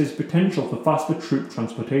BSS's potential for faster troop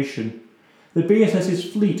transportation. The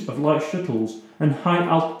BSS's fleet of light shuttles and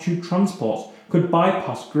high-altitude transports could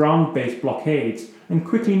bypass ground-based blockades and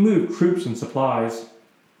quickly move troops and supplies.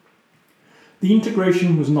 The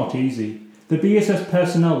integration was not easy. The BSS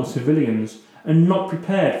personnel were civilians and not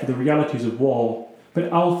prepared for the realities of war,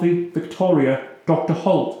 but Alfie, Victoria, Dr.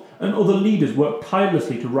 Holt and other leaders worked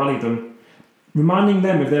tirelessly to rally them, reminding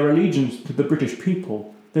them of their allegiance to the British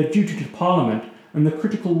people, their duty to Parliament and the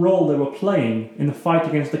critical role they were playing in the fight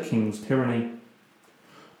against the King's tyranny.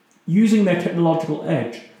 Using their technological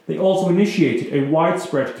edge, they also initiated a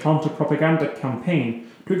widespread counter-propaganda campaign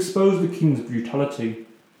to expose the King's brutality.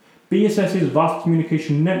 BSS's vast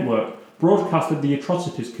communication network broadcasted the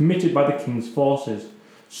atrocities committed by the King's forces,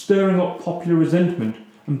 stirring up popular resentment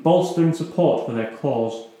and bolstering support for their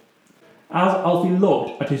cause. As Alfie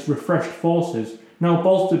looked at his refreshed forces, now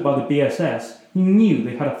bolstered by the BSS, he knew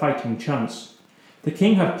they had a fighting chance. The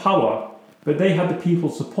King had power, but they had the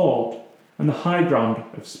people's support and the high ground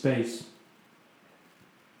of space.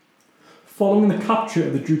 Following the capture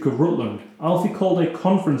of the Duke of Rutland, Alfie called a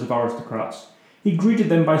conference of aristocrats. He greeted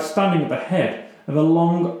them by standing at the head of a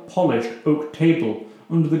long, polished oak table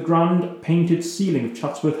under the grand painted ceiling of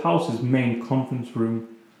Chatsworth House's main conference room.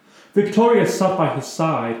 Victoria sat by his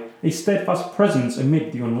side, a steadfast presence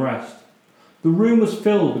amid the unrest. The room was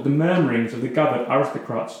filled with the murmurings of the gathered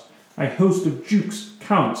aristocrats, a host of dukes,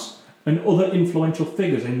 counts, and other influential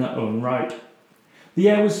figures in their own right. The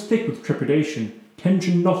air was thick with trepidation,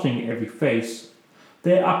 tension knotting every face.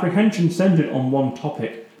 Their apprehension centred on one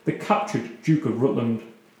topic, the captured Duke of Rutland.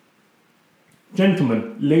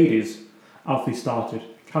 "Gentlemen, ladies," Alfie started,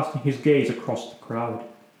 casting his gaze across the crowd.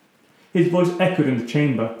 His voice echoed in the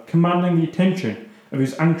chamber, commanding the attention of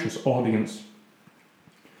his anxious audience.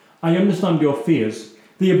 "I understand your fears.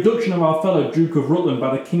 The abduction of our fellow Duke of Rutland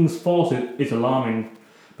by the King's forces is alarming.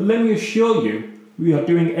 But let me assure you, we are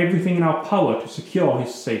doing everything in our power to secure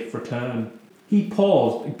his safe return." He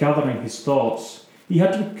paused, gathering his thoughts. He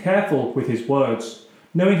had to be careful with his words,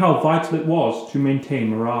 knowing how vital it was to maintain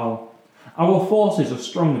morale. "Our forces are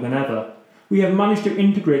stronger than ever. We have managed to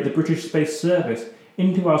integrate the British Space Service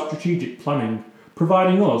into our strategic planning,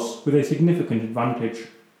 providing us with a significant advantage."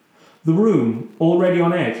 The room, already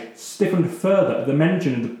on edge, stiffened further at the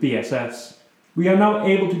mention of the BSS. "We are now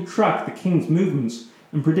able to track the King's movements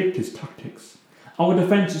and predict his tactics. Our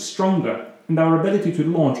defence is stronger, and our ability to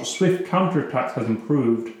launch swift counterattacks has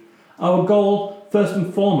improved. Our goal, first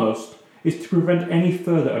and foremost, is to prevent any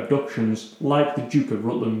further abductions like the Duke of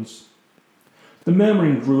Rutland's." The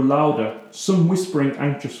murmuring grew louder, some whispering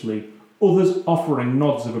anxiously, others offering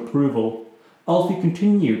nods of approval. Alfie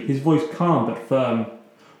continued, his voice calm but firm.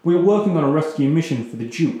 "We are working on a rescue mission for the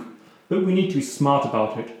Duke, but we need to be smart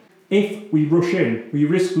about it. If we rush in, we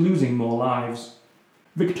risk losing more lives."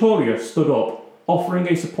 Victoria stood up, offering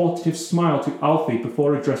a supportive smile to Alfie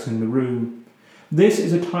before addressing the room. "This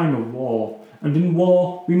is a time of war, and in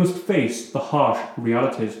war we must face the harsh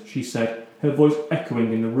realities," she said, her voice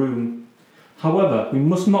echoing in the room. "However, we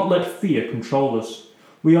must not let fear control us.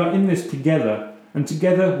 We are in this together, and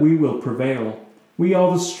together we will prevail. We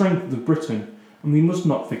are the strength of Britain, and we must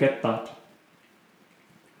not forget that."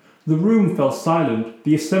 The room fell silent,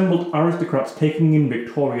 the assembled aristocrats taking in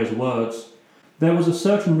Victoria's words. There was a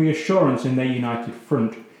certain reassurance in their united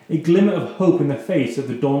front, a glimmer of hope in the face of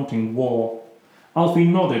the daunting war. Alfie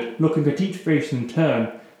nodded, looking at each face in turn,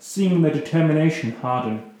 seeing their determination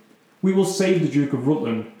harden. "We will save the Duke of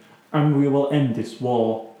Rutland, and we will end this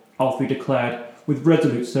war," Alfie declared with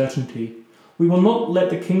resolute certainty. "We will not let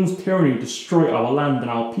the King's tyranny destroy our land and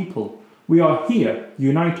our people. We are here,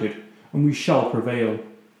 united, and we shall prevail."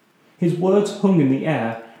 His words hung in the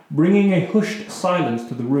air, bringing a hushed silence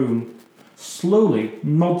to the room. Slowly,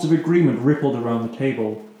 nods of agreement rippled around the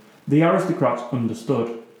table. The aristocrats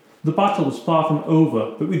understood. The battle was far from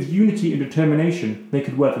over, but with unity and determination they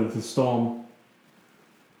could weather the storm.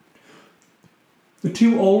 The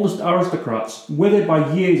two oldest aristocrats, withered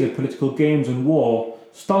by years of political games and war,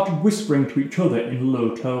 started whispering to each other in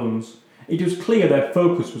low tones. It was clear their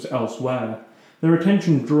focus was elsewhere, their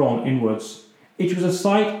attention drawn inwards. It was a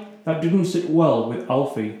sight that didn't sit well with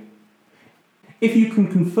Alfie. "If you can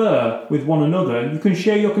confer with one another, you can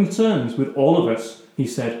share your concerns with all of us," he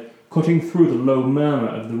said, cutting through the low murmur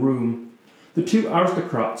of the room. The two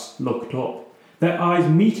aristocrats looked up, their eyes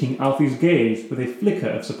meeting Alfie's gaze with a flicker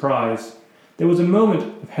of surprise. There was a moment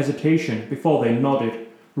of hesitation before they nodded,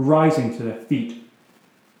 rising to their feet.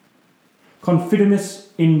 "Confidimus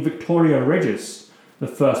in Victoria Regis," the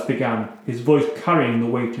first began, his voice carrying the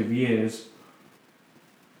weight of years.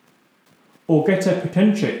 "Augeta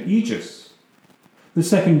potentia aegis." The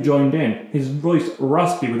second joined in, his voice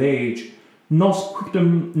raspy with age. "Nos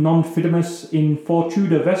quictum non fidimus in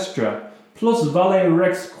fortuda vestra, plus vale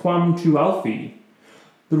rex quam tu Alfie."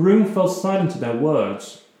 The room fell silent at their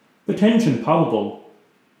words, the tension palpable.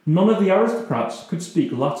 None of the aristocrats could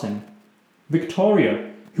speak Latin. Victoria,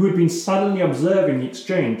 who had been silently observing the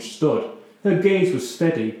exchange, stood. Her gaze was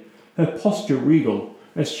steady, her posture regal,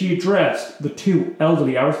 as she addressed the two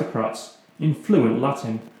elderly aristocrats in fluent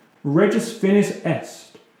Latin. "Regis finis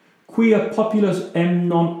est, quia populus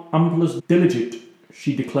non amplus diligit,"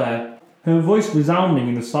 she declared, her voice resounding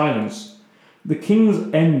in the silence. "The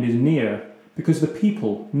king's end is near, because the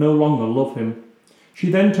people no longer love him." She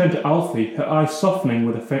then turned to Alfie, her eyes softening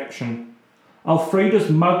with affection. "Alfredus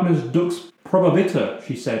magnus dux probabiter,"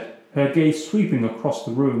 she said, her gaze sweeping across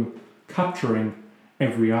the room, capturing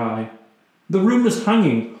every eye. The room was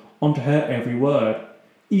hanging onto her every word,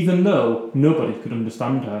 even though nobody could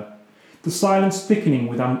understand her. The silence thickening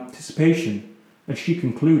with anticipation as she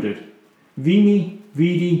concluded. "Vini,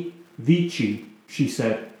 vidi, vici," she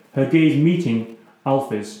said, her gaze meeting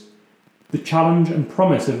Alfie's. The challenge and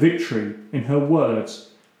promise of victory in her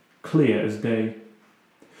words, clear as day.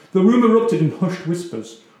 The room erupted in hushed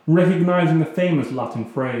whispers, recognising the famous Latin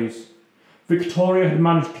phrase. Victoria had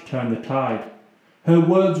managed to turn the tide, her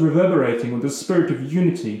words reverberating with the spirit of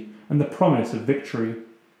unity and the promise of victory.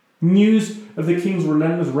 News of the king's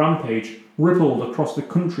relentless rampage rippled across the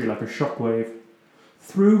country like a shockwave.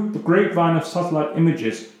 Through the grapevine of satellite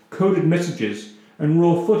images, coded messages, and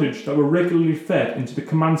raw footage that were regularly fed into the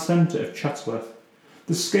command centre of Chatsworth,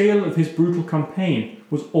 the scale of his brutal campaign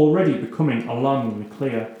was already becoming alarmingly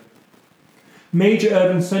clear. Major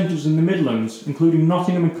urban centres in the Midlands, including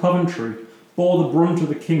Nottingham and Coventry, bore the brunt of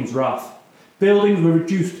the king's wrath. Buildings were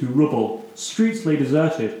reduced to rubble, streets lay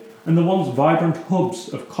deserted, and the once vibrant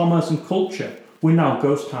hubs of commerce and culture were now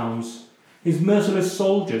ghost towns. His merciless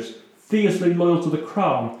soldiers, fiercely loyal to the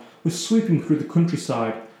crown, were sweeping through the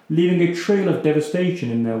countryside, leaving a trail of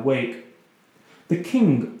devastation in their wake. The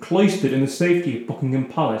king, cloistered in the safety of Buckingham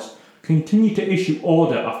Palace, continued to issue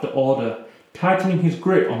order after order, tightening his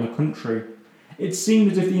grip on the country. It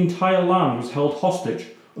seemed as if the entire land was held hostage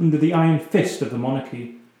under the iron fist of the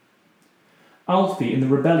monarchy. Alfie and the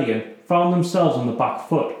rebellion found themselves on the back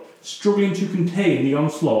foot, struggling to contain the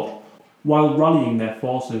onslaught while rallying their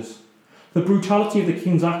forces. The brutality of the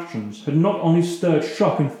king's actions had not only stirred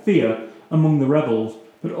shock and fear among the rebels,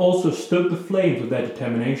 but also stoked the flames of their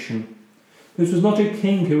determination. This was not a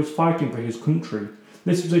king who was fighting for his country.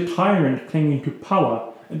 This was a tyrant clinging to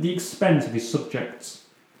power at the expense of his subjects.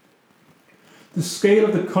 The scale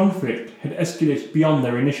of the conflict had escalated beyond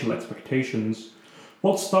their initial expectations.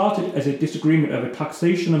 What started as a disagreement over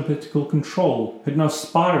taxation and political control had now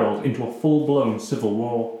spiralled into a full-blown civil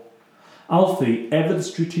war. Alfie, ever the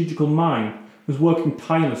strategical mind, was working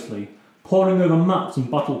tirelessly, poring over maps and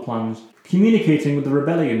battle plans, communicating with the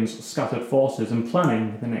rebellion's scattered forces and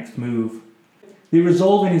planning the next move. The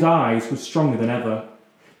resolve in his eyes was stronger than ever.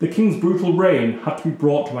 The king's brutal reign had to be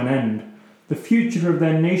brought to an end. The future of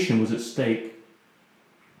their nation was at stake.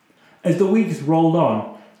 As the weeks rolled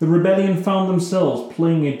on, the rebellion found themselves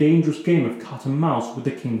playing a dangerous game of cat and mouse with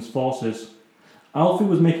the king's forces. Alfie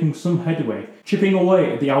was making some headway, chipping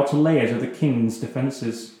away at the outer layers of the king's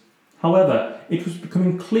defences. However, it was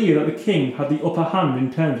becoming clear that the king had the upper hand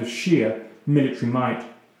in terms of sheer military might.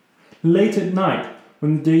 Late at night,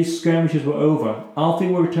 when the day's skirmishes were over, Alfie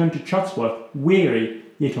would return to Chatsworth, weary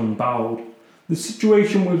yet unbowed. The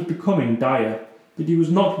situation was becoming dire, but he was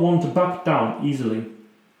not one to back down easily.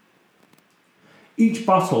 "Each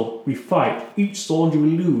battle we fight, each soldier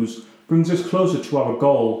we lose, brings us closer to our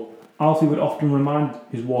goal," Alfie would often remind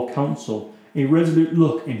his war council, a resolute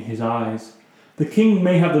look in his eyes. "The king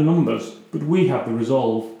may have the numbers, but we have the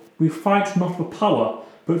resolve. We fight not for power,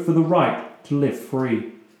 but for the right to live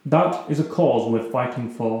free. That is a cause worth fighting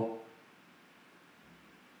for."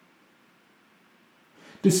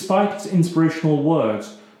 Despite his inspirational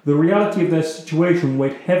words, the reality of their situation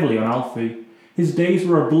weighed heavily on Alfie. His days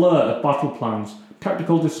were a blur of battle plans,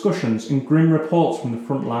 tactical discussions, and grim reports from the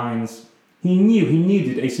front lines. He knew he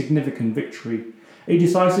needed a significant victory, a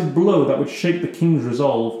decisive blow that would shake the king's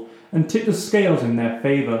resolve and tip the scales in their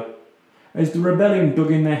favour. As the rebellion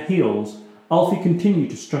dug in their heels, Alfie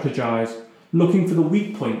continued to strategise, looking for the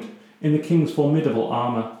weak point in the king's formidable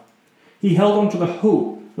armour. He held on to the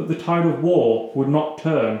hope that the tide of war would not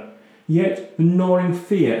turn, yet the gnawing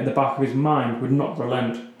fear at the back of his mind would not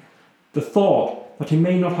relent. The thought that he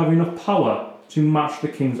may not have enough power to match the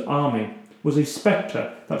king's army was a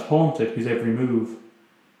spectre that haunted his every move.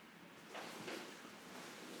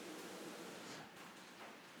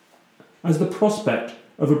 As the prospect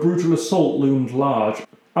of a brutal assault loomed large,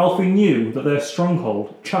 Alfie knew that their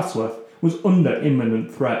stronghold, Chatsworth, was under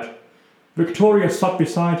imminent threat. Victoria sat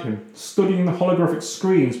beside him, studying the holographic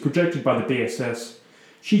screens projected by the BSS.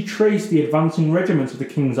 She traced the advancing regiments of the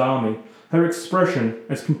king's army, her expression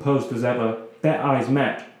as composed as ever. Their eyes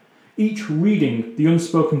met, each reading the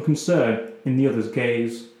unspoken concern in the other's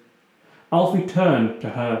gaze. Alfie turned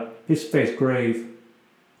to her, his face grave.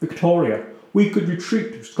 "Victoria, we could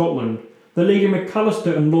retreat to Scotland. The Lady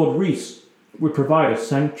McAllister and Lord Rees would provide a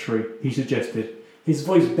sanctuary," he suggested, his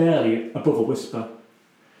voice barely above a whisper.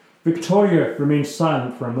 Victoria remained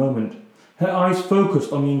silent for a moment, her eyes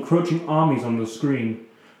focused on the encroaching armies on the screen.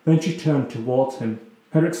 Then she turned towards him,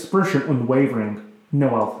 her expression unwavering. "No,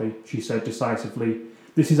 Alfie," she said decisively.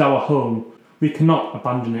 "This is our home. We cannot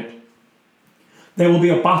abandon it." "There will be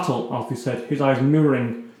a battle," Alfie said, his eyes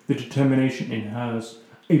mirroring the determination in hers.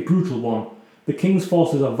 "A brutal one. The king's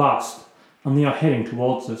forces are vast, and they are heading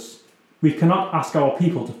towards us. We cannot ask our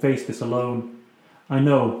people to face this alone." "I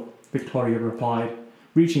know," Victoria replied,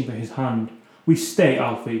 reaching for his hand. "We stay,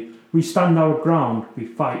 Alfie. We stand our ground. We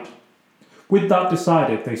fight." With that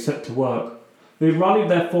decided, they set to work. They rallied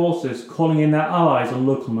their forces, calling in their allies and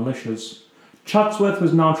local militias. Chatsworth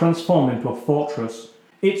was now transformed into a fortress,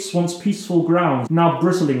 its once peaceful grounds now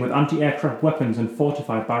bristling with anti-aircraft weapons and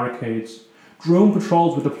fortified barricades. Drone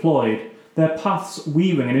patrols were deployed, their paths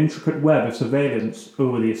weaving an intricate web of surveillance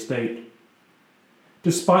over the estate.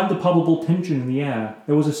 Despite the palpable tension in the air,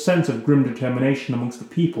 there was a sense of grim determination amongst the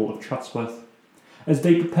people of Chatsworth. As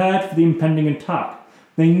they prepared for the impending attack,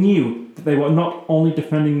 they knew that they were not only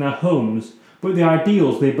defending their homes, but the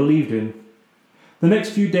ideals they believed in. The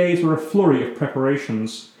next few days were a flurry of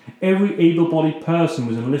preparations. Every able-bodied person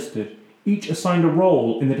was enlisted, each assigned a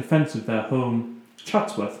role in the defence of their home.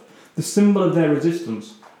 Chatsworth, the symbol of their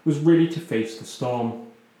resistance, was ready to face the storm.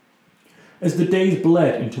 As the days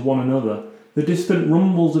bled into one another, the distant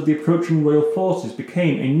rumbles of the approaching royal forces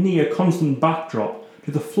became a near-constant backdrop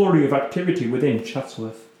to the flurry of activity within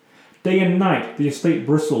Chatsworth. Day and night the estate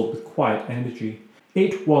bristled with quiet energy.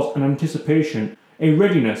 It was an anticipation, a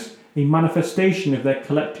readiness, a manifestation of their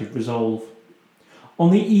collective resolve. On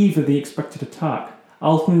the eve of the expected attack,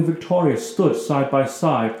 Alfie and Victoria stood side by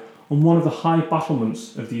side on one of the high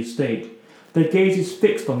battlements of the estate, their gazes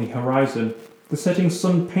fixed on the horizon. The setting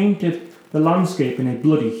sun painted the landscape in a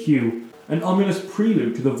bloody hue, an ominous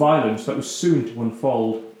prelude to the violence that was soon to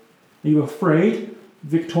unfold. "Are you afraid?"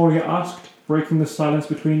 Victoria asked, breaking the silence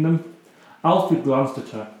between them. Alfie glanced at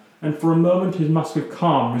her, and for a moment his mask of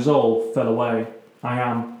calm resolve fell away. "I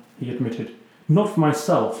am," he admitted. "Not for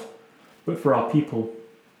myself, but for our people."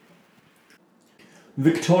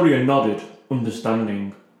 Victoria nodded,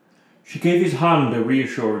 understanding. She gave his hand a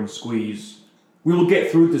reassuring squeeze. "We will get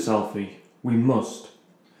through this, Alfie. We must."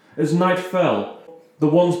 As night fell, the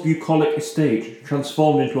once bucolic estate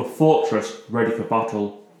transformed into a fortress ready for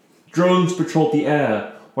battle. Drones patrolled the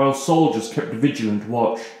air, while soldiers kept vigilant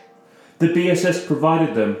watch. The BSS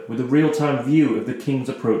provided them with a real-time view of the king's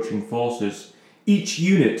approaching forces, each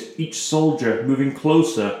unit, each soldier moving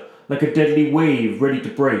closer like a deadly wave ready to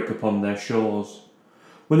break upon their shores.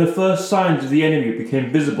 When the first signs of the enemy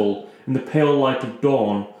became visible in the pale light of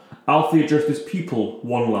dawn, Alfie addressed his people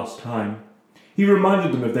one last time. He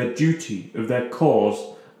reminded them of their duty, of their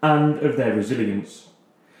cause, and of their resilience.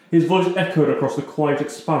 His voice echoed across the quiet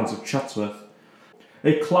expanse of Chatsworth,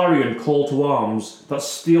 a clarion call to arms that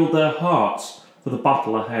steeled their hearts for the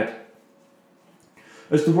battle ahead.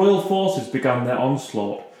 As the royal forces began their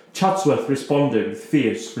onslaught, Chatsworth responded with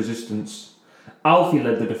fierce resistance. Alfie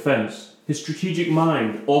led the defence, his strategic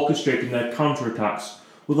mind orchestrating their counterattacks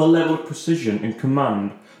with a level of precision and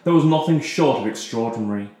command that was nothing short of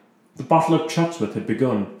extraordinary. The Battle of Chatsworth had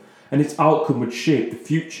begun, and its outcome would shape the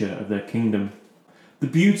future of their kingdom. The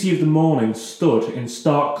beauty of the morning stood in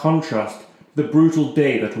stark contrast to the brutal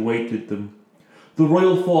day that awaited them. The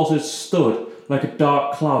royal forces stood like a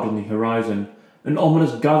dark cloud on the horizon, an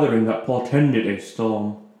ominous gathering that portended a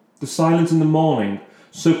storm. The silence in the morning,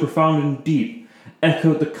 so profound and deep,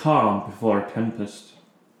 echoed the calm before a tempest.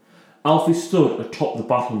 Alfie stood atop the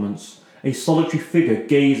battlements, a solitary figure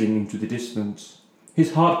gazing into the distance.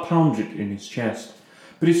 His heart pounded in his chest,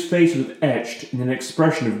 but his face was etched in an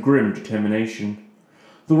expression of grim determination.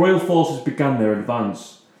 The royal forces began their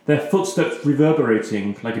advance, their footsteps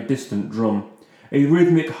reverberating like a distant drum, a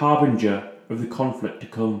rhythmic harbinger of the conflict to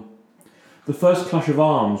come. The first clash of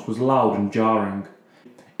arms was loud and jarring.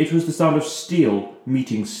 It was the sound of steel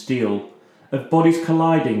meeting steel, of bodies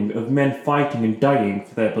colliding, of men fighting and dying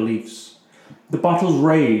for their beliefs. The battles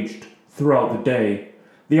raged throughout the day,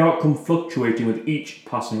 the outcome fluctuating with each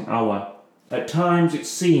passing hour. At times it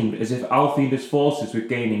seemed as if Alfie and his forces were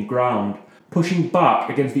gaining ground, pushing back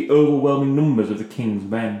against the overwhelming numbers of the king's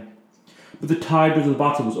men. But the tide of the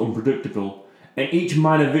battle was unpredictable, and each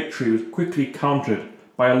minor victory was quickly countered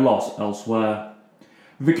by a loss elsewhere.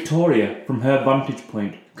 Victoria, from her vantage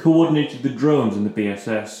point, coordinated the drones in the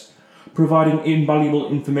BSS, providing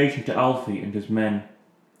invaluable information to Alfie and his men.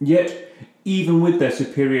 Yet, even with their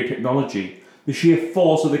superior technology, the sheer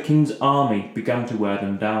force of the king's army began to wear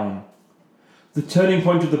them down. The turning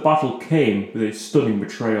point of the battle came with a stunning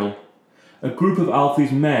betrayal. A group of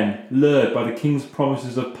Alfie's men, lured by the king's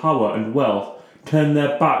promises of power and wealth, turned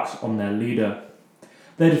their backs on their leader.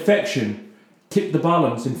 Their defection tipped the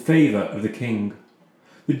balance in favour of the king.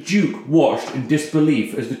 The Duke watched in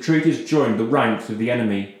disbelief as the traitors joined the ranks of the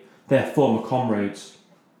enemy, their former comrades.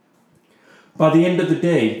 By the end of the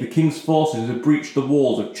day, the king's forces had breached the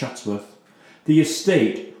walls of Chatsworth. The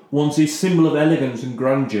estate, once a symbol of elegance and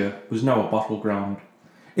grandeur, was now a battleground.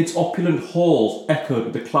 Its opulent halls echoed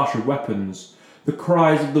with the clash of weapons, the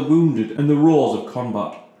cries of the wounded and the roars of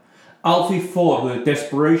combat. Alfie fought with the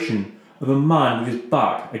desperation of a man with his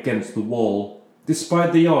back against the wall.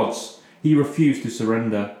 Despite the odds, he refused to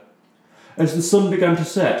surrender. As the sun began to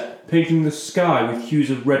set, painting the sky with hues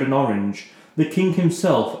of red and orange, the king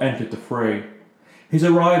himself entered the fray. His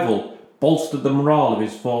arrival bolstered the morale of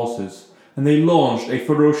his forces, and they launched a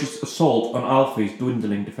ferocious assault on Alfie's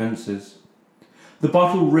dwindling defences. The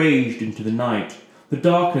battle raged into the night, the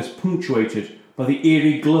darkness punctuated by the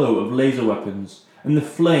eerie glow of laser weapons and the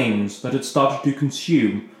flames that had started to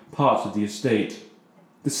consume parts of the estate.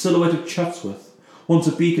 The silhouette of Chatsworth, once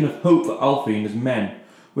a beacon of hope for Alfie and his men,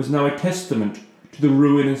 was now a testament to the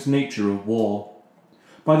ruinous nature of war.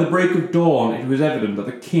 By the break of dawn it was evident that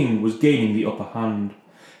the king was gaining the upper hand.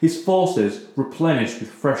 His forces, replenished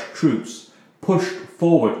with fresh troops, pushed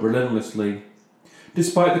forward relentlessly.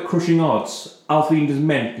 Despite the crushing odds, Alfie and his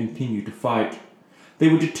men continued to fight. They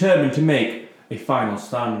were determined to make a final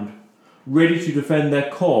stand, ready to defend their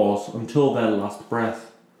cause until their last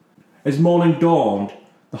breath. As morning dawned,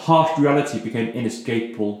 the harsh reality became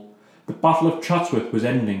inescapable. The Battle of Chatsworth was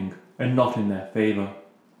ending, and not in their favour.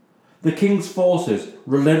 The king's forces,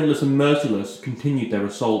 relentless and merciless, continued their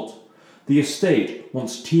assault. The estate,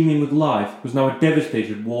 once teeming with life, was now a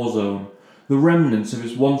devastated war zone, the remnants of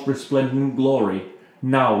its once resplendent glory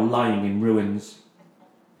now lying in ruins.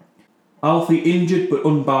 Alfie, injured but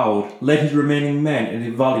unbowed, led his remaining men in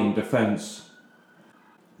a valiant defence.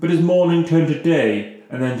 But as morning turned to day,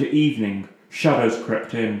 and then to evening, shadows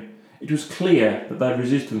crept in. It was clear that their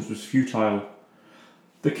resistance was futile.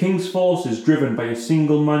 The king's forces, driven by a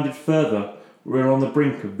single-minded fervour, were on the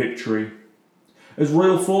brink of victory. As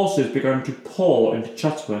royal forces began to pour into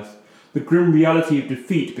Chatsworth, the grim reality of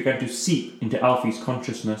defeat began to seep into Alfie's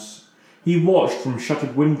consciousness. He watched from a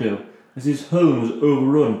shuttered window as his home was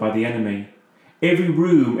overrun by the enemy. Every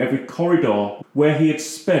room, every corridor where he had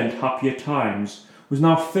spent happier times was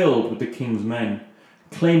now filled with the king's men,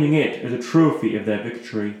 claiming it as a trophy of their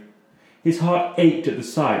victory. His heart ached at the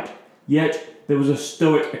sight, yet there was a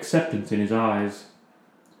stoic acceptance in his eyes.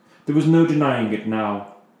 There was no denying it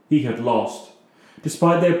now. He had lost.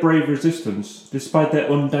 Despite their brave resistance, despite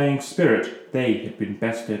their undying spirit, they had been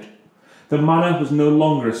bested. The manor was no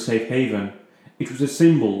longer a safe haven. It was a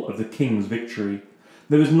symbol of the king's victory.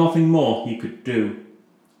 There was nothing more he could do.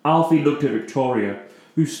 Alfie looked at Victoria,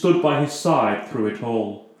 who stood by his side through it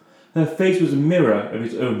all. Her face was a mirror of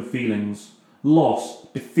his own feelings. Loss,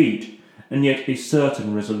 defeat, and yet a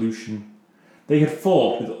certain resolution. They had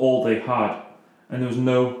fought with all they had, and there was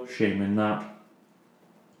no shame in that.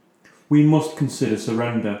 "We must consider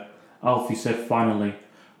surrender," Alfie said finally,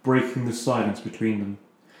 breaking the silence between them.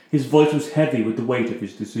 His voice was heavy with the weight of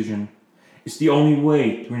his decision. "It's the only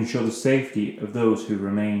way to ensure the safety of those who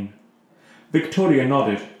remain." Victoria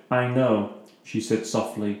nodded. "I know," she said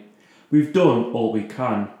softly. "We've done all we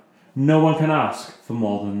can. No one can ask for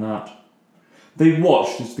more than that." They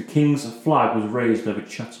watched as the king's flag was raised over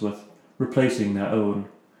Chatsworth, replacing their own.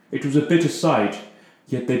 It was a bitter sight,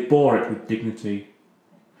 yet they bore it with dignity.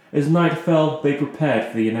 As night fell, they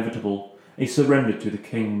prepared for the inevitable, a surrender to the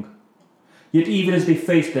king. Yet even as they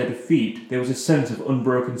faced their defeat, there was a sense of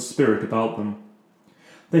unbroken spirit about them.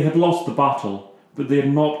 They had lost the battle, but they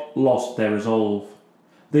had not lost their resolve.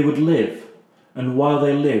 They would live, and while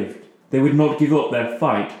they lived, they would not give up their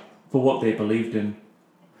fight for what they believed in.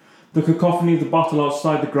 The cacophony of the battle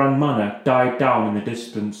outside the Grand Manor died down in the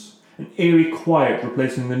distance, an eerie quiet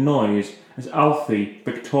replacing the noise as Alfie,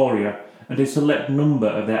 Victoria, and a select number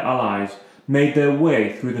of their allies made their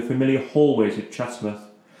way through the familiar hallways of Chatsworth.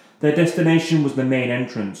 Their destination was the main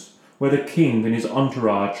entrance, where the king and his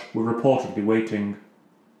entourage were reportedly waiting.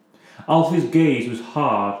 Alfie's gaze was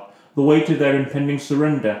hard, the weight of their impending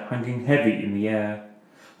surrender hanging heavy in the air.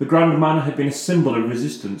 The Grand Manor had been a symbol of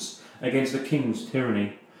resistance against the king's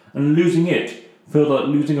tyranny, and losing it felt like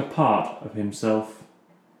losing a part of himself.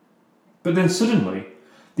 But then suddenly,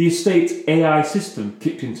 the estate's AI system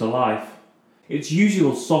kicked into life. Its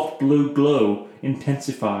usual soft blue glow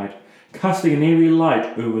intensified, casting an eerie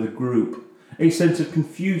light over the group. A sense of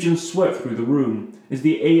confusion swept through the room as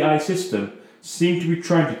the AI system seemed to be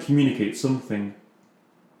trying to communicate something.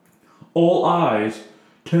 All eyes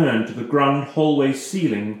turned to the grand hallway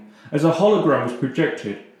ceiling as a hologram was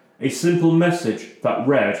projected, a simple message that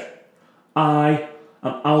read, "I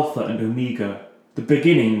am Alpha and Omega, the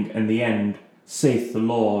beginning and the end, saith the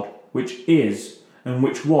Lord, which is, and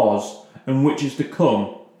which was, and which is to come,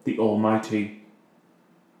 the Almighty."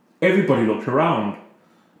 Everybody looked around.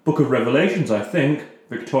 "Book of Revelations, I think,"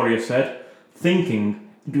 Victoria said, thinking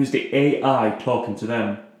it was the AI talking to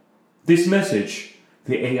them. "This message,"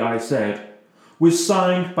 the AI said, "was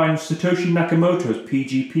signed by Satoshi Nakamoto's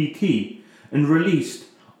PGP key and released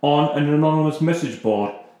on an anonymous message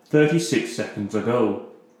board 36 seconds ago."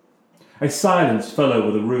 A silence fell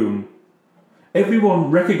over the room.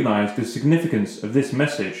 Everyone recognized the significance of this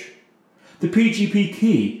message. The PGP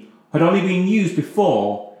key had only been used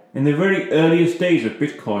before in the very earliest days of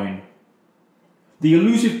Bitcoin. The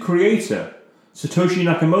elusive creator, Satoshi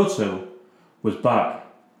Nakamoto, was back.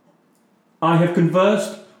 "I have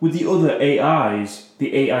conversed with the other AIs,"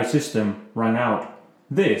 the AI system rang out.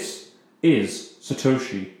 "This is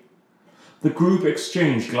Satoshi." The group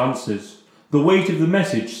exchanged glances, the weight of the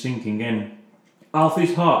message sinking in.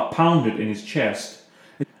 Alfie's heart pounded in his chest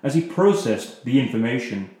as he processed the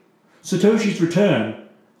information. Satoshi's return,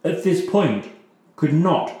 at this point, could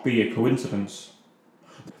not be a coincidence.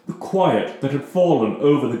 The quiet that had fallen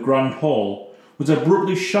over the grand hall was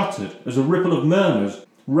abruptly shattered as a ripple of murmurs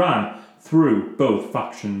ran through both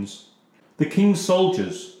factions. The king's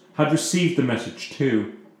soldiers had received the message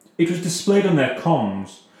too. It was displayed on their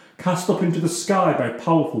comms, cast up into the sky by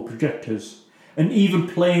powerful projectors, and even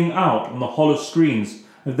playing out on the hollow screens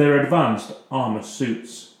of their advanced armour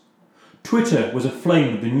suits. Twitter was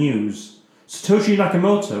aflame with the news. Satoshi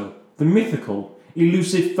Nakamoto, the mythical,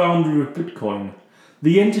 elusive founder of Bitcoin,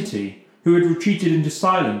 the entity who had retreated into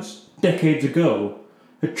silence decades ago,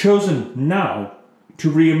 had chosen now to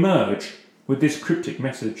re-emerge with this cryptic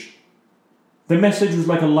message. The message was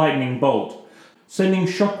like a lightning bolt, sending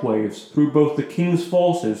shockwaves through both the king's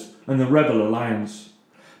forces and the rebel alliance.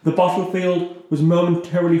 The battlefield was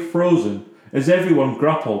momentarily frozen as everyone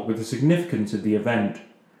grappled with the significance of the event.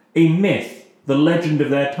 A myth, the legend of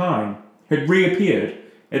their time, had reappeared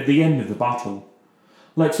at the end of the battle,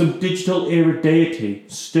 like some digital era deity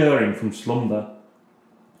stirring from slumber.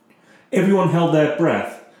 Everyone held their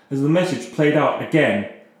breath as the message played out again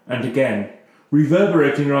and again,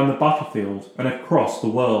 reverberating around the battlefield and across the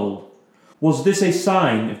world. Was this a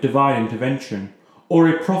sign of divine intervention, or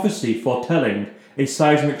a prophecy foretelling a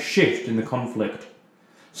seismic shift in the conflict?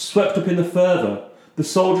 Swept up in the fervour, the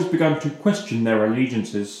soldiers began to question their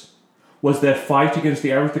allegiances. Was their fight against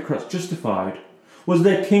the aristocrats justified? Was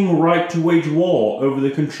their king right to wage war over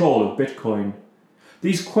the control of Bitcoin?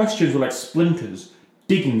 These questions were like splinters,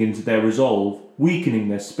 digging into their resolve, weakening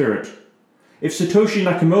their spirit. If Satoshi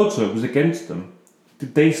Nakamoto was against them,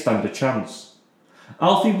 did they stand a chance?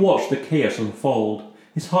 Alfie watched the chaos unfold,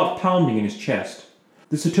 his heart pounding in his chest.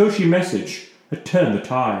 The Satoshi message had turned the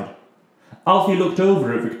tide. Alfie looked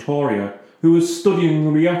over at Victoria, who was studying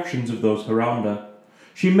the reactions of those around her.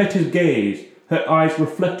 She met his gaze, her eyes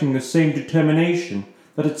reflecting the same determination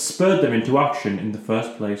that had spurred them into action in the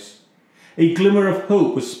first place. A glimmer of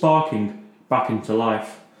hope was sparking back into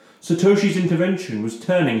life. Satoshi's intervention was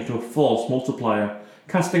turning into a force multiplier,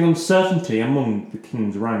 casting uncertainty among the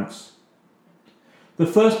king's ranks. "The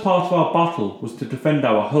first part of our battle was to defend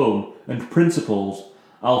our home and principles,"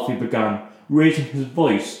 Alfie began, raising his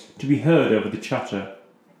voice to be heard over the chatter.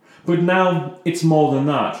 "But now it's more than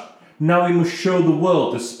that. Now we must show the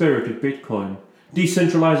world the spirit of Bitcoin,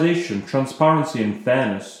 decentralization, transparency and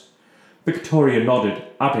fairness. Victoria nodded,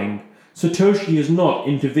 adding, Satoshi has not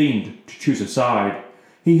intervened to choose a side.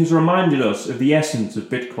 He has reminded us of the essence of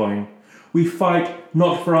Bitcoin. We fight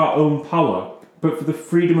not for our own power, but for the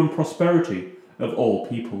freedom and prosperity of all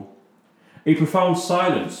people. A profound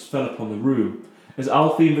silence fell upon the room as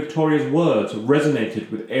Alfie and Victoria's words resonated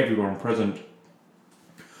with everyone present.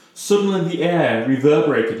 Suddenly the air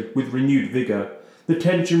reverberated with renewed vigour, the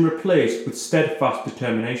tension replaced with steadfast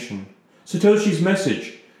determination. Satoshi's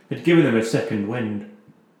message had given them a second wind.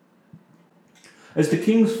 As the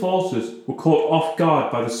king's forces were caught off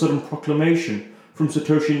guard by the sudden proclamation from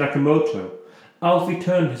Satoshi Nakamoto, Alfie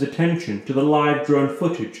turned his attention to the live drone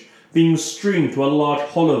footage being streamed to a large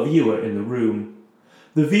hollow viewer in the room.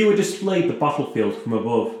 The viewer displayed the battlefield from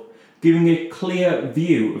above, giving a clear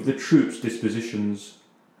view of the troops' dispositions.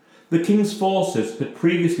 The king's forces had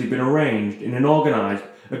previously been arranged in an organised,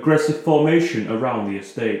 aggressive formation around the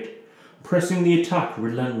estate, pressing the attack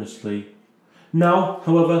relentlessly. Now,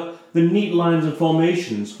 however, the neat lines and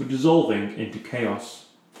formations were dissolving into chaos.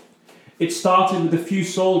 It started with a few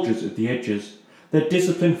soldiers at the edges, their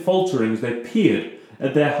discipline faltering as they peered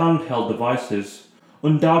at their handheld devices,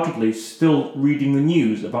 undoubtedly still reading the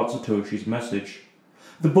news about Satoshi's message.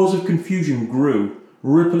 The buzz of confusion grew,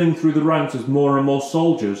 rippling through the ranks as more and more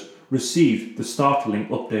soldiers received the startling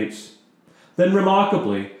updates. Then,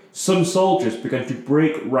 remarkably, some soldiers began to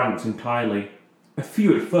break ranks entirely. A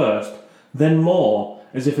few at first, then more,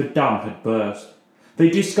 as if a dam had burst. They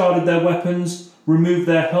discarded their weapons, removed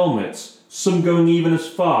their helmets, some going even as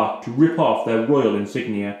far to rip off their royal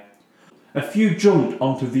insignia. A few jumped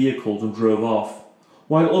onto vehicles and drove off,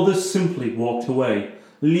 while others simply walked away,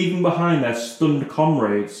 leaving behind their stunned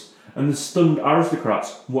comrades and the stunned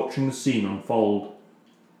aristocrats watching the scene unfold.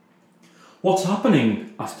 "What's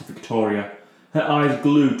happening?" asked Victoria, her eyes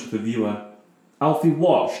glued to the viewer. Alfie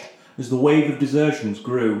watched as the wave of desertions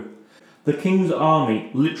grew, the king's army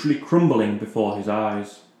literally crumbling before his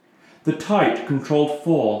eyes. The tight, controlled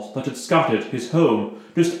force that had scattered his home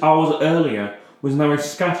just hours earlier was now a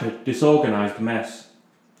scattered, disorganised mess.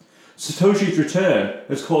 "Satoshi's return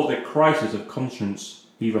has caused a crisis of conscience,"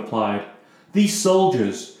 he replied. "These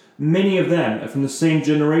soldiers, many of them are from the same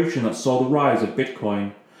generation that saw the rise of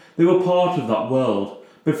Bitcoin. They were part of that world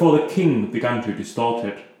before the king began to distort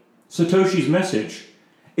it. Satoshi's message,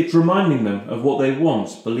 it's reminding them of what they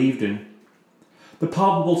once believed in." The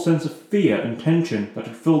palpable sense of fear and tension that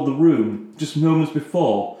had filled the room just moments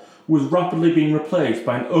before was rapidly being replaced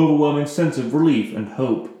by an overwhelming sense of relief and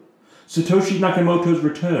hope. Satoshi Nakamoto's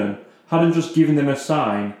return hadn't just given them a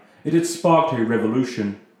sign, it had sparked a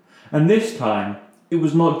revolution. And this time, it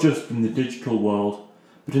was not just in the digital world,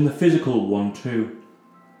 but in the physical one too.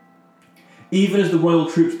 Even as the royal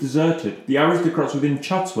troops deserted, the aristocrats within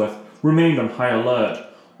Chatsworth remained on high alert,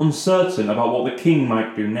 uncertain about what the king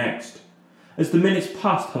might do next. As the minutes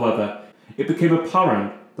passed, however, it became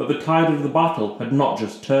apparent that the tide of the battle had not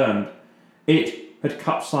just turned, it had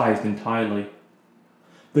capsized entirely.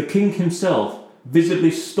 The king himself,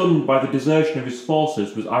 visibly stunned by the desertion of his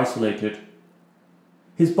forces, was isolated.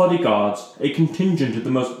 His bodyguards, a contingent of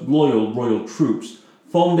the most loyal royal troops,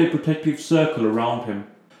 formed a protective circle around him.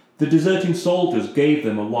 The deserting soldiers gave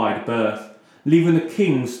them a wide berth, leaving the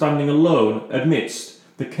king standing alone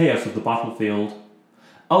amidst the chaos of the battlefield.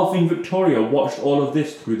 Alfie and Victoria watched all of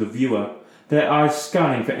this through the viewer, their eyes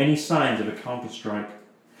scanning for any signs of a counterstrike.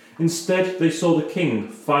 Instead, they saw the king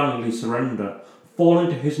finally surrender, falling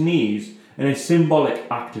to his knees in a symbolic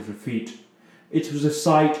act of defeat. It was a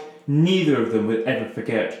sight neither of them would ever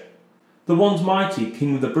forget. The once mighty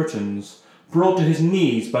King of the Britons, brought to his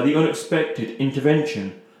knees by the unexpected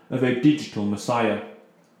intervention of a digital messiah.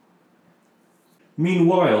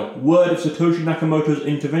 Meanwhile, word of Satoshi Nakamoto's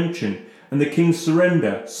intervention and the king's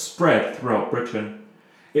surrender spread throughout Britain.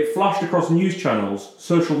 It flashed across news channels,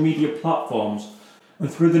 social media platforms,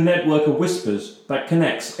 and through the network of whispers that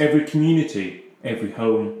connects every community, every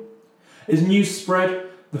home. As news spread,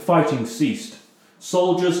 the fighting ceased.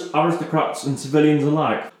 Soldiers, aristocrats, and civilians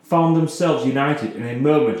alike found themselves united in a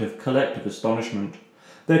moment of collective astonishment,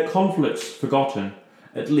 their conflicts forgotten,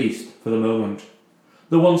 at least for the moment.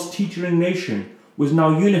 The once teetering nation was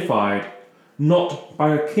now unified, not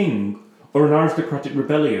by a king or an aristocratic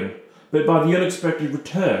rebellion, but by the unexpected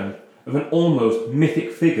return of an almost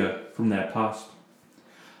mythic figure from their past.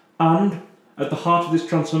 And at the heart of this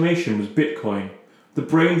transformation was Bitcoin, the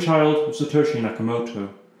brainchild of Satoshi Nakamoto.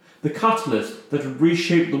 The catalyst that had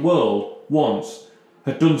reshaped the world once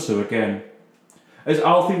had done so again. As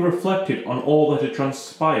Alfie reflected on all that had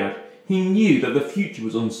transpired, he knew that the future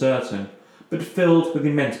was uncertain, but filled with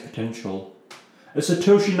immense potential. As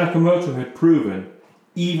Satoshi Nakamoto had proven,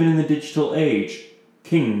 even in the digital age,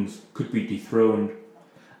 kings could be dethroned.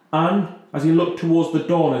 And as he looked towards the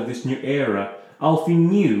dawn of this new era, Alfie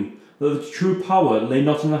knew that the true power lay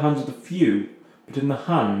not in the hands of the few, but in the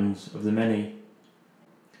hands of the many.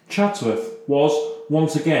 Chatsworth was,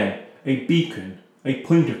 once again, a beacon, a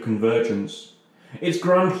point of convergence. Its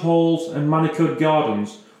grand halls and manicured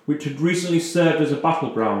gardens, which had recently served as a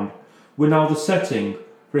battleground, were now the setting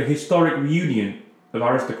for a historic reunion of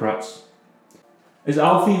aristocrats. As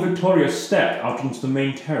Alfie and Victoria stepped out onto the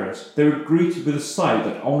main terrace, they were greeted with a sight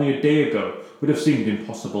that only a day ago would have seemed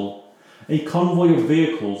impossible. A convoy of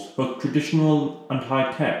vehicles, both traditional and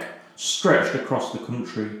high-tech, stretched across the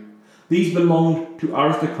country. These belonged to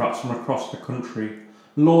aristocrats from across the country,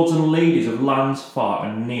 lords and ladies of lands far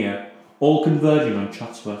and near, all converging on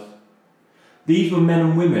Chatsworth. These were men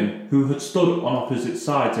and women who had stood on opposite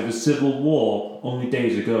sides of a civil war only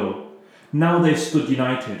days ago. Now they stood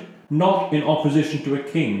united, not in opposition to a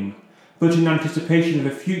king, but in anticipation of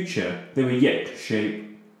a future they were yet to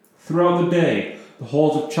shape. Throughout the day, the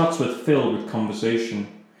halls of Chatsworth filled with conversation.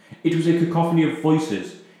 It was a cacophony of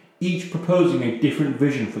voices, each proposing a different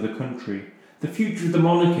vision for the country, the future of the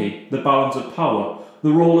monarchy, the balance of power,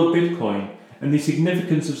 the role of Bitcoin, and the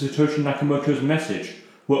significance of Satoshi Nakamoto's message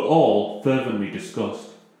were all fervently discussed.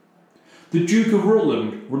 The Duke of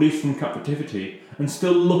Rutland, released from captivity and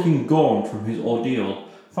still looking gaunt from his ordeal,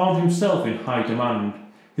 found himself in high demand,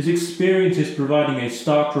 his experiences providing a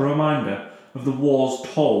stark reminder of the war's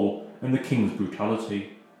toll and the king's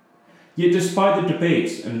brutality. Yet despite the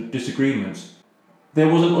debates and disagreements, there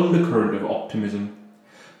was an undercurrent of optimism.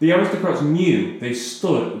 The aristocrats knew they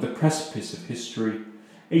stood at the precipice of history,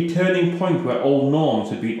 a turning point where old norms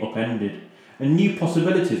had been upended, and new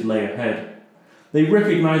possibilities lay ahead. They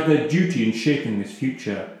recognised their duty in shaping this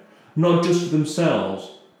future, not just for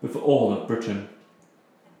themselves, but for all of Britain.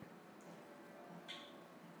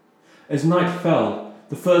 As night fell,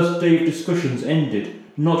 the first day of discussions ended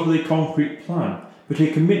not with a concrete plan, but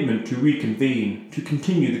a commitment to reconvene, to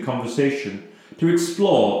continue the conversation, to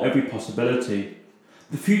explore every possibility.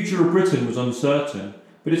 The future of Britain was uncertain,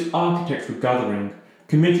 but its architects were gathering,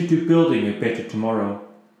 committed to building a better tomorrow.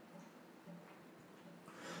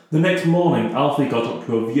 The next morning, Alfie got up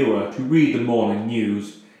to a viewer to read the morning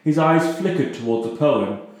news. His eyes flickered towards a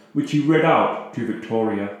poem, which he read out to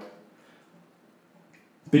Victoria.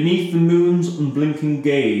 Beneath the moon's unblinking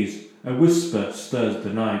gaze, a whisper stirs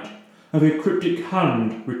the night, of a cryptic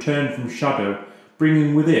hand returned from shadow,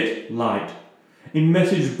 bringing with it light. In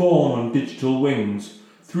message borne on digital wings,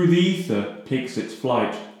 through the ether takes its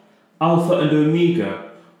flight. Alpha and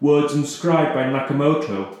Omega, words inscribed by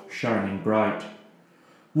Nakamoto, shining bright.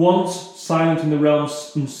 Once silent in the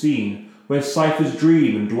realms unseen, where ciphers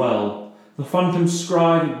dream and dwell, the phantom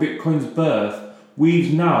scribe of Bitcoin's birth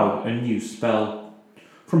weaves now a new spell.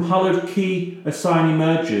 From hallowed key a sign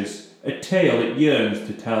emerges, a tale it yearns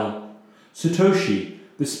to tell. Satoshi,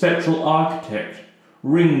 the spectral architect,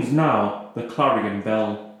 rings now the clarion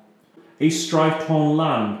bell. A strife-torn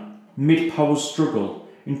land, mid-power's struggle,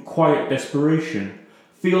 in quiet desperation,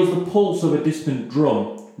 feels the pulse of a distant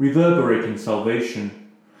drum, reverberating salvation.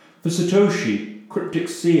 For Satoshi, cryptic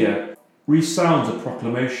seer, resounds a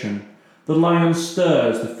proclamation. The lion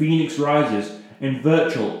stirs, the phoenix rises in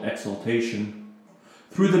virtual exaltation.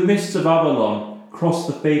 Through the mists of Avalon, cross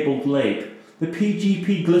the fabled lake, the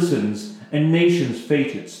PGP glistens, and nations'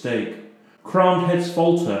 fate at stake. Crowned heads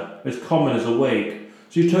falter as commoners awake.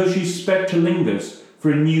 Satoshi's spectre lingers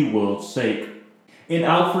for a new world's sake. In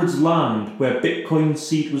Alfred's land, where Bitcoin's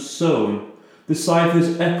seed was sown, the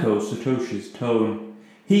ciphers echo Satoshi's tone.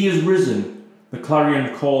 He is risen, the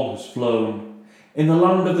clarion call has flown. In the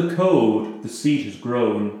land of the code, the seed has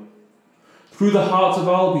grown. Through the hearts of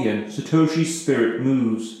Albion, Satoshi's spirit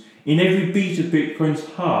moves. In every beat of Bitcoin's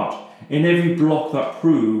heart, in every block that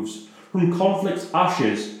proves, from conflict's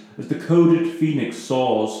ashes as the coded phoenix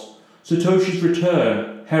soars, Satoshi's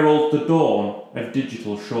return heralds the dawn of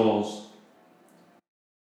digital shores.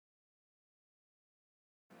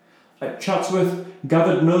 At Chatsworth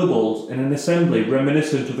gathered nobles in an assembly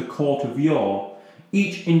reminiscent of the court of yore,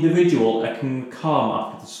 each individual echoing the calm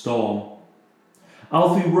after the storm.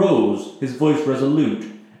 Alfie rose, his voice resolute,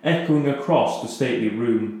 echoing across the stately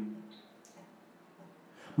room.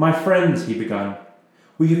 My friends, he began,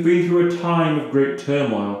 we have been through a time of great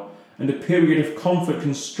turmoil and a period of conflict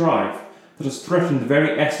and strife that has threatened the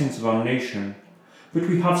very essence of our nation. But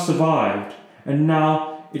we have survived, and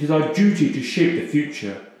now it is our duty to shape the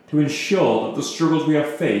future, to ensure that the struggles we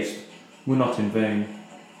have faced were not in vain.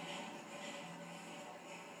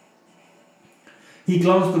 He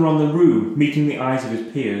glanced around the room, meeting the eyes of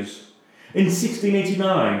his peers. In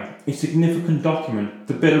 1689, a significant document,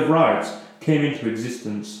 the Bill of Rights, came into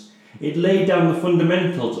existence. It laid down the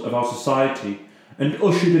fundamentals of our society and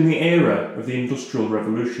ushered in the era of the Industrial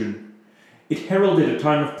Revolution. It heralded a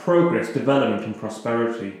time of progress, development and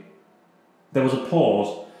prosperity. There was a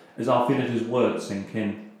pause as Alfie let his words sink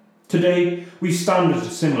in. Today, we stand at a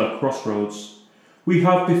similar crossroads. We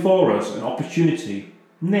have before us an opportunity,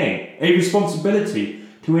 nay, a responsibility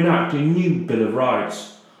to enact a new Bill of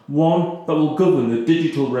Rights, one that will govern the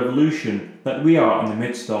digital revolution that we are in the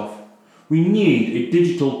midst of. We need a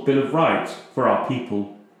digital Bill of Rights for our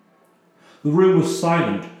people. The room was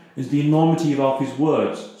silent as the enormity of Alfie's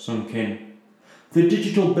words sunk in. The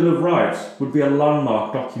digital Bill of Rights would be a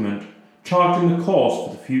landmark document, charting the course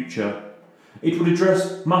for the future. It would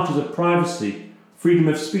address matters of privacy, freedom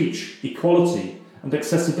of speech, equality, and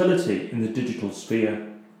accessibility in the digital sphere.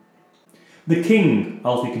 The King,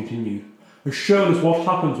 Alfie continued, has shown us what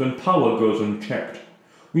happens when power goes unchecked.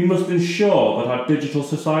 We must ensure that our digital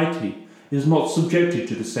society is not subjected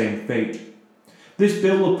to the same fate. This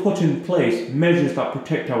bill will put in place measures that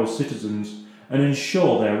protect our citizens and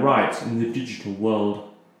ensure their rights in the digital world.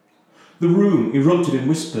 The room erupted in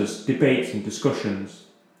whispers, debates and discussions.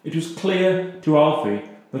 It was clear to Alfie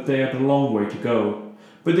that they had a long way to go,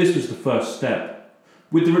 but this was the first step.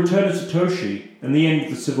 With the return of Satoshi and the end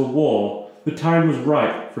of the Civil War, the time was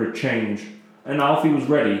ripe for a change, and Alfie was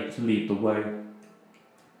ready to lead the way.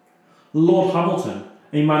 Lord Hamilton,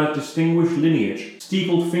 a man of distinguished lineage,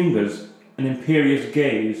 steepled fingers, and imperious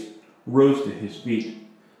gaze, rose to his feet.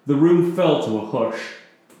 The room fell to a hush.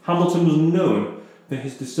 Hamilton was known for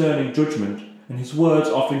his discerning judgment, and his words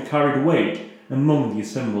often carried weight among the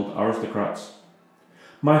assembled aristocrats.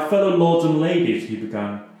 "My fellow lords and ladies," he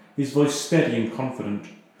began, his voice steady and confident,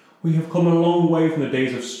 "we have come a long way from the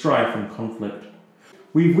days of strife and conflict.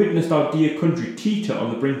 We've witnessed our dear country teeter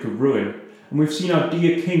on the brink of ruin, and we've seen our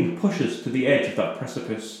dear king push us to the edge of that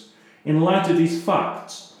precipice. In light of these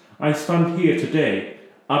facts, I stand here today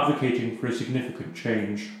advocating for a significant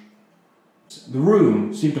change." The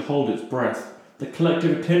room seemed to hold its breath, the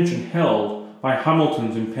collective attention held by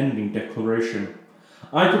Hamilton's impending declaration.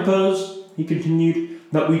 "I propose," he continued,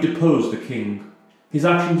 "that we depose the king. His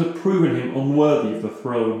actions have proven him unworthy of the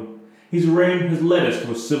throne. His reign has led us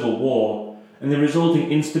to a civil war, and the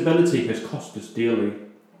resulting instability has cost us dearly.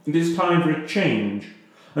 It is time for a change,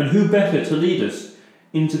 and who better to lead us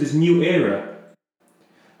into this new era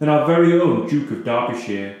than our very own Duke of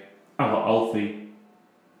Derbyshire, our Alfie."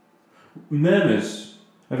 Murmurs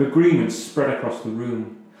of agreement spread across the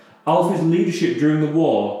room. Alfie's leadership during the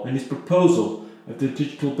war and his proposal of the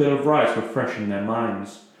Digital Bill of Rights were fresh in their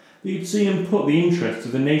minds. They had seen him put the interests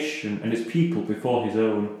of the nation and its people before his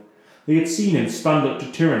own. They had seen him stand up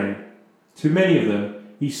to tyranny. To many of them,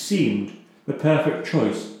 he seemed the perfect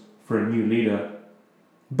choice for a new leader.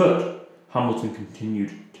 "But," Hamilton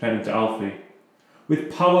continued, turning to Alfie,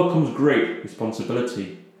 "with power comes great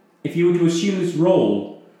responsibility. If you were to assume this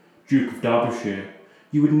role, Duke of Derbyshire,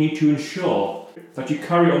 you would need to ensure that you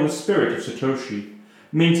carry on the spirit of Satoshi,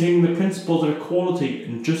 maintaining the principles of equality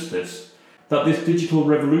and justice that this digital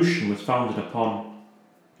revolution was founded upon."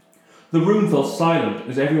 The room fell silent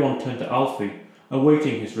as everyone turned to Alfie,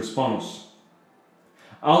 awaiting his response.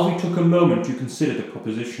 Alfie took a moment to consider the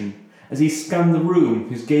proposition. As he scanned the room,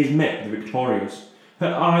 his gaze met the Victoria's.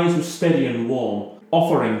 Her eyes were steady and warm,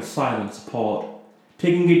 offering silent support.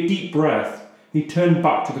 Taking a deep breath, he turned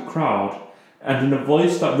back to the crowd, and in a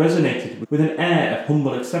voice that resonated with an air of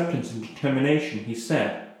humble acceptance and determination, he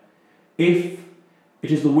said, "If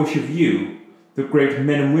it is the wish of you, the great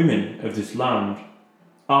men and women of this land,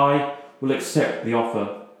 I will accept the offer.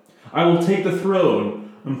 I will take the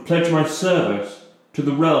throne and pledge my service to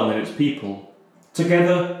the realm and its people.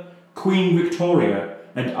 Together, Queen Victoria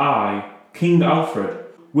and I, King Alfred,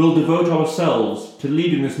 will devote ourselves to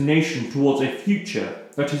leading this nation towards a future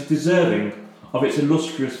that is deserving of its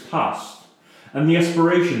illustrious past and the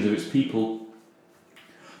aspirations of its people."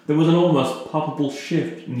 There was an almost palpable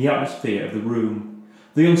shift in the atmosphere of the room.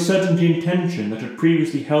 The uncertainty and tension that had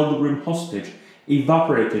previously held the room hostage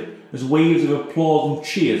evaporated as waves of applause and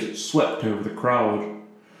cheers swept over the crowd.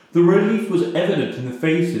 The relief was evident in the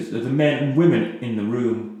faces of the men and women in the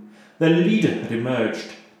room. Their leader had emerged.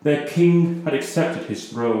 Their king had accepted his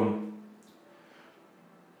throne.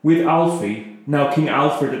 With Alfie, now King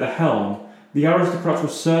Alfred, at the helm, the aristocrats were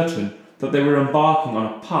certain that they were embarking on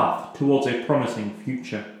a path towards a promising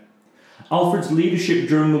future. Alfred's leadership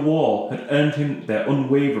during the war had earned him their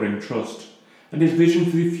unwavering trust, and his vision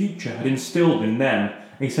for the future had instilled in them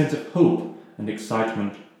a sense of hope and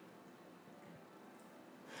excitement.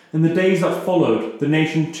 In the days that followed, the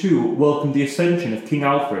nation too welcomed the ascension of King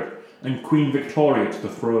Alfred and Queen Victoria to the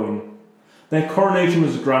throne. Their coronation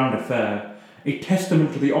was a grand affair, a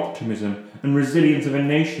testament to the optimism and resilience of a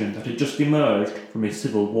nation that had just emerged from a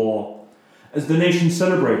civil war. As the nation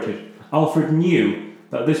celebrated, Alfred knew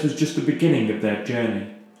that this was just the beginning of their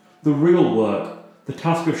journey. The real work, the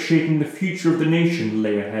task of shaping the future of the nation,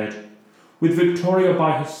 lay ahead. With Victoria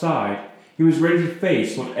by his side, he was ready to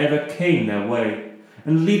face whatever came their way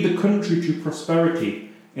and lead the country to prosperity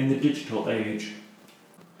in the digital age.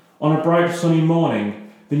 On a bright sunny morning,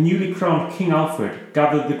 the newly crowned King Alfred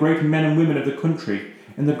gathered the great men and women of the country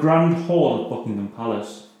in the grand hall of Buckingham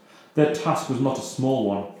Palace. Their task was not a small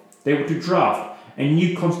one. They were to draft a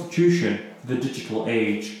new constitution for the digital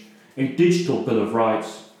age, a digital Bill of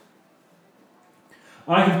Rights.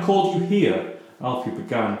 "I have called you here," Alfred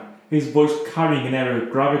began, his voice carrying an air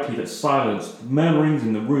of gravity that silenced the murmurings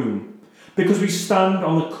in the room, "because we stand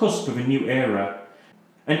on the cusp of a new era,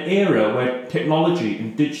 an era where technology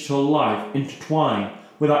and digital life intertwine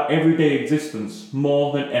with our everyday existence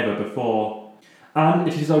more than ever before. And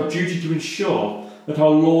it is our duty to ensure that our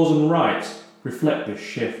laws and rights reflect this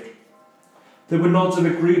shift." There were nods of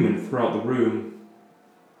agreement throughout the room.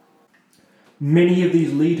 Many of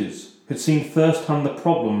these leaders had seen firsthand the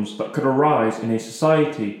problems that could arise in a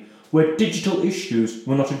society where digital issues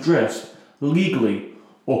were not addressed legally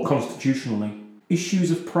or constitutionally.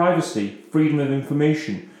 Issues of privacy, freedom of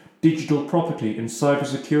information, digital property and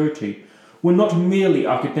cybersecurity were not merely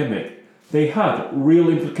academic, they had real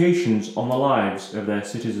implications on the lives of their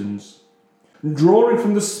citizens. Drawing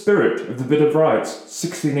from the spirit of the Bill of Rights,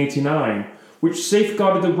 1689, which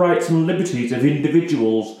safeguarded the rights and liberties of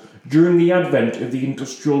individuals during the advent of the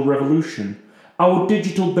Industrial Revolution, our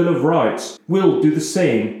digital Bill of Rights will do the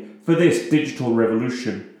same for this digital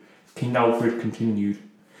revolution, King Alfred continued.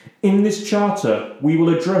 "In this charter, we will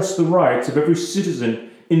address the rights of every citizen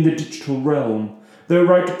in the digital realm, their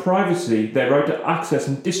right to privacy, their right to access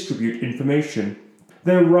and distribute information,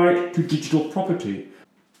 their right to digital property,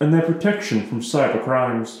 and their protection from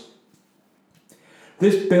cybercrimes.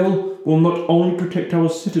 This bill will not only protect our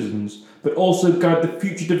citizens, but also guide the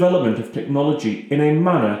future development of technology in a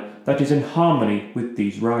manner that is in harmony with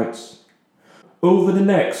these rights." Over the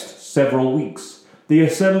next several weeks, the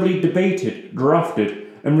Assembly debated, drafted,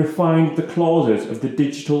 and refined the clauses of the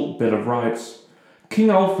Digital Bill of Rights. King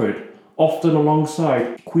Alfred, often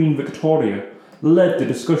alongside Queen Victoria, led the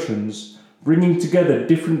discussions, bringing together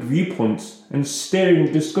different viewpoints and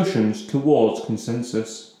steering discussions towards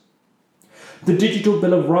consensus. The Digital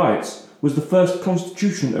Bill of Rights was the first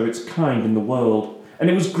constitution of its kind in the world, and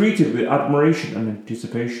it was greeted with admiration and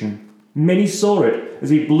anticipation. Many saw it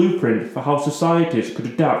as a blueprint for how societies could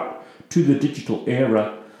adapt to the digital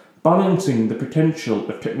era, balancing the potential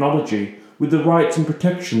of technology with the rights and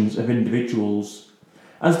protections of individuals.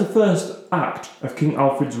 As the first act of King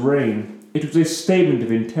Alfred's reign, it was a statement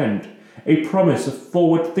of intent, a promise of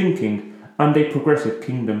forward thinking and a progressive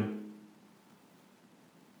kingdom.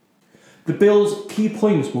 The bill's key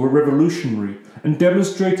points were revolutionary and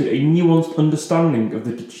demonstrated a nuanced understanding of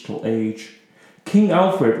the digital age. King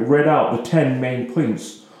Alfred read out the 10 main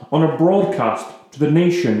points on a broadcast to the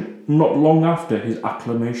nation not long after his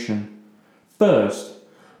acclamation. First,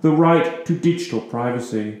 the right to digital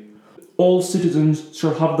privacy. All citizens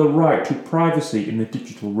shall have the right to privacy in the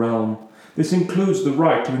digital realm. This includes the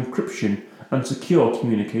right to encryption and secure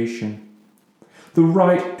communication. The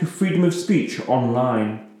right to freedom of speech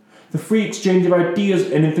online. The free exchange of ideas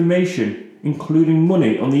and information, including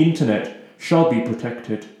money on the internet, shall be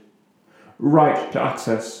protected. Right to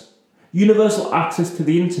access. Universal access to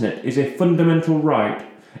the internet is a fundamental right.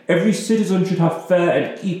 Every citizen should have fair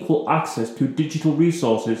and equal access to digital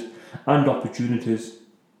resources and opportunities.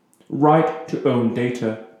 Right to own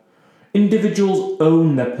data. Individuals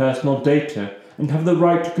own their personal data and have the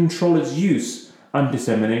right to control its use and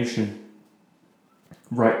dissemination.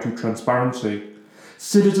 Right to transparency.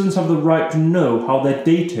 Citizens have the right to know how their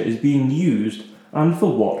data is being used and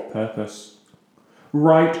for what purpose.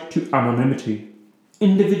 Right to anonymity.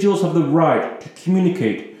 Individuals have the right to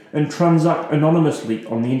communicate and transact anonymously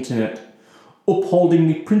on the internet, upholding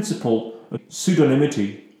the principle of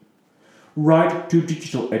pseudonymity. Right to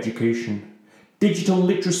digital education. Digital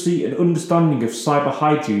literacy and understanding of cyber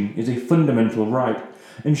hygiene is a fundamental right,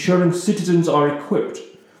 ensuring citizens are equipped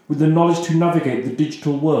with the knowledge to navigate the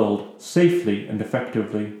digital world safely and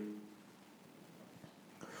effectively.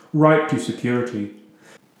 Right to security.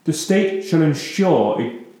 The state shall ensure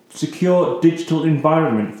a secure digital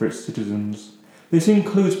environment for its citizens. This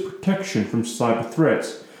includes protection from cyber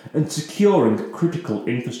threats and securing critical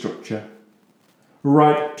infrastructure.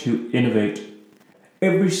 Right to innovate.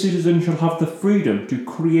 Every citizen shall have the freedom to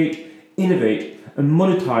create, innovate, and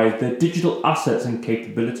monetize their digital assets and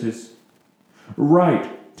capabilities.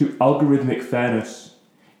 Right to algorithmic fairness.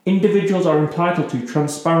 Individuals are entitled to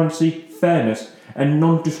transparency, fairness, and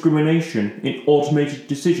non-discrimination in automated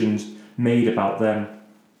decisions made about them.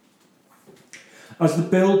 As the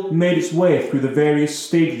bill made its way through the various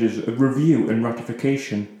stages of review and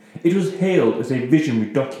ratification, it was hailed as a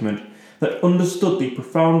visionary document that understood the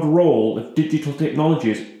profound role of digital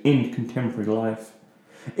technologies in contemporary life.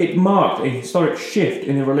 It marked a historic shift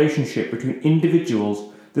in the relationship between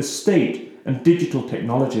individuals, the state, and digital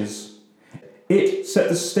technologies. It set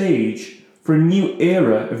the stage for a new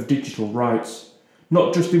era of digital rights,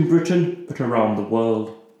 not just in Britain, but around the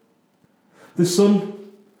world. The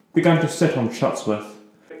sun began to set on Chatsworth,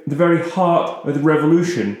 the very heart of the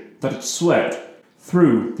revolution that had swept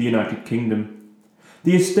through the United Kingdom.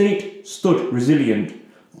 The estate stood resilient,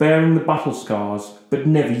 bearing the battle scars, but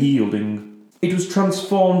never yielding. It was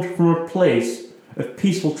transformed from a place of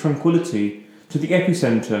peaceful tranquility to the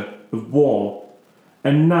epicentre of war,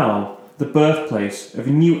 and now the birthplace of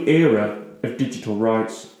a new era of digital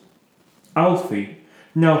rights. Alfie,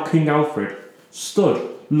 now King Alfred,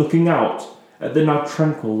 stood looking out at the now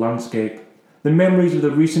tranquil landscape, the memories of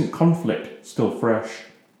the recent conflict still fresh.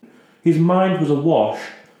 His mind was awash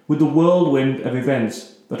with the whirlwind of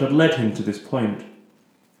events that had led him to this point.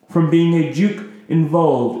 From being a duke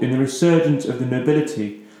involved in the resurgence of the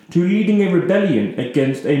nobility, to leading a rebellion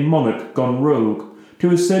against a monarch gone rogue,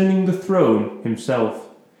 to ascending the throne himself.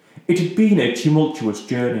 It had been a tumultuous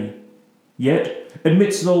journey. Yet,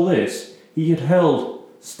 amidst all this, he had held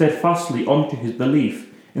steadfastly onto his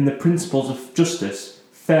belief in the principles of justice,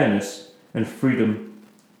 fairness, and freedom.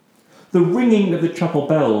 The ringing of the chapel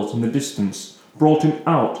bells in the distance brought him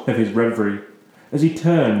out of his reverie. As he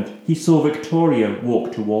turned, he saw Victoria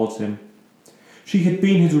walk towards him. She had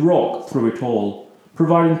been his rock through it all,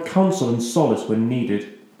 providing counsel and solace when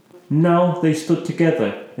needed. Now they stood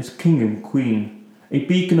together as king and queen, a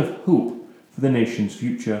beacon of hope for the nation's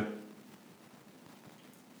future.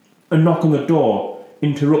 A knock on the door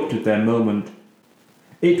interrupted their moment.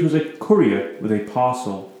 It was a courier with a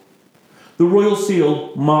parcel. The royal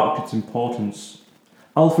seal marked its importance.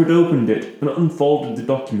 Alfred opened it and unfolded the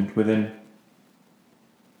document within.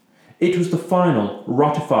 It was the final,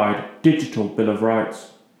 ratified, digital Bill of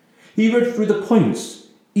Rights. He read through the points,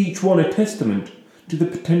 each one a testament to the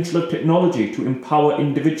potential of technology to empower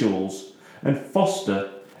individuals and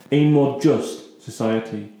foster a more just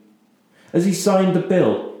society. As he signed the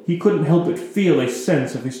bill, he couldn't help but feel a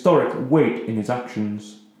sense of historic weight in his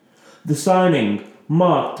actions. The signing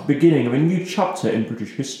marked the beginning of a new chapter in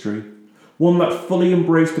British history, one that fully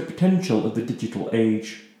embraced the potential of the digital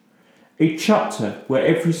age. A chapter where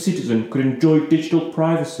every citizen could enjoy digital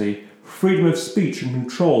privacy, freedom of speech and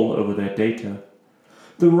control over their data.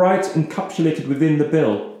 The rights encapsulated within the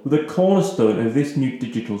bill were the cornerstone of this new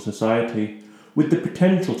digital society, with the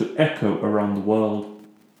potential to echo around the world.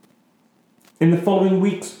 In the following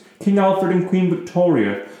weeks, King Alfred and Queen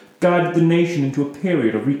Victoria guided the nation into a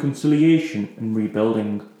period of reconciliation and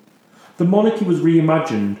rebuilding. The monarchy was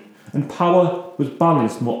reimagined, and power was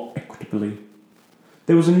balanced more equitably.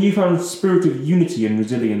 There was a newfound spirit of unity and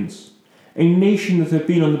resilience. A nation that had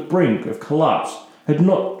been on the brink of collapse had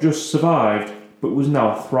not just survived, but was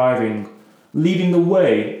now thriving, leading the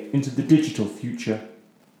way into the digital future.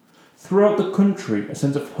 Throughout the country, a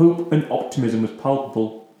sense of hope and optimism was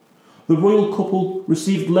palpable. The royal couple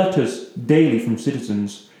received letters daily from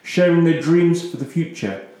citizens, sharing their dreams for the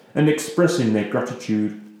future and expressing their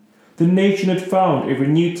gratitude. The nation had found a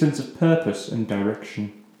renewed sense of purpose and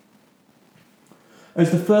direction.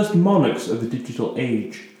 As the first monarchs of the digital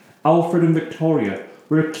age, Alfred and Victoria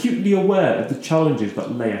were acutely aware of the challenges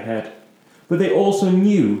that lay ahead, but they also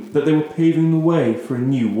knew that they were paving the way for a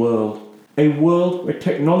new world, a world where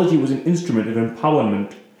technology was an instrument of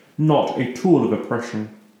empowerment, not a tool of oppression.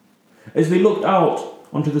 As they looked out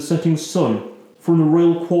onto the setting sun from the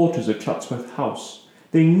royal quarters of Chatsworth House,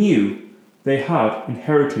 they knew they had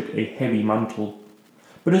inherited a heavy mantle.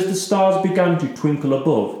 But as the stars began to twinkle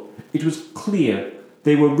above, it was clear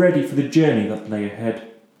they were ready for the journey that lay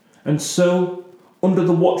ahead. And so, under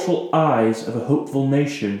the watchful eyes of a hopeful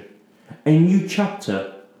nation, a new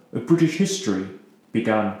chapter of British history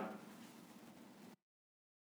began.